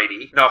shit-ass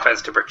tradie, no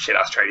offense to brick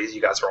shit-ass tradies,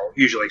 you guys are all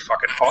usually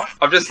fucking hot.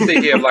 I'm just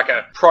thinking of like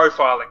a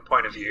profiling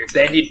point of view.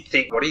 Then you'd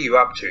think, what are you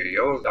up to?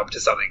 You're up to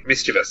something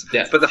mischievous.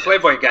 Yeah. But the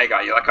flamboyant gay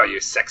guy, you're like, oh, you're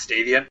sex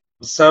deviant.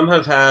 Some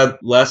have had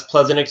less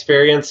pleasant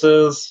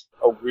experiences.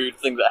 A weird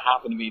thing that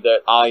happened to me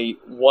that I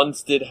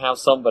once did have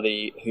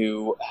somebody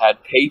who had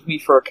paid me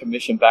for a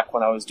commission back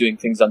when I was doing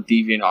things on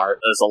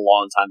DeviantArt. That was a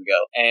long time ago.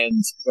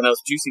 And when I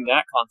was juicing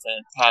that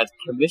content, had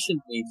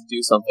commissioned me to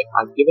do something.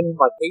 I've given him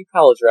my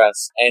PayPal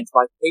address, and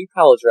my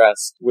PayPal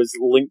address was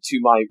linked to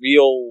my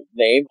real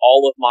name,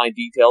 all of my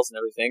details and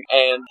everything,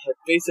 and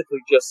had basically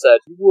just said,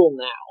 you will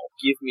now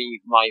give me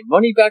my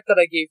money back that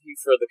I gave you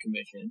for the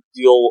commission.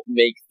 You'll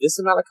make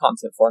this amount of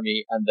content for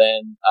me, and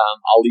then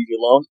I'll leave you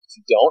alone. If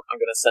you don't, I'm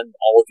going to send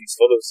all of these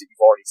photos that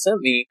you've already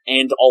sent me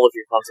and all of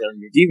your content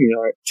on your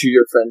DeviantArt to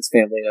your friends,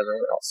 family, and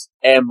everyone else.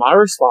 And my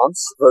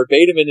response,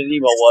 verbatim in an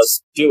email,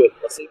 was, do it,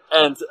 pussy.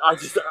 And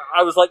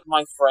I was like,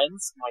 my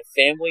friends, my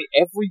family,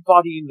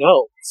 everybody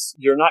knows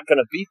you're not going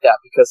to beat that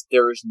because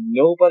there is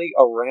nobody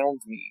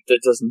around me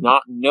that does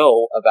not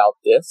know about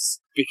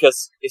this.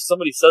 Because if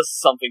somebody says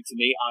something to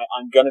me,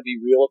 I'm gonna be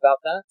real about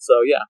that.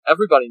 So yeah,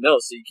 everybody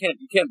knows. So you can't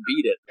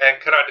beat it.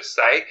 And can I just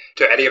say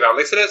to any of our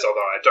listeners,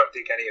 although I don't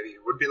think any of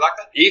you would be like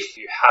that, if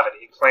you have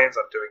any plans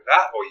on doing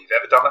that, or you've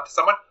ever done that to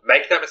someone,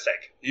 make no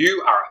mistake,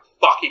 you are a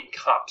fucking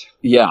cunt.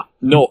 Yeah,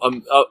 no,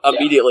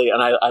 immediately,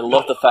 and I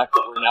love the fact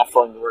that we're now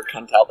throwing the word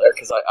cunt out there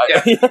because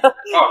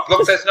Oh,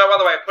 look, there's no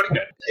other way of putting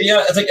it.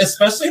 Yeah, it's like,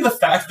 especially the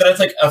fact that it's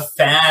like a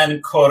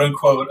fan, quote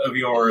unquote, of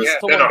yours. Yeah,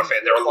 they're not a fan,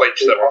 they're a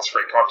leech that wants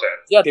free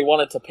content. Yeah, they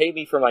wanted to pay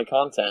me for my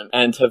content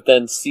and have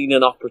then seen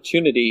an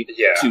opportunity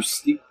to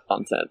steal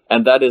content.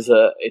 And that is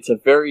it's a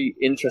very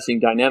interesting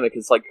dynamic.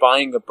 It's like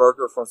buying a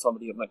burger from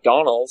somebody at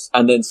McDonald's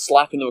and then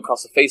slapping them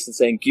across the face and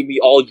saying, give me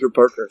all your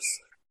burgers.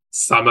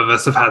 Some of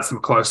us have had some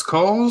close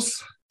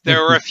calls. There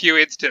were a few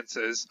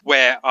instances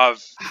where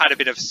I've had a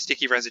bit of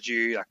sticky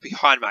residue like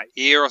behind my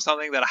ear or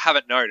something that I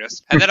haven't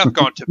noticed, and then I've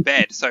gone to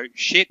bed, so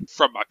shit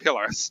from my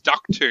pillow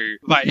stuck to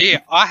my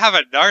ear. I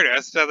haven't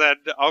noticed, and then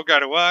I'll go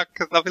to work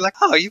and they'll be like,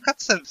 oh, you've got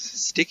some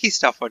sticky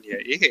stuff on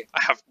your ear.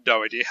 I have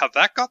no idea how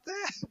that got there.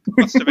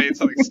 Must have been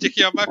something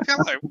sticky on my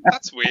pillow.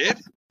 That's weird.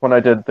 When I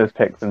did those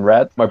pics in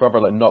red, my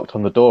brother knocked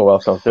on the door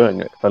whilst I was doing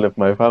it, because I lived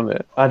with my family.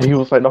 And he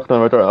was knocking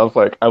on my door,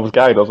 and I was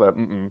gagged. I was like,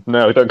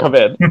 no, don't come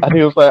in. And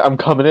he was like, I'm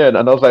coming in.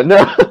 And I was like, no.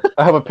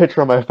 I have a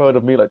picture on my phone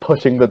of me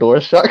pushing the door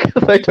shut,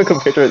 because I took a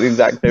picture at the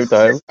exact same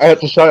time. I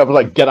had to shout, I was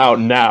like, get out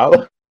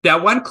now. Now,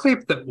 one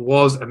clip that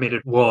was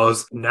omitted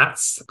was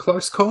Nat's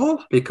close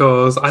call,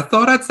 because I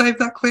thought I'd save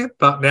that clip,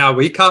 but now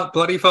we can't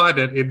bloody find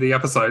it in the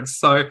episodes.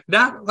 So,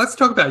 Nat, let's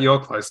talk about your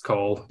close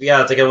call.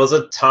 Yeah, it was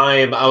a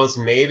time, I was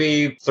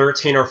maybe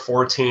 13 or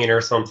 14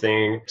 or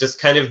something,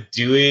 just kind of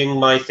doing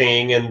my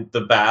thing in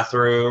the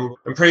bathroom.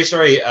 I'm pretty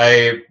sure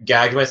I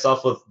gagged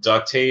myself with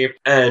duct tape.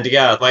 And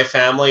yeah, my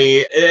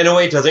family, in a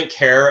way, doesn't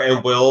care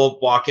and will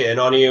walk in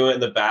on you in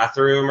the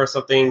bathroom or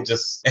something,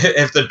 just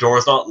if the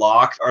door's not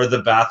locked or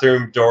the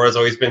bathroom door has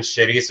always been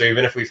shitty, so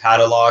even if we've had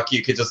a lock,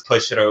 you could just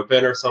push it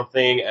open or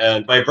something.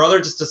 And my brother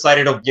just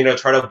decided to,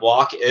 try to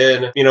walk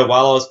in,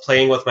 while I was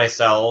playing with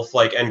myself,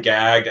 and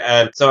gagged.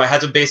 And so I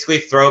had to basically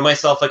throw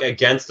myself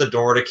against the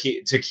door to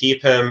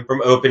keep him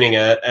from opening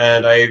it.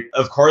 And I,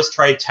 of course,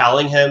 tried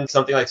telling him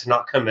something to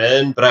not come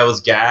in, but I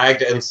was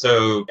gagged, and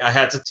so I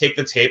had to take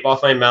the tape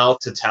off my mouth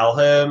to tell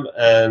him.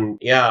 And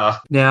yeah.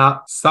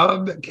 Now,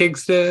 some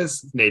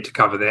Kingsters need to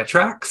cover their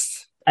tracks.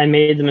 I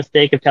made the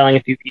mistake of telling a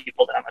few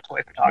people that I'm a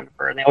toy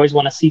photographer, and they always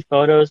want to see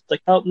photos. It's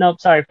like, oh, no,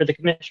 sorry, for the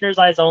commissioner's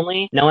eyes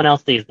only, no one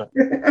else sees them.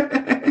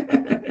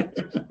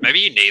 Maybe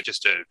you need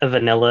just a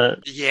vanilla...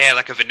 Yeah,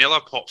 a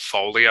vanilla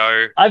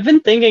portfolio. I've been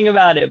thinking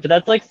about it, but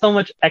that's so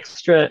much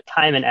extra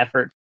time and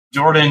effort.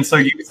 Jordan, so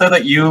you said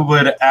that you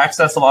would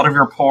access a lot of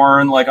your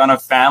porn like on a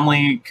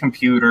family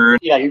computer.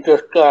 Yeah, you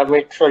just gotta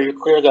make sure you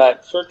clear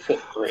that search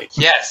history.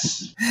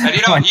 Yes. And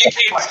you know what? You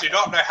kids do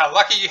not know how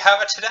lucky you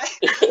have it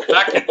today.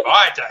 Back in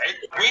my day,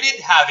 we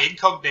didn't have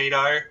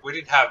incognito, we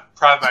didn't have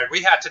private mode.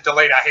 We had to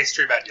delete our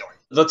history manually.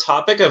 The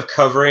topic of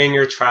covering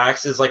your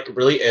tracks is like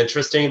really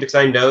interesting because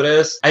I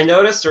notice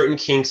certain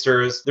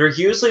kinksters, they're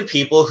usually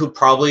people who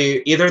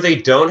probably either they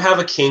don't have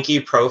a kinky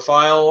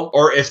profile,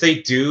 or if they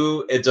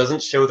do, it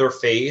doesn't show their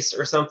face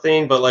or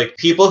something, but like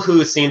people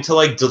who seem to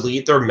like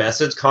delete their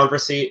message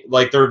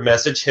like their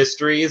message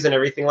histories and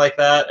everything like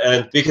that.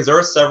 And because there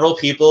are several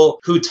people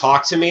who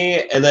talk to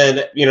me and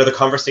then, you know, the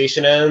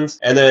conversation ends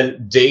and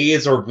then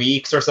days or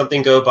weeks or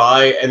something go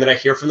by and then I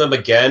hear from them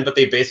again, but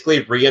they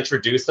basically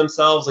reintroduce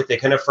themselves, like they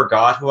kind of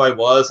forgot who I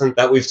was and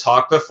that we've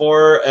talked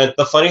before. And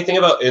the funny thing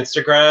about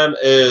Instagram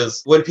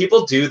is when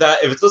people do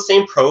that, if it's the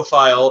same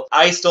profile,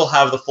 I still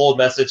have the full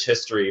message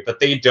history, but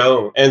they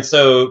don't. And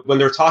so when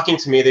they're talking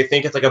to me, they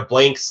think it's like a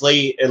blank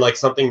slate and like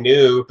something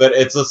new, but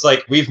it's just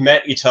like we've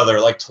met each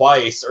other like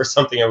twice or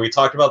something and we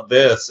talked about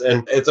this.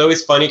 And it's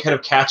always funny kind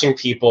of catching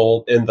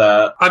people in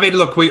that. I mean,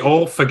 look, we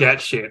all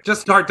forget shit.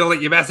 Just don't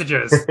delete your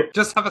messages.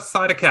 Just have a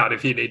side account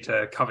if you need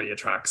to cover your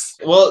tracks.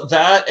 Well,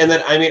 that, and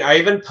then, I mean, I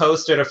even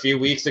posted a few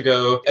weeks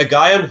ago, a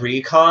guy on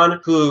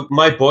Recon who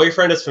my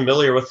boyfriend is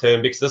familiar with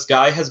him because this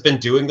guy has been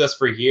doing this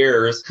for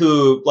years,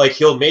 who like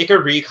he'll make a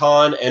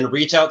Recon and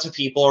reach out to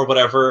people or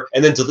whatever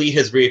and then delete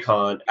his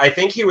Recon. I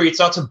think he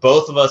reached out to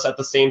both of us at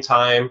the same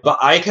time, but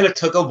I kind of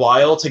took a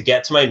while to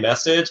get to my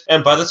message.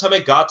 And by the time I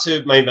got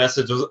to my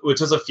message,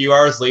 which was a few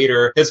hours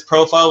later, his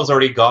profile was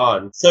already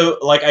gone. So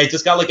like I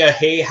just got like a,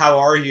 hey, how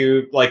are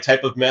you, like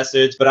type of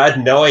message, but I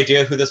had no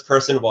idea who this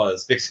person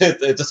was because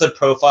it just said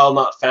profile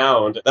not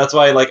found. That's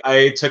why like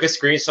I took a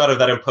screenshot of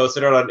that and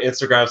posted it on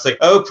Instagram. It's like,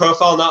 oh,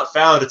 profile not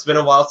found. It's been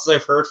a while since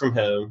I've heard from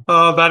him.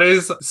 Oh, that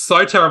is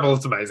so terrible.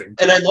 It's amazing.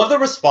 And I love the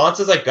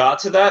responses I got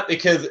to that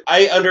because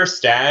I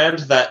understand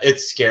that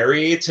it's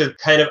scary to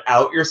kind of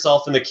out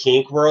yourself in the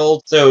kink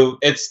world. So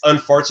it's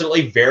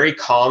unfortunately very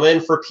common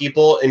for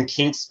people in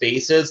kink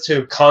spaces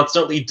to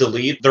constantly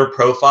delete their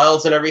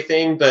profiles and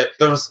everything. But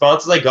the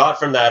responses I got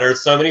from that are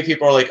so many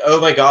people are like,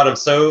 oh my God, I'm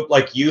so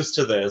like used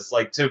to this,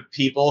 like to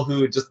people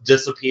who just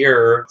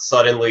disappear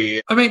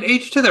suddenly. I mean,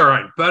 each to their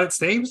own, but it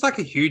seems like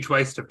a huge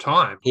waste of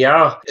time.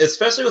 Yeah,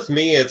 especially with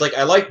me, it's like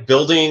I like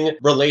building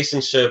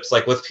relationships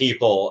like with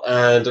people.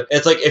 And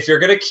it's like if you're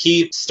going to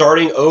keep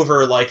starting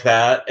over like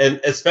that, and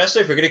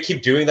especially if you're going to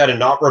keep doing that and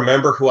not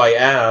remember who I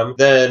am,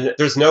 then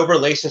there's no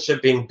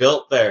relationship being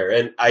built there.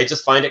 And I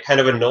just find it kind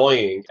of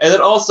annoying. And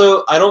then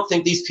also, I don't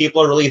think these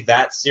people are really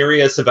that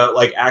serious about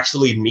like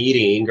actually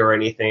meeting or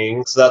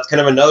anything. So that's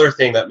kind of another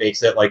thing that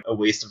makes it like a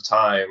waste of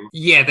time.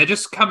 Yeah, they're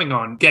just coming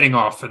on, getting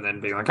off, and then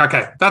being like,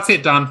 okay, that's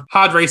it, done.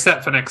 Hard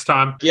reset for next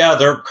time. Yeah,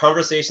 their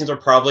conversations are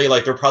probably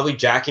like they're probably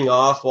jacking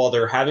off while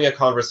they're having a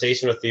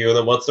conversation with you, and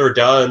then once they're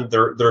done,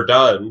 they're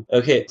done.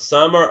 Okay,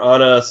 some are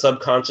on a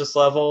subconscious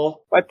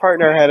level. My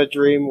partner had a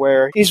dream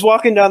where he's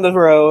walking down the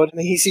road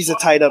and he sees a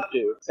tied up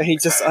dude and he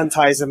just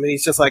unties him and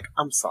he's just like,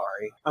 I'm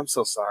sorry. I'm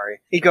so sorry.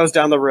 He goes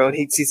down the road.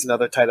 He sees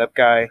another tied up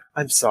guy.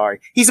 I'm sorry.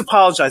 He's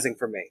apologizing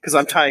for me because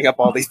I'm tying up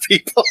all these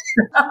people.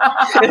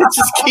 And it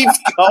just keeps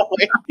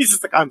going. He's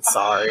just like, I'm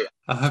sorry.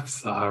 I'm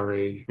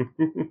sorry.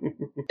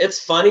 It's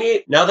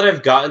funny now that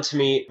I've gotten to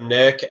meet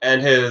Nick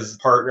and his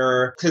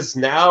partner, because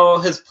now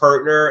his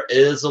partner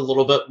is a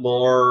little bit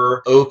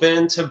more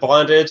open to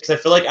bondage. Because I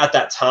feel like at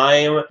that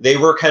time, they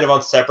were kind of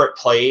on separate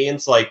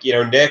planes. Like, you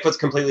know, Nick was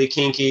completely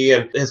kinky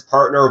and his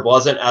partner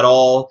wasn't at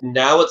all.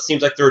 Now it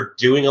seems like they're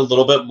doing a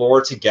little bit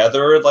more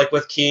together, like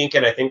with kink.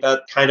 And I think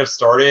that kind of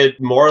started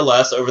more or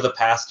less over the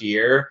past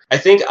year. I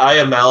think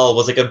IML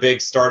was like a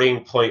big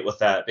starting point with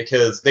that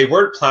because they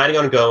weren't planning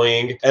on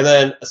going. And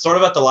then sort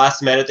of at the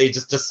last minute, they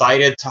just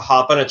decided to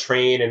hop on a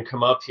train and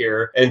come up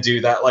here and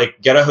do that, like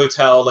get a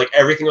hotel, like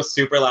everything was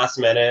super last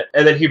minute.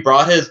 And then he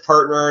brought his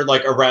partner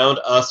like around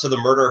us to the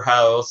murder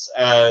house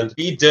and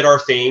we did our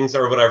things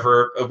or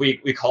whatever. We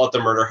call it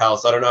the murder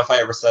house. I don't know if I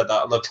ever said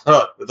that on the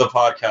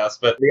podcast,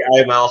 but the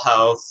IML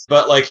house.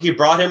 But like he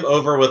brought him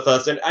over with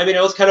us. And I mean,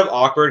 it was kind of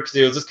awkward because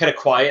it was just kind of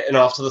quiet and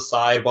off to the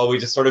side while we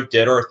just sort of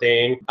did our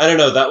thing. I don't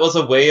know. That was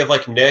a way of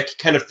like Nick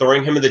kind of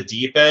throwing him in the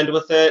deep end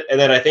with it. And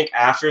then I think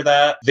after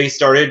that, they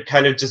started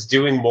kind of just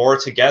doing more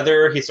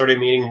together. He started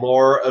meeting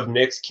more of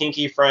Nick's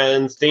kinky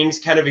friends. Things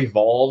kind of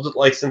evolved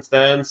like since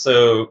then.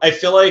 So I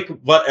feel like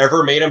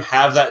whatever made him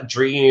have that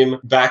dream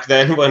back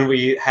then when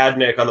we had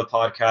Nick on the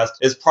podcast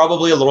is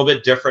probably a little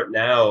bit different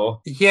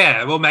now.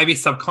 Yeah, well, maybe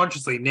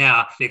subconsciously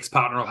now Nick's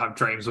partner will have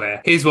dreams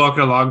where he's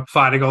walking along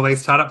fighting all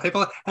these tied up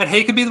people and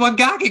he can be the one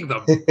gagging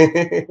them.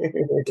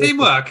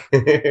 Teamwork.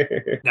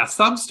 Now,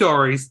 some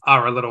stories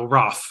are a little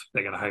rough.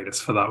 They're going to hate us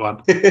for that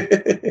one.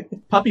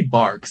 Puppy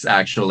barks,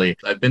 actually. actually.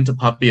 I've been to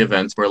puppy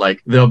events where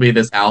like there'll be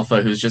this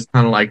alpha who's just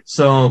kind of like,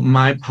 so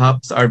my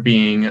pups are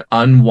being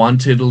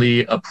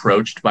unwantedly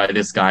approached by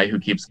this guy who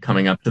keeps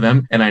coming up to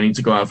them and I need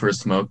to go out for a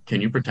smoke.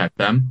 Can you protect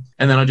them?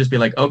 And then I'll just be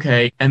like,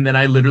 okay. And then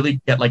I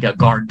literally get like a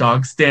guard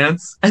dog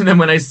stance. And then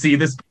when I see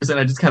this person,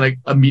 I just kind of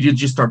immediately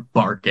just start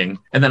barking.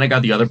 And then I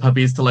got the other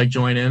puppies to like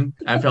join in.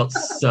 I felt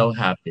so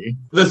happy.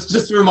 This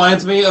just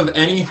reminds me of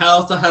any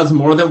house that has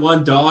more than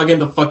one dog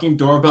and the fucking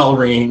doorbell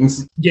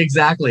rings. Yeah,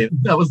 exactly.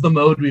 That was the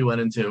mode we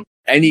went into.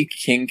 Any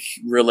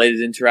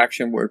kink-related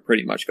interaction, we're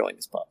pretty much going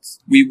as pups.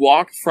 We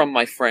walked from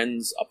my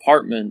friend's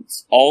apartment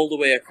all the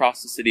way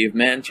across the city of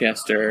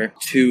Manchester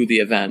to the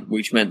event,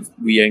 which meant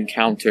we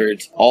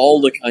encountered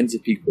all the kinds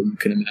of people you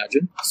can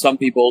imagine. Some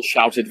people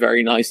shouted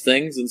very nice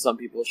things, and some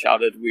people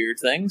shouted weird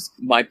things.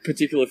 My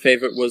particular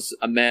favorite was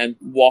a man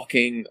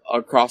walking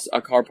across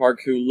a car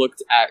park who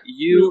looked at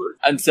you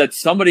and said,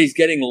 "Somebody's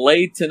getting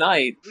laid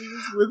tonight."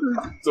 With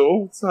his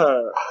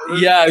daughter.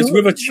 Yeah, it was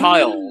with a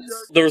child.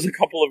 There was a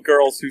couple of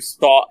girls who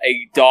saw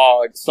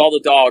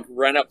the dog,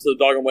 ran up to the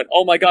dog and went,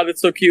 "Oh my god,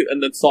 it's so cute,"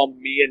 and then saw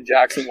me and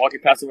Jackson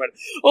walking past and went,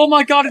 "Oh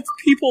my god, it's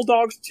people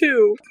dogs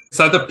too."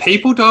 So the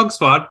people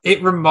dogs one,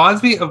 it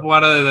reminds me of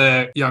one of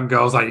the young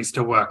girls I used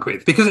to work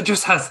with because it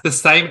just has the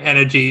same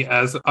energy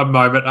as a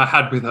moment I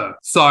had with her.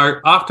 So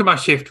after my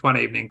shift one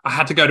evening, I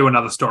had to go to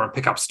another store and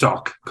pick up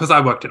stock because I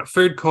worked in a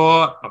food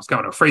court. I was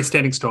going to a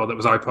freestanding store that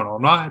was open all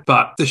night,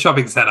 but the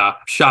shopping center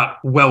shut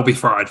well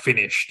before I'd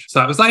finished.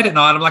 So it was late at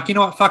night. I'm like, you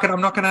know what, fuck it. I'm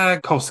not going to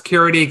call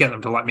security, get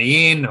them to let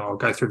me in or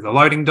go through the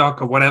loading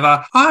dock or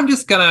whatever. I'm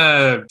just going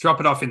to drop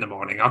it off in the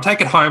morning. I'll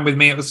take it home with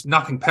me. It was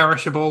nothing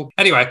perishable.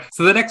 Anyway,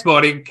 so the next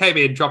morning, came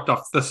in, dropped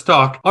off the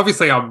stock.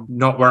 Obviously, I'm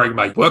not wearing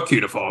my work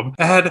uniform.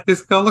 And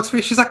this girl looks at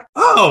me. She's like,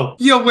 "Oh,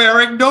 you're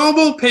wearing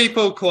normal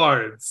people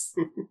clothes."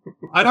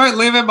 I don't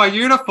live in my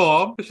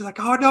uniform. She's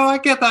like, "Oh, no, I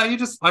get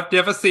that. I've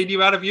never seen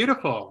you out of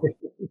uniform."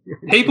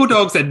 People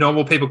dogs and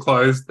normal people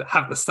clothes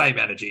have the same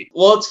energy.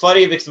 Well, it's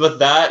funny because with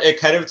that, it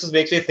kind of just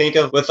makes me think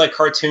of with like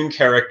cartoon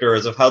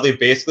characters of how they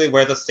basically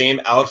wear the same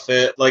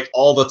outfit like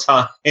all the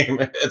time.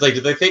 It's like,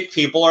 do they think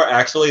people are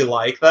actually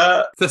like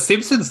that? The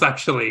Simpsons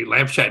actually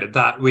lampshaded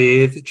that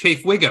with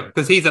Chief Wiggum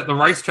because he's at the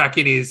racetrack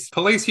in his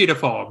police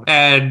uniform.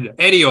 And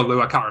Eddie or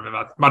Lou, I can't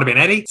remember, might have been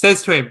Eddie,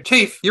 says to him,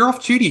 "Chief, you're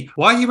off duty.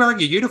 Why are you wearing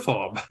your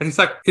uniform?" And he's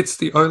like, "It's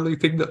the only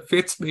thing that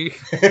fits me."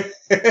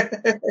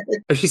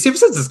 Actually,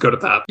 Simpsons is good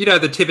at that. You know,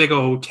 the typical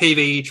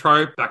TV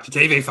trope, back to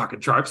TV fucking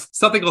tropes.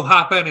 Something will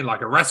happen in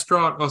like a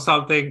restaurant or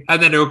something,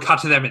 and then it'll cut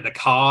to them in the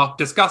car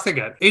discussing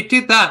it. It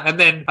did that, and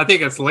then I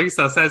think it's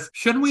Lisa says,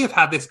 "Shouldn't we have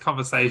had this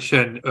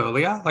conversation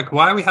earlier? Like,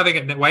 why are we having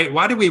it?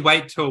 Why did we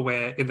wait till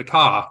we're in the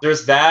car?"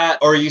 There's that,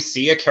 or you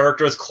see a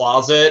character's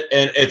closet,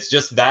 and it's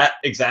just that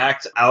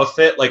exact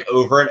outfit, like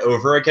over and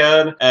over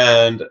again.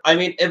 And I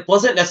mean, it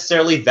wasn't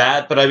necessarily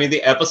that, but I mean,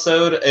 the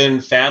episode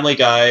in Family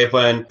Guy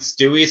when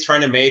Stewie's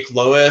trying to make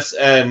Lois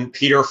and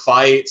Peter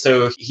fight,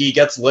 so he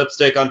gets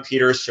lipstick on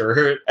Peter's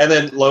shirt, and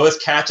then Lois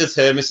catches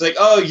him. It's like,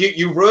 "Oh,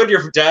 you ruined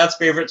your dad's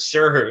favorite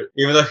shirt,"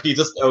 even though he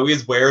just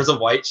always wears a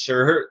white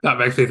shirt. That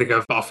makes me think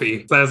of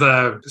Buffy. There's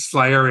a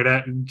Slayer in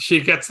it, and she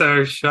gets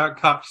her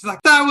shirt cut. She's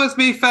like, "That was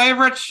me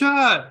favorite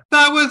shirt.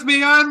 That was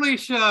me only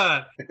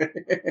shirt."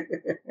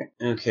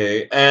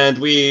 Okay, and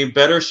we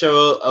better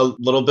show a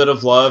little bit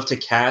of love to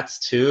cats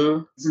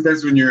too.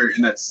 Sometimes when you're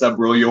in that sub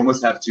role, you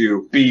almost have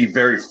to be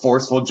very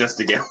forceful just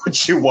to get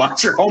what you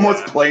want. You're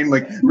almost playing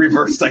like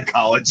reverse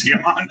psychology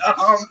on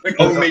them. Like,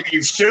 "Oh, maybe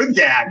you should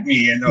gag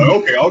me," and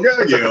okay, I'll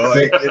gag you.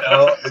 Like, you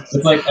know, it's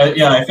like,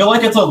 yeah, I feel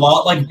like it's a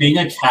lot like being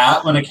a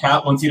cat when a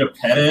cat wants you to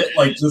pet it,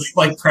 like just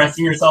like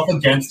pressing yourself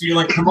against you,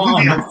 like, "Come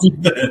on, let's do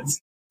this."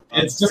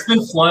 It's just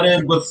been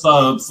flooded with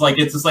subs. Like,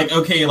 it's just like,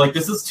 okay, like,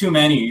 this is too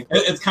many.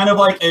 It's kind of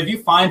like, if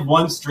you find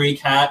one stray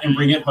cat and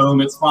bring it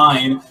home, it's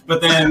fine. But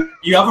then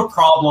you have a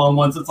problem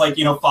once it's like,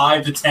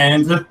 5 to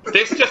 10.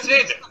 This just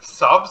is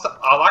subs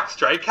are like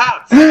stray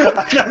cats.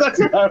 That's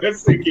what I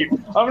was thinking.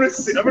 I'm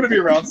gonna be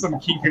around some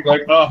kinky,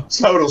 like, "Oh,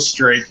 total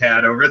stray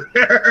cat over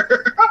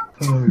there."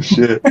 Oh,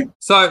 shit.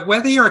 So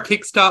whether you're a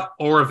Kickstart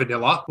or a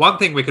vanilla, one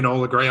thing we can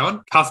all agree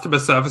on, customer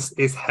service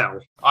is hell.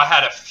 I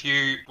had a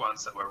few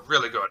ones that were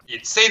really good.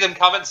 You'd see them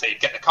coming, so you'd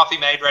get the coffee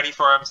made ready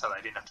for them so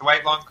they didn't have to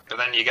wait long. But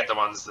then you get the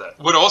ones that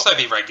would also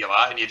be regular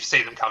and you'd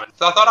see them coming.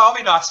 So I thought, I'll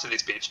be nice to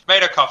this bitch.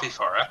 Made her coffee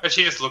for her. And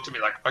she just looked at me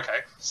like, "Okay,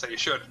 so you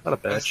should." What a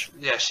bitch.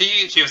 Yeah,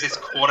 she was this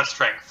quarter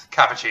strength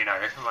cappuccino.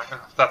 I'm like, "Oh,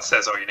 that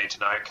says all you need to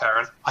know,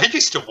 Karen." I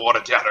used to water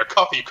down her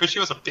coffee because she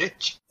was a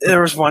bitch.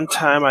 There was one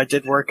time I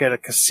did work at a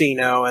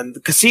casino, and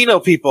the casino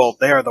people,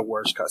 they are the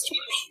worst customers.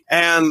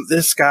 And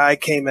this guy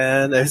came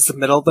in, it was the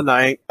middle of the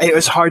night. It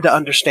was hard to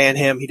understand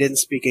him. He didn't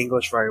speak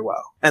English very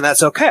well. And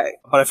that's okay.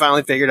 But I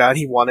finally figured out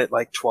he wanted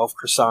like 12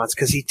 croissants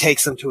because he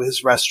takes them to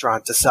his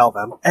restaurant to sell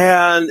them.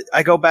 And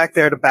I go back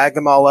there to bag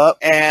them all up,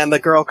 and the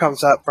girl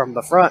comes up from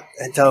the front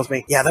and tells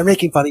me, "Yeah, they're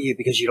making fun of you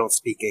because you don't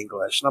speak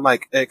English." And I'm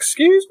like,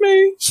 "Excuse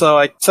me?" So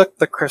I took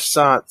the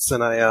croissants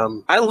and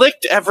I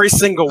licked every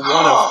single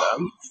one of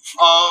them.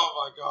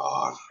 Oh my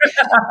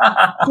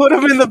god. Put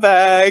him in the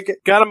bag,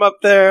 got him up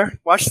there,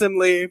 watched them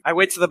leave. I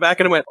went to the back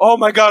and I went, oh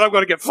my god, I'm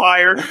going to get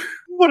fired.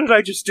 What did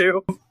I just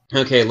do?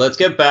 Okay, let's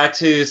get back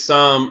to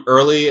some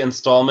early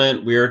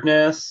installment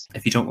weirdness.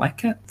 If you don't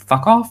like it,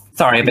 fuck off.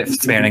 Sorry, a bit of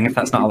swearing if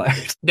that's not allowed.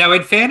 Now,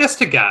 in fairness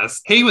to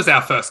Gaz, he was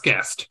our first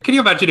guest. Can you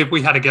imagine if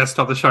we had a guest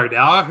on the show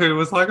now who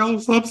was like, oh,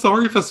 I'm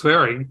sorry for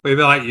swearing? We'd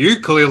be like, you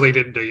clearly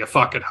didn't do your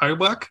fucking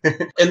homework.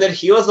 And then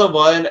he was the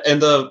one in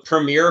the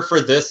premiere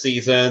for this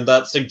season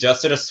that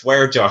suggested a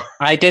swear jar.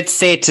 I did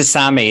say to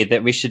Sammy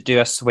that we should do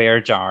a swear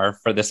jar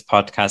for this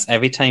podcast.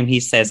 Every time he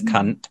says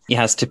cunt, he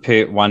has to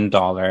put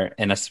 $1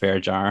 in a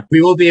swear jar.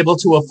 We will be able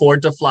to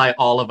afford to fly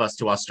all of us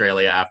to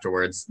Australia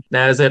afterwards.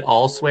 Now, is it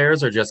all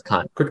swears or just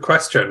cunt? Good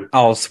question.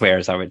 All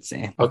swears, I would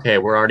say. Okay,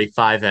 we're already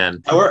 5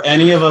 in. How are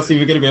any of us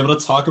even going to be able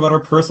to talk about our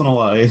personal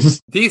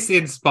lives? This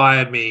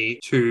inspired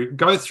me to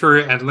go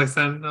through and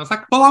listen. I was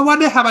like, well, I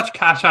wonder how much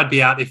cash I'd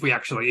be out if we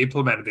actually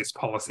implemented this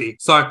policy.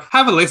 So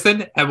have a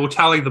listen and we'll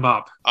tally them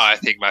up. I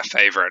think my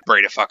favourite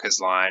breeder fucker's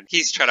line.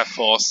 He's trying to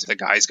force the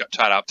guy who's got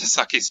tied up to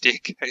suck his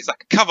dick. And he's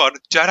like, come on,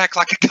 don't act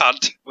like a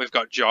cunt. We've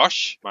got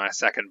Josh, my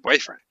second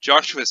boyfriend.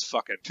 Josh was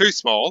fucking too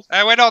small.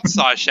 And we're not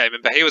size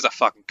shaming, but he was a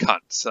fucking cunt.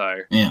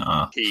 So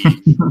Yeah. he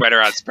went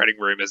around spreading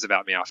rumours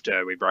about me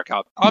after we broke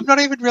up. I'm not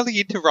even really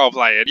into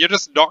roleplaying. You're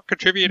just not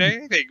contributing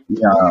anything.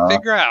 Yeah.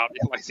 Figure out,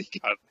 you lazy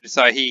cunt.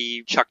 So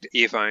he chucked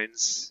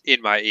earphones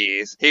in my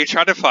ears. He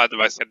tried to find the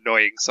most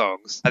annoying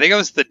songs. I think it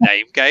was the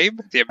Name Game,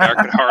 the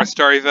American Horror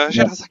Story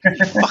version. I was like,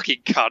 you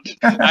fucking cunt.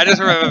 I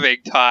just remember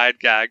being tired,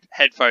 gagged,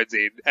 headphones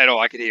in, and all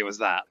I could hear was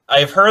that.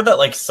 I've heard that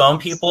like some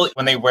people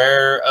when they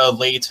wear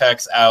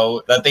latex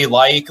out that they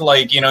like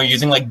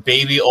using like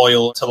baby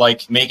oil to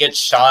like make it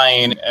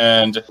shine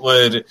and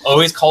would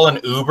always call an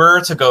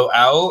Uber to go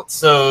out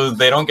so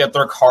they don't get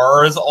their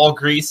cars all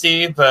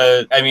greasy.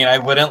 But I mean, I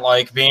wouldn't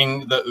like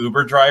being the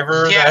Uber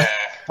driver. Yeah,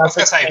 I was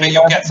going to say, but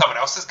you'll get someone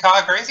else's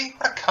car greasy?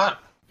 What a cunt.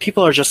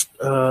 People are just,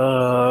 we're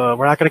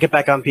not going to get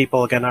back on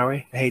people again, are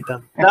we? I hate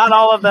them. Not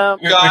all of them.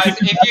 Guys,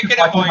 if you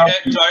can avoid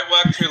it, don't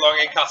work too long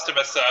in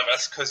customer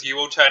service because you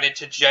will turn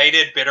into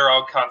jaded, bitter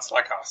old cunts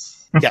like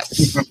us.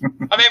 Yes.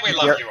 I mean, we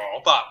love you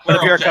all, but But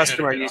if we're you're all a jaded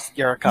customer, and bitter.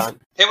 you're a cunt.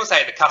 People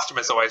say the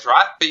customer's always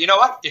right, but you know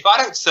what? If I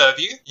don't serve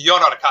you, you're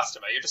not a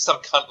customer. You're just some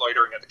cunt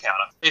loitering at the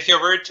counter. If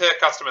you're rude to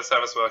customer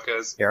service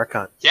workers, You're a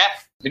cunt. yeah.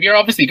 If you're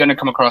obviously going to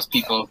come across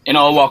people in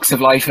all walks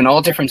of life and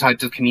all different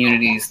types of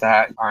communities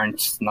that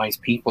aren't nice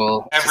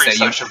people. to Every say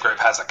social group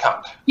has a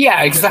cunt.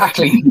 Yeah,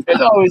 exactly.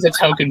 There's always a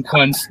token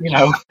cunt, you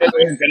know. There's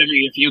going to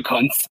be a few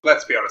cunts.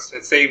 Let's be honest,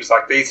 it seems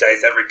like these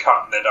days every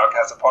cunt in their dog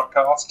has a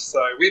podcast,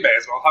 so we may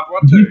as well have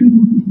one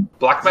too.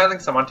 Blackmailing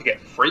someone to get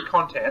free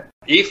content,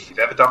 if you've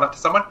ever done that to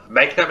someone,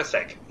 make no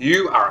mistake,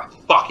 you are a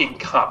fucking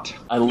cunt.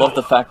 I love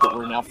the fact that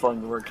we're now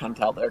throwing the word cunt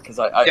out there because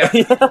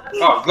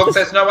Oh, look,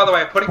 there's no other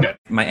way of putting it.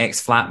 My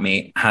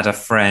ex-flatmate had a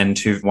friend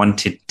who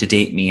wanted to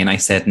date me and I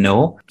said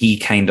no. He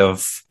kind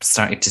of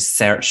started to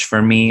search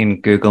for me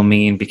and Google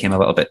me and became a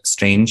little bit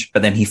strange.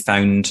 But then he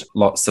found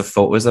lots of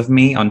photos of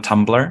me on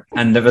Tumblr.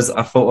 And there was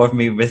a photo of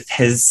me with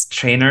his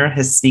trainer,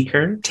 his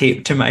sneaker,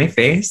 taped to my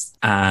face.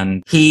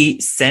 And he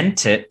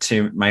sent it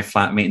to my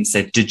flatmate and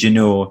said, did you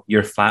know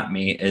your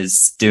flatmate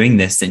is doing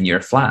this in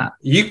your flat?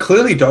 You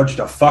clearly dodged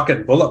a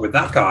fucking bullet with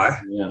that guy.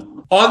 Yeah.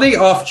 On the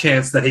off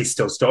chance that he's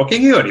still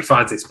stalking you and he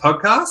finds this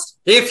podcast,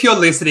 if you're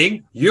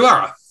listening, you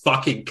are a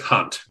fucking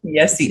cunt.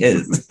 Yes, he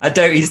is. I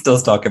doubt he's still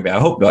stalking me. I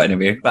hope not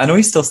anyway. But I know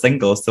he's still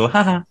single, so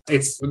haha.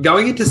 It's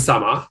going into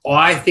summer.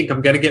 I think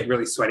I'm going to get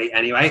really sweaty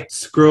anyway.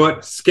 Screw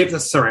it. Skip the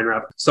saran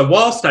wrap. So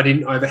whilst I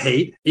didn't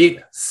overheat,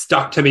 it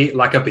stuck to me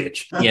like a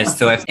bitch. Yes,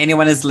 so if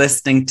anyone is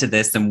listening to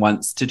this and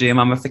wants to do a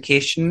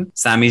mummification,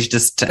 Sammy's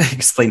just to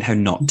explain how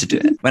not to do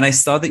it. When I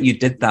saw that you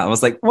did that, I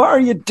was like, what are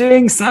you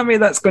doing, Sammy?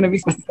 That's going to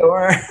be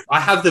sore.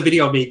 I have the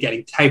video of me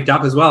getting taped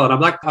up as well. And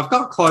I'm like, I've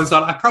got clothes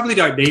on. I probably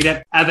don't need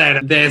it. And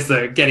then there's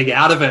the getting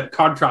out of it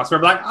contrast where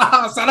I'm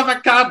like, son of a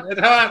cunt, it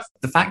hurts.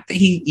 The fact that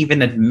he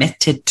even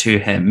admitted to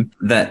him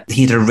that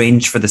he'd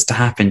arranged for this to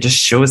happen just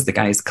shows the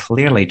guy is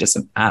clearly just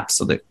an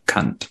absolute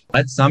cunt.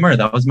 That summer,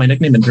 that was my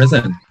nickname in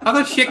prison. I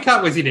thought shit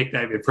cunt was your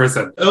nickname in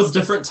prison. It was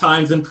different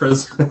times in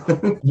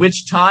prison.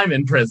 Which time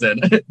in prison?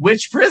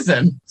 Which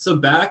prison? So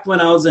back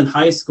when I was in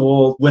high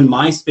school, when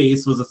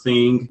MySpace was a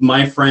thing,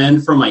 my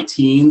friend from my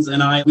teens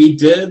and we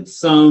did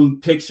some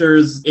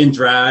pictures in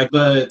drag,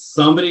 but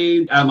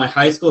somebody at my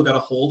high school got a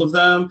hold of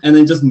them and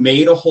then just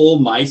made a whole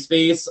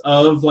MySpace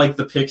of like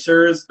the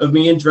pictures of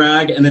me in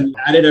drag and then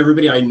added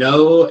everybody I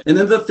know. And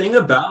then the thing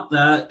about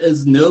that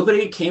is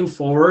nobody came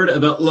forward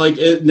about like,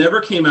 it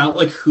never came out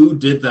like who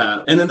did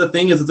that. And then the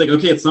thing is, it's like,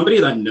 okay, it's somebody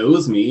that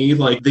knows me.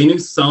 Like they knew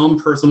some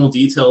personal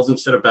details and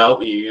shit about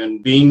me,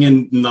 and being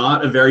in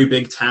not a very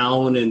big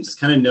town and just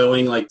kind of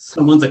knowing like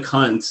someone's a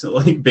cunt,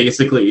 like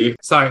basically.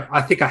 So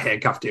I think I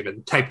handcuffed him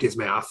and taped his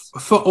mouth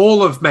for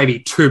all of maybe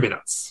 2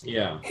 minutes.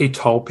 Yeah. He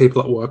told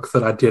people at work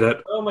that I did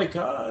it. Oh my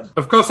God.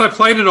 Of course, I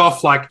played it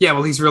off like, yeah,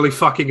 well, he's really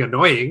fucking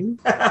annoying.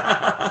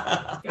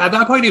 At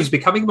that point, he was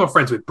becoming more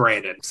friends with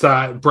Brandon.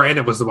 So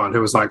Brandon was the one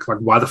who was like,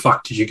 why the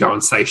fuck did you go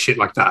and say shit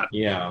like that?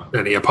 Yeah. Yeah.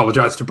 And he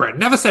apologized to Brent.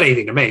 Never said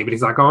anything to me, but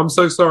he's like, oh, I'm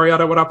so sorry. I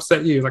don't want to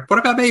upset you. Like, what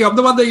about me? I'm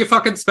the one that you're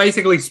fucking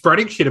basically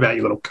spreading shit about,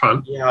 you little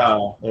cunt.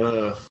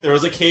 Yeah. There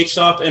was a cake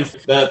shop and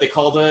they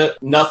called it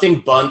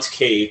Nothing Bunt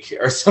Cake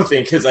or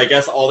something because I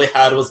guess all they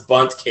had was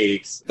bunt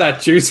cakes.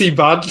 That juicy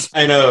bunt.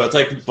 I know. It's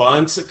like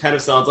bunt kind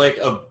of sounds like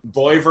a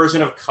boy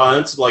version of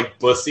cunt, like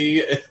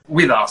bussy.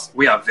 With us,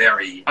 we are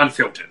very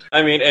unfiltered.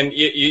 I mean, and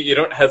you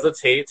don't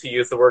hesitate to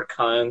use the word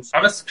cunt.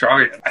 I'm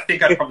Australian. I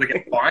think I'd probably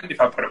get fined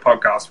if I put a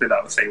podcast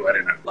without the C word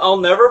in it. I'll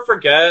never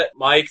forget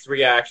Mike's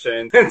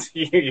reaction to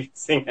you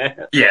using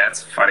it. Yeah,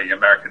 it's funny.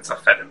 Americans are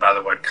offended by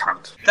the word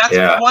cunt.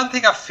 That's one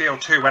thing I feel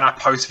too when I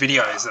post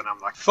videos and I'm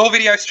like, full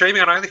video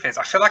streaming on OnlyFans.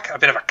 I feel like a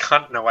bit of a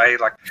cunt in a way.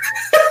 Like,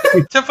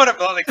 to put it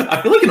bluntly.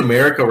 I feel like in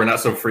America we're not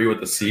so free with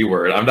the C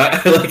word. I'm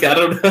not like, I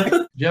don't know.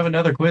 Do you have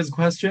another quiz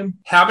question?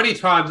 How many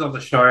times on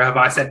the show have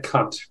I said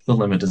cunt? The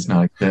limit does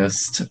not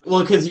exist.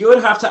 Well, because you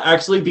would have to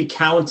actually be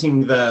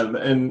counting them,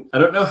 and I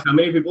don't know how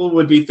many people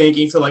would be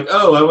thinking to like,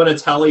 oh, I want to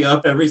tally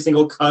up every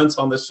single cunt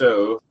on the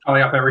show.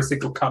 Tally up every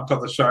single cunt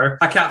on the show.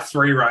 I count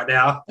 3 right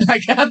now. I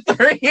count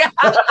 3.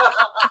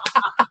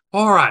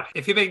 All right,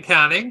 if you've been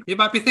counting, you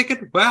might be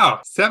thinking,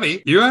 wow,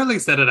 Sammy, you only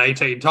said it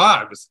 18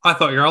 times. I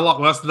thought you were a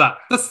lot worse than that.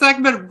 The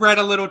segment read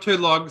a little too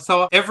long,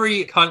 so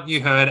every cunt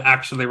you heard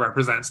actually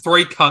represents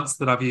 3 cunts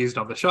that I've used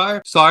on the show.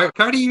 So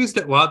Cody used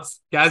it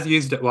once, Gaz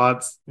used it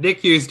once,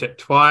 Nick used it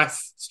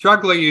twice,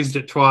 Struggler used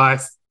it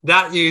twice,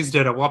 Nat used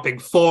it a whopping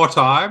 4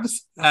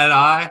 times, and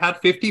I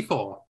had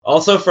 54.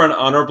 Also, for an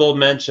honorable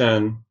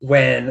mention,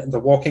 when The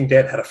Walking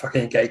Dead had a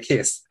fucking gay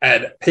kiss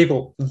and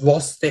people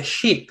lost their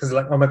shit because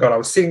like, oh my God, I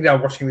was sitting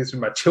down watching this with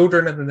my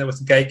children and then there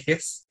was a gay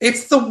kiss.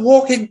 It's The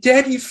Walking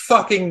Dead, you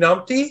fucking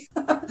numpty.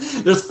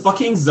 There's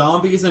fucking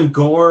zombies and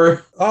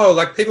gore. Oh,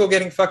 like people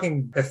getting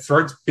fucking their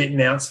throats bitten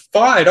out. It's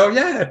fine. Oh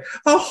yeah.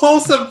 A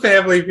wholesome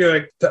family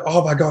viewing.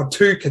 Oh my God,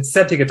 2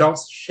 consenting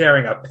adults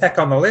sharing a peck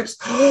on the lips.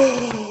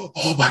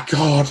 Oh my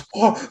God.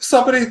 Oh,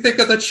 somebody think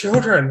of the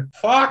children.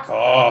 Fuck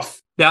off.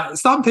 Now,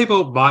 some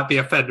people might be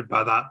offended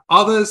by that.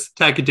 Others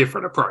take a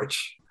different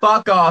approach.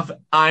 Fuck off.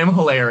 I'm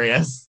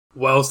hilarious.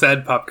 Well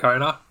said,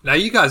 Popcorner. Now,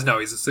 you guys know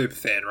he's a super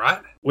fan,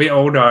 right? We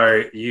all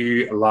know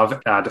you love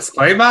our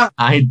disclaimer.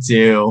 I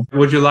do.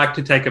 Would you like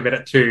to take a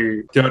minute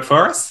to do it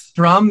for us?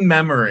 From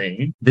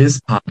memory, this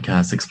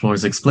podcast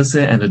explores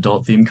explicit and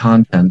adult-themed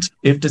content.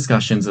 If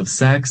discussions of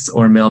sex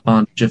or male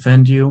bondage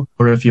offend you,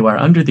 or if you are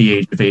under the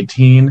age of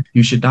 18,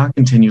 you should not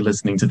continue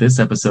listening to this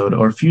episode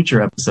or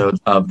future episodes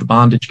of The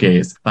Bondage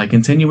Case. By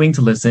continuing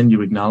to listen,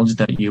 you acknowledge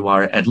that you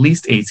are at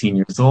least 18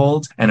 years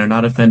old and are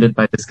not offended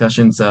by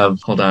discussions of,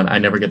 hold on, I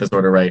never get this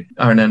order right,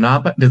 are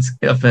not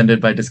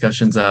offended by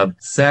discussions of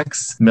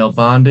sex, male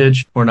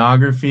bondage,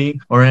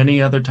 pornography, or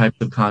any other types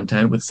of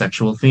content with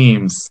sexual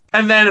themes.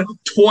 And then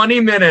 20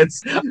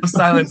 minutes of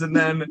silence and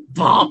then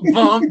bum,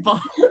 bum,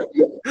 bum.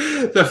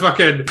 The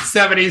fucking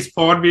 70s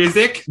porn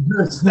music.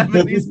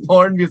 70s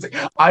porn music.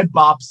 I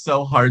bop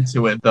so hard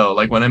to it though,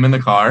 like when I'm in the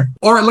car.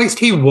 Or at least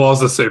he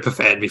was a super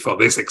fan before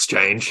this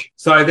exchange.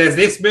 So there's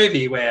this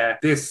movie where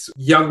this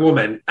young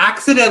woman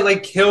accidentally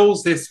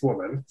kills this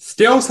woman,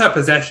 steals her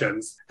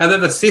possessions, and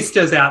then the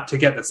sister's out to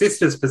get the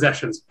sister's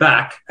possessions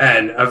back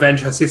and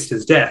avenge her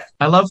sister's death.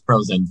 I love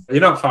Frozen.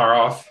 You're not far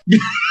off.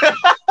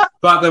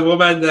 But the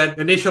woman that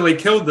initially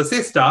killed the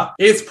sister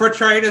is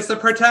portrayed as the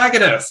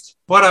protagonist.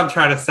 What I'm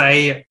trying to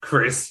say,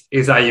 Chris,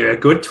 is are you a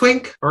good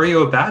twink or are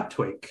you a bad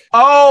twink?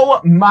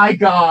 Oh my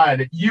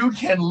God. You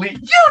can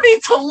leave. You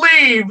need to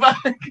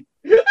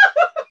leave.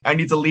 I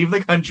need to leave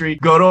the country,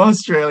 go to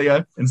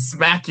Australia, and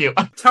smack you.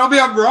 Tell me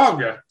I'm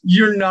wrong.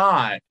 You're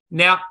not.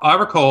 Now, I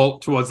recall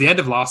towards the end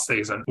of last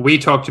season, we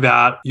talked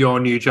about your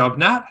new job,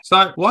 Nat.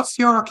 So what's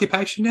your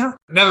occupation now?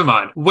 Never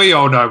mind. We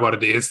all know what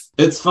it is.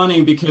 It's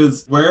funny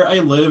because where I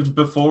lived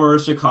before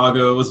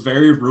Chicago was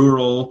very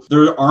rural.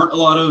 There aren't a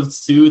lot of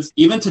suits,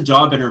 even to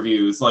job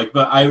interviews.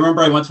 But I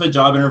remember I went to a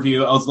job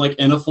interview. I was like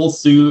in a full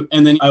suit.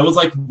 And then I was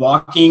like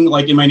walking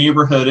like in my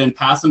neighborhood and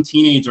past some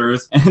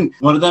teenagers. And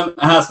one of them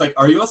asked like,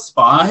 are you a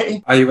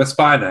spy? Are you a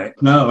spy,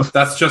 Nate? No.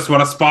 That's just what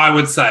a spy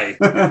would say.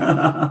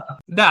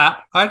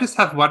 Nat, I just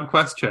have one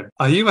question.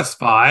 Are you a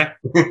spy?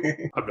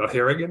 I'm not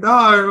hearing a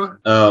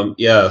no.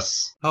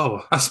 Yes.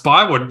 Oh, a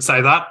spy wouldn't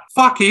say that.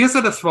 Fuck, he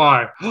isn't a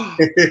spy.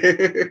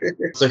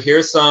 So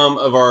here's some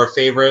of our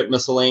favorite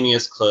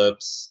miscellaneous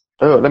clips.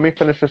 Oh, let me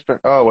finish this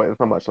drink. Oh, wait, there's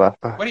not much left.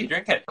 What are you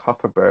drinking?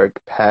 Copperberg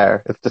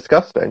pear. It's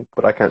disgusting,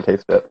 but I can't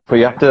taste it. But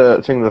you have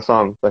to sing the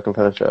song so I can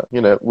finish it.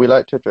 You know, we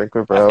like to drink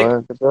with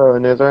bro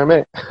and is our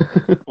mate.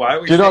 Why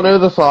are we Do you not know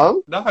the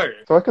song? No.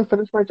 So I can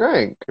finish my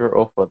drink. You're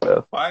awful at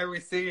this. Why are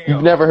we singing?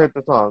 You've never heard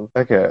the song.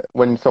 Okay,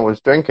 when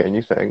someone's drinking,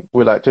 you sing,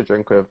 we like to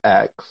drink with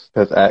X,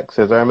 because X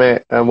is our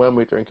mate. And when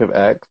we drink with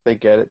X, they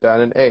get it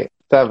down in 8,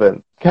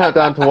 7, count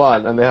down to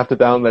 1 and they have to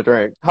down their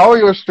drink. How are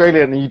you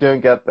Australian and you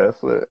don't get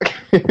this?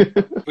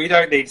 We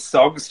don't need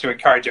songs to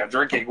encourage our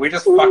drinking. We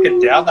just fucking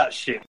down that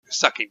shit.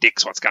 Sucking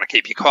dick's what's going to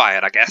keep you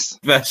quiet, I guess.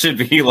 That should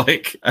be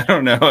like, I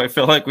don't know, I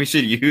feel like we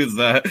should use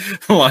that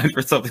line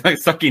for something like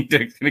sucking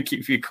dick's gonna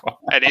keep you quiet.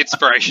 An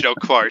inspirational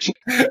quote.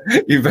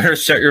 You better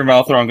shut your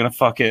mouth or I'm gonna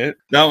fuck it.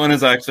 That one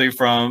is actually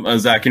from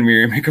Zack and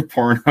Miri Make a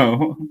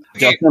Porno.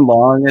 Justin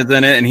Long is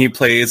in it and he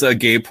plays a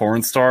gay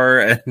porn star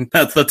and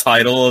that's the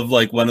title of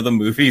like one of the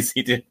movies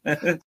he did.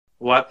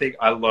 One thing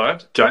I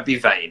learned, don't be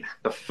vain.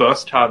 The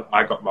first time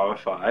I got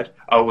mummified,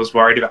 I was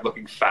worried about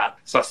looking fat,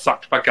 so I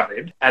sucked my gut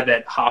in, and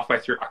then halfway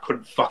through, I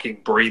couldn't fucking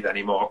breathe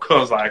anymore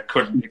because I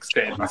couldn't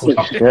expand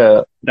myself.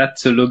 Yeah. That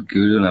to look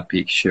good on a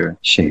picture,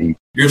 Shane.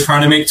 You're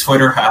trying to make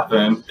Twitter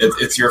happen.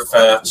 It's your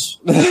fetch.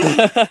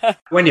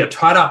 When you're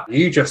tied up,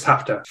 you just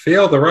have to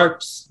feel the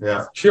ropes.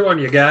 Yeah. Chew on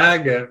your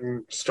gag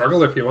and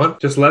struggle if you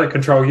want. Just let it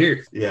control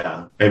you.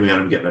 Yeah. Maybe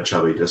I'm getting a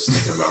chubby just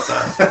thinking about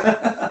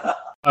that.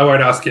 I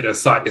won't ask you to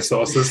cite your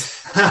sources.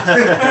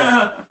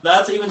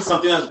 That's even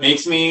something that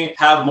makes me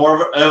have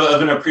more of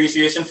an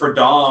appreciation for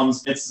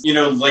DOMs. It's, you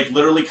know, like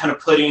literally kind of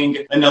putting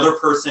another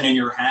person in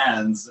your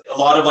hands. A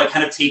lot of like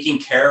kind of taking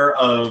care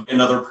of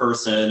another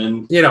person.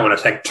 And you don't want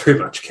to take too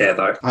much care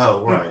though.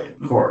 Oh, right.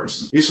 Of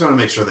course. You just want to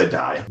make sure they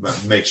die,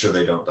 but make sure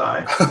they don't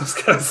die. I was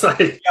going to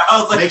say. Yeah,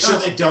 I was like, make sure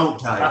they don't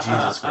die.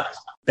 Jesus Christ.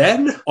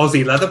 Ben,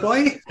 Aussie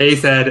Leatherboy, he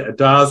said,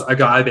 does a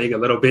guy being a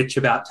little bitch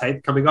about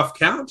tape coming off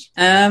count?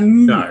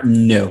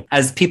 No.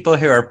 As people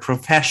who are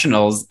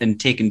professionals in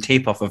taking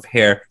tape off of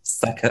hair,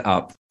 suck it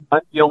up. I'm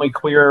the only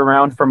queer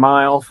around for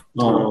miles.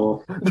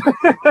 Oh.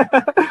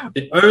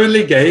 The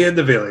only gay in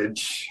the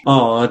village.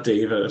 Oh,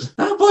 David.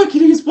 That boy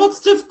can use what's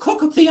the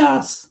cock up the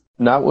ass.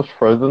 Nat was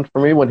frozen for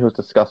me when he was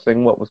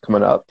discussing what was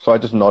coming up. So I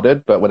just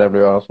nodded, but when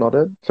everyone else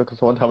nodded. So can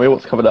someone tell me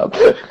what's coming up?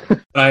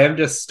 I am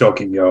just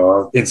stalking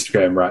your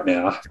Instagram right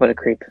now. What a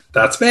creep.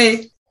 That's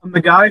me.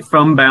 The guy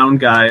from Bound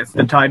Guys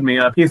that tied me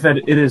up, he said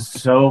it is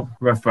so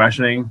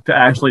refreshing to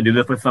actually do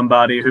this with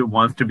somebody who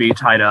wants to be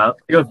tied up.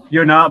 He goes,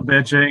 you're not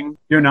bitching.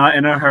 You're not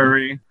in a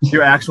hurry.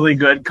 You're actually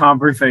good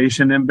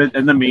conversation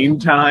in the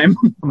meantime.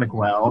 I'm like,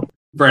 well.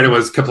 Brandon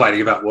was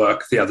complaining about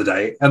work the other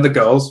day, and the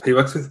girls he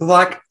works with were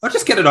like, I'll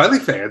just get an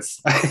OnlyFans.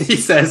 He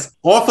says,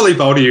 awfully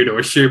bold of you to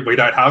assume we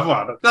don't have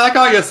one. They're like,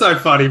 oh, you're so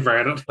funny,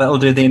 Brandon. Little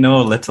do they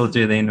know.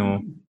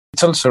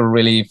 It's also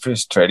really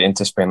frustrating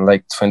to spend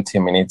like 20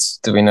 minutes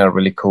doing a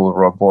really cool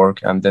rock work,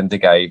 and then the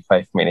guy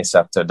 5 minutes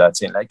after that's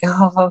saying like,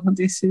 oh,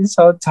 this is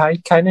so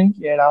tight, can I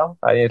get out?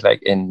 And it's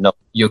like, no,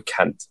 you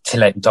can't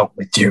till I'm done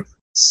with you.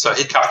 So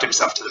he cuffed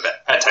himself to the bed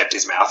and taped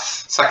his mouth.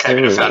 So I came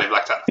in and found him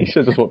like that. You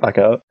should just walk back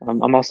out.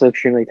 I'm also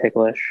extremely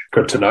ticklish.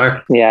 Good to know.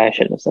 Yeah, I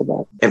shouldn't have said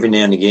that. Every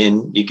now and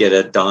again, you get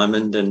a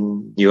diamond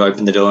and you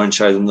open the door and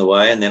show them the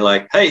way, and they're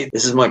like, hey,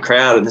 this is my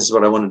crowd and this is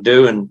what I want to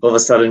do. And all of a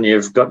sudden,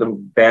 you've got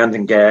them bound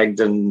and gagged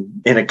and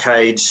in a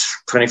cage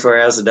 24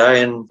 hours a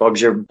day, and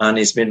Bob's your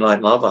auntie's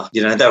midnight lover.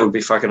 You know, that would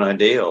be fucking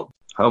ideal.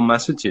 How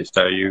masochist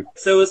are you?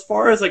 So as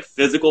far as like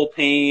physical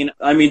pain,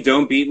 I mean,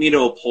 don't beat me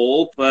to a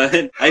pulp,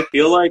 but I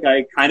feel like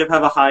I kind of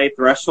have a high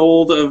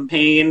threshold of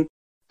pain.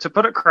 To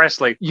put it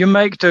crassly, you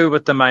make do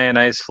with the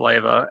mayonnaise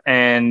flavor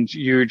and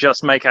you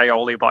just make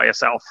aioli by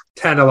yourself.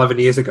 10, 11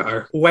 years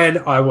ago, when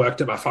I worked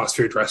at my fast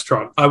food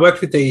restaurant, I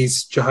worked with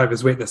these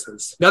Jehovah's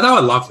Witnesses. Now, they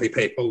were lovely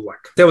people. Like,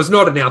 there was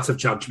not an ounce of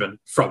judgment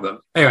from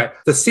them. Anyway,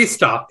 the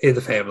sister in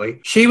the family,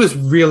 she was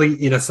really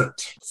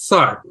innocent.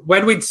 So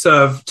when we'd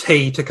serve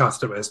tea to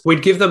customers,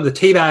 we'd give them the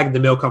tea bag and the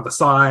milk on the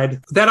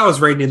side. Then I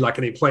was reading in like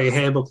an employee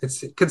handbook.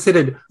 It's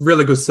considered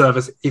really good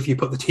service if you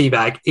put the tea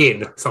bag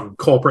in. Some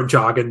corporate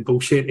jargon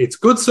bullshit. It's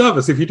good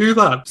service if you do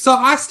that. So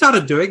I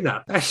started doing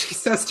that. And she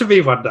says to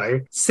me one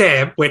day,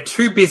 Sam, we're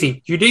too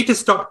busy. You need to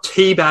stop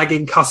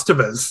teabagging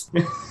customers.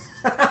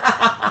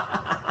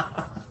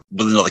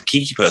 With another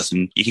kinky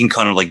person, you can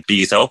kind of like be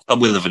yourself. But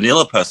with a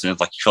vanilla person,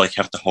 it's like you feel like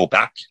you have to hold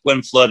back.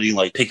 When flirting,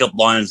 like pickup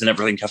lines and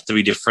everything have to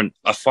be different.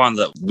 I find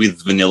that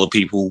with vanilla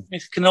people,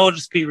 it can all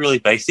just be really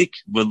basic.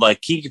 With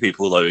like kinky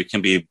people, though, it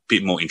can be a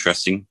bit more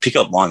interesting.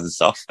 Pickup lines and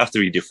stuff have to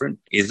be different.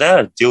 Is there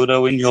a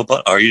dildo in your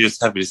butt? Or are you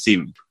just happy to see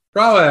me?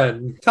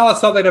 Rowan, tell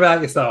us something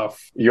about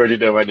yourself. You already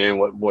know my name.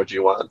 What more do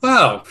you want?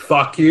 Well,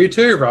 fuck you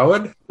too,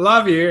 Rowan.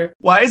 Love you.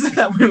 Why is it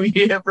that when we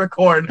hit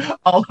record,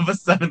 all of a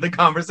sudden the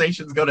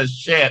conversations go to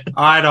shit?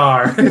 I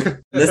know.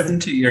 Listen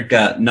to your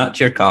gut, not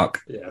your cock.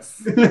 Yes.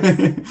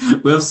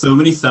 We have so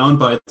many sound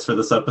bites for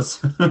this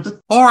episode.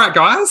 All right,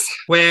 guys.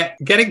 We're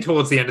getting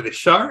towards the end of this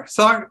show.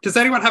 So, does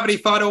anyone have any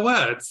final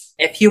words?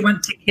 If you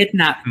want to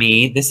kidnap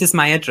me, this is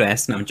my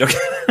address. No, I'm joking.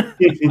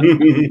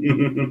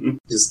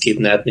 Just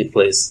kidnap me,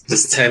 please.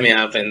 Just tie me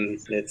up and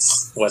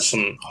let's watch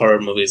some horror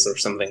movies or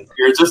something.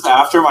 You're just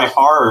after my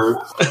heart.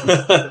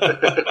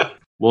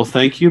 Well,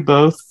 thank you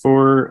both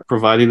for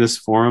providing this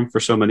forum for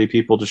so many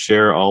people to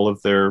share all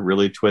of their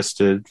really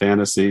twisted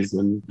fantasies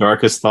and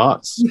darkest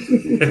thoughts.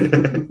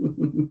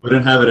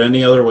 Wouldn't have it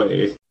any other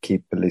way.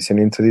 keep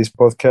listening to this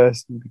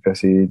podcast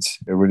because it's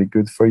really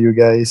good for you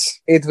guys.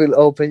 It will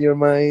open your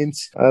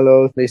minds. I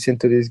love listening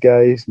to these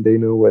guys. They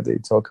know what they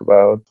talk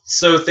about.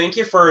 So thank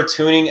you for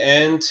tuning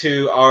in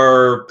to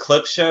our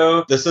clip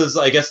show. This is,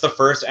 I guess, the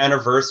first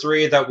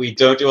anniversary that we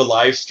don't do a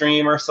live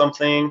stream or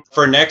something.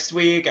 For next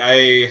week,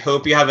 I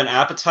hope you have an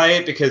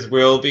appetite because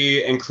we'll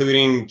be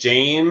including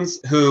James,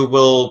 who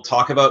will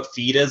talk about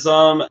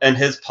feedism and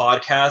his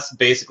podcast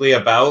basically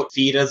about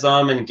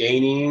feedism and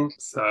gaining.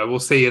 So we'll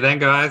see you then,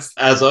 guys.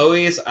 As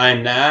always,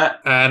 I'm Nat.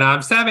 And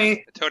I'm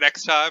Sammy. Until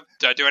next time,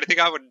 don't do anything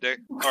I wouldn't do,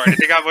 or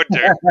anything I would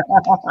do.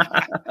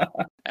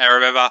 And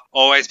remember,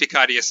 always be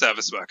kind to your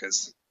service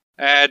workers.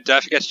 And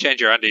don't forget to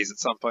change your undies at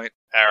some point.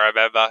 And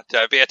remember,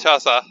 don't be a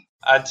tosser.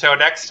 Until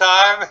next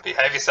time,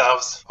 behave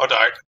yourselves, or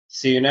don't.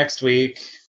 See you next week.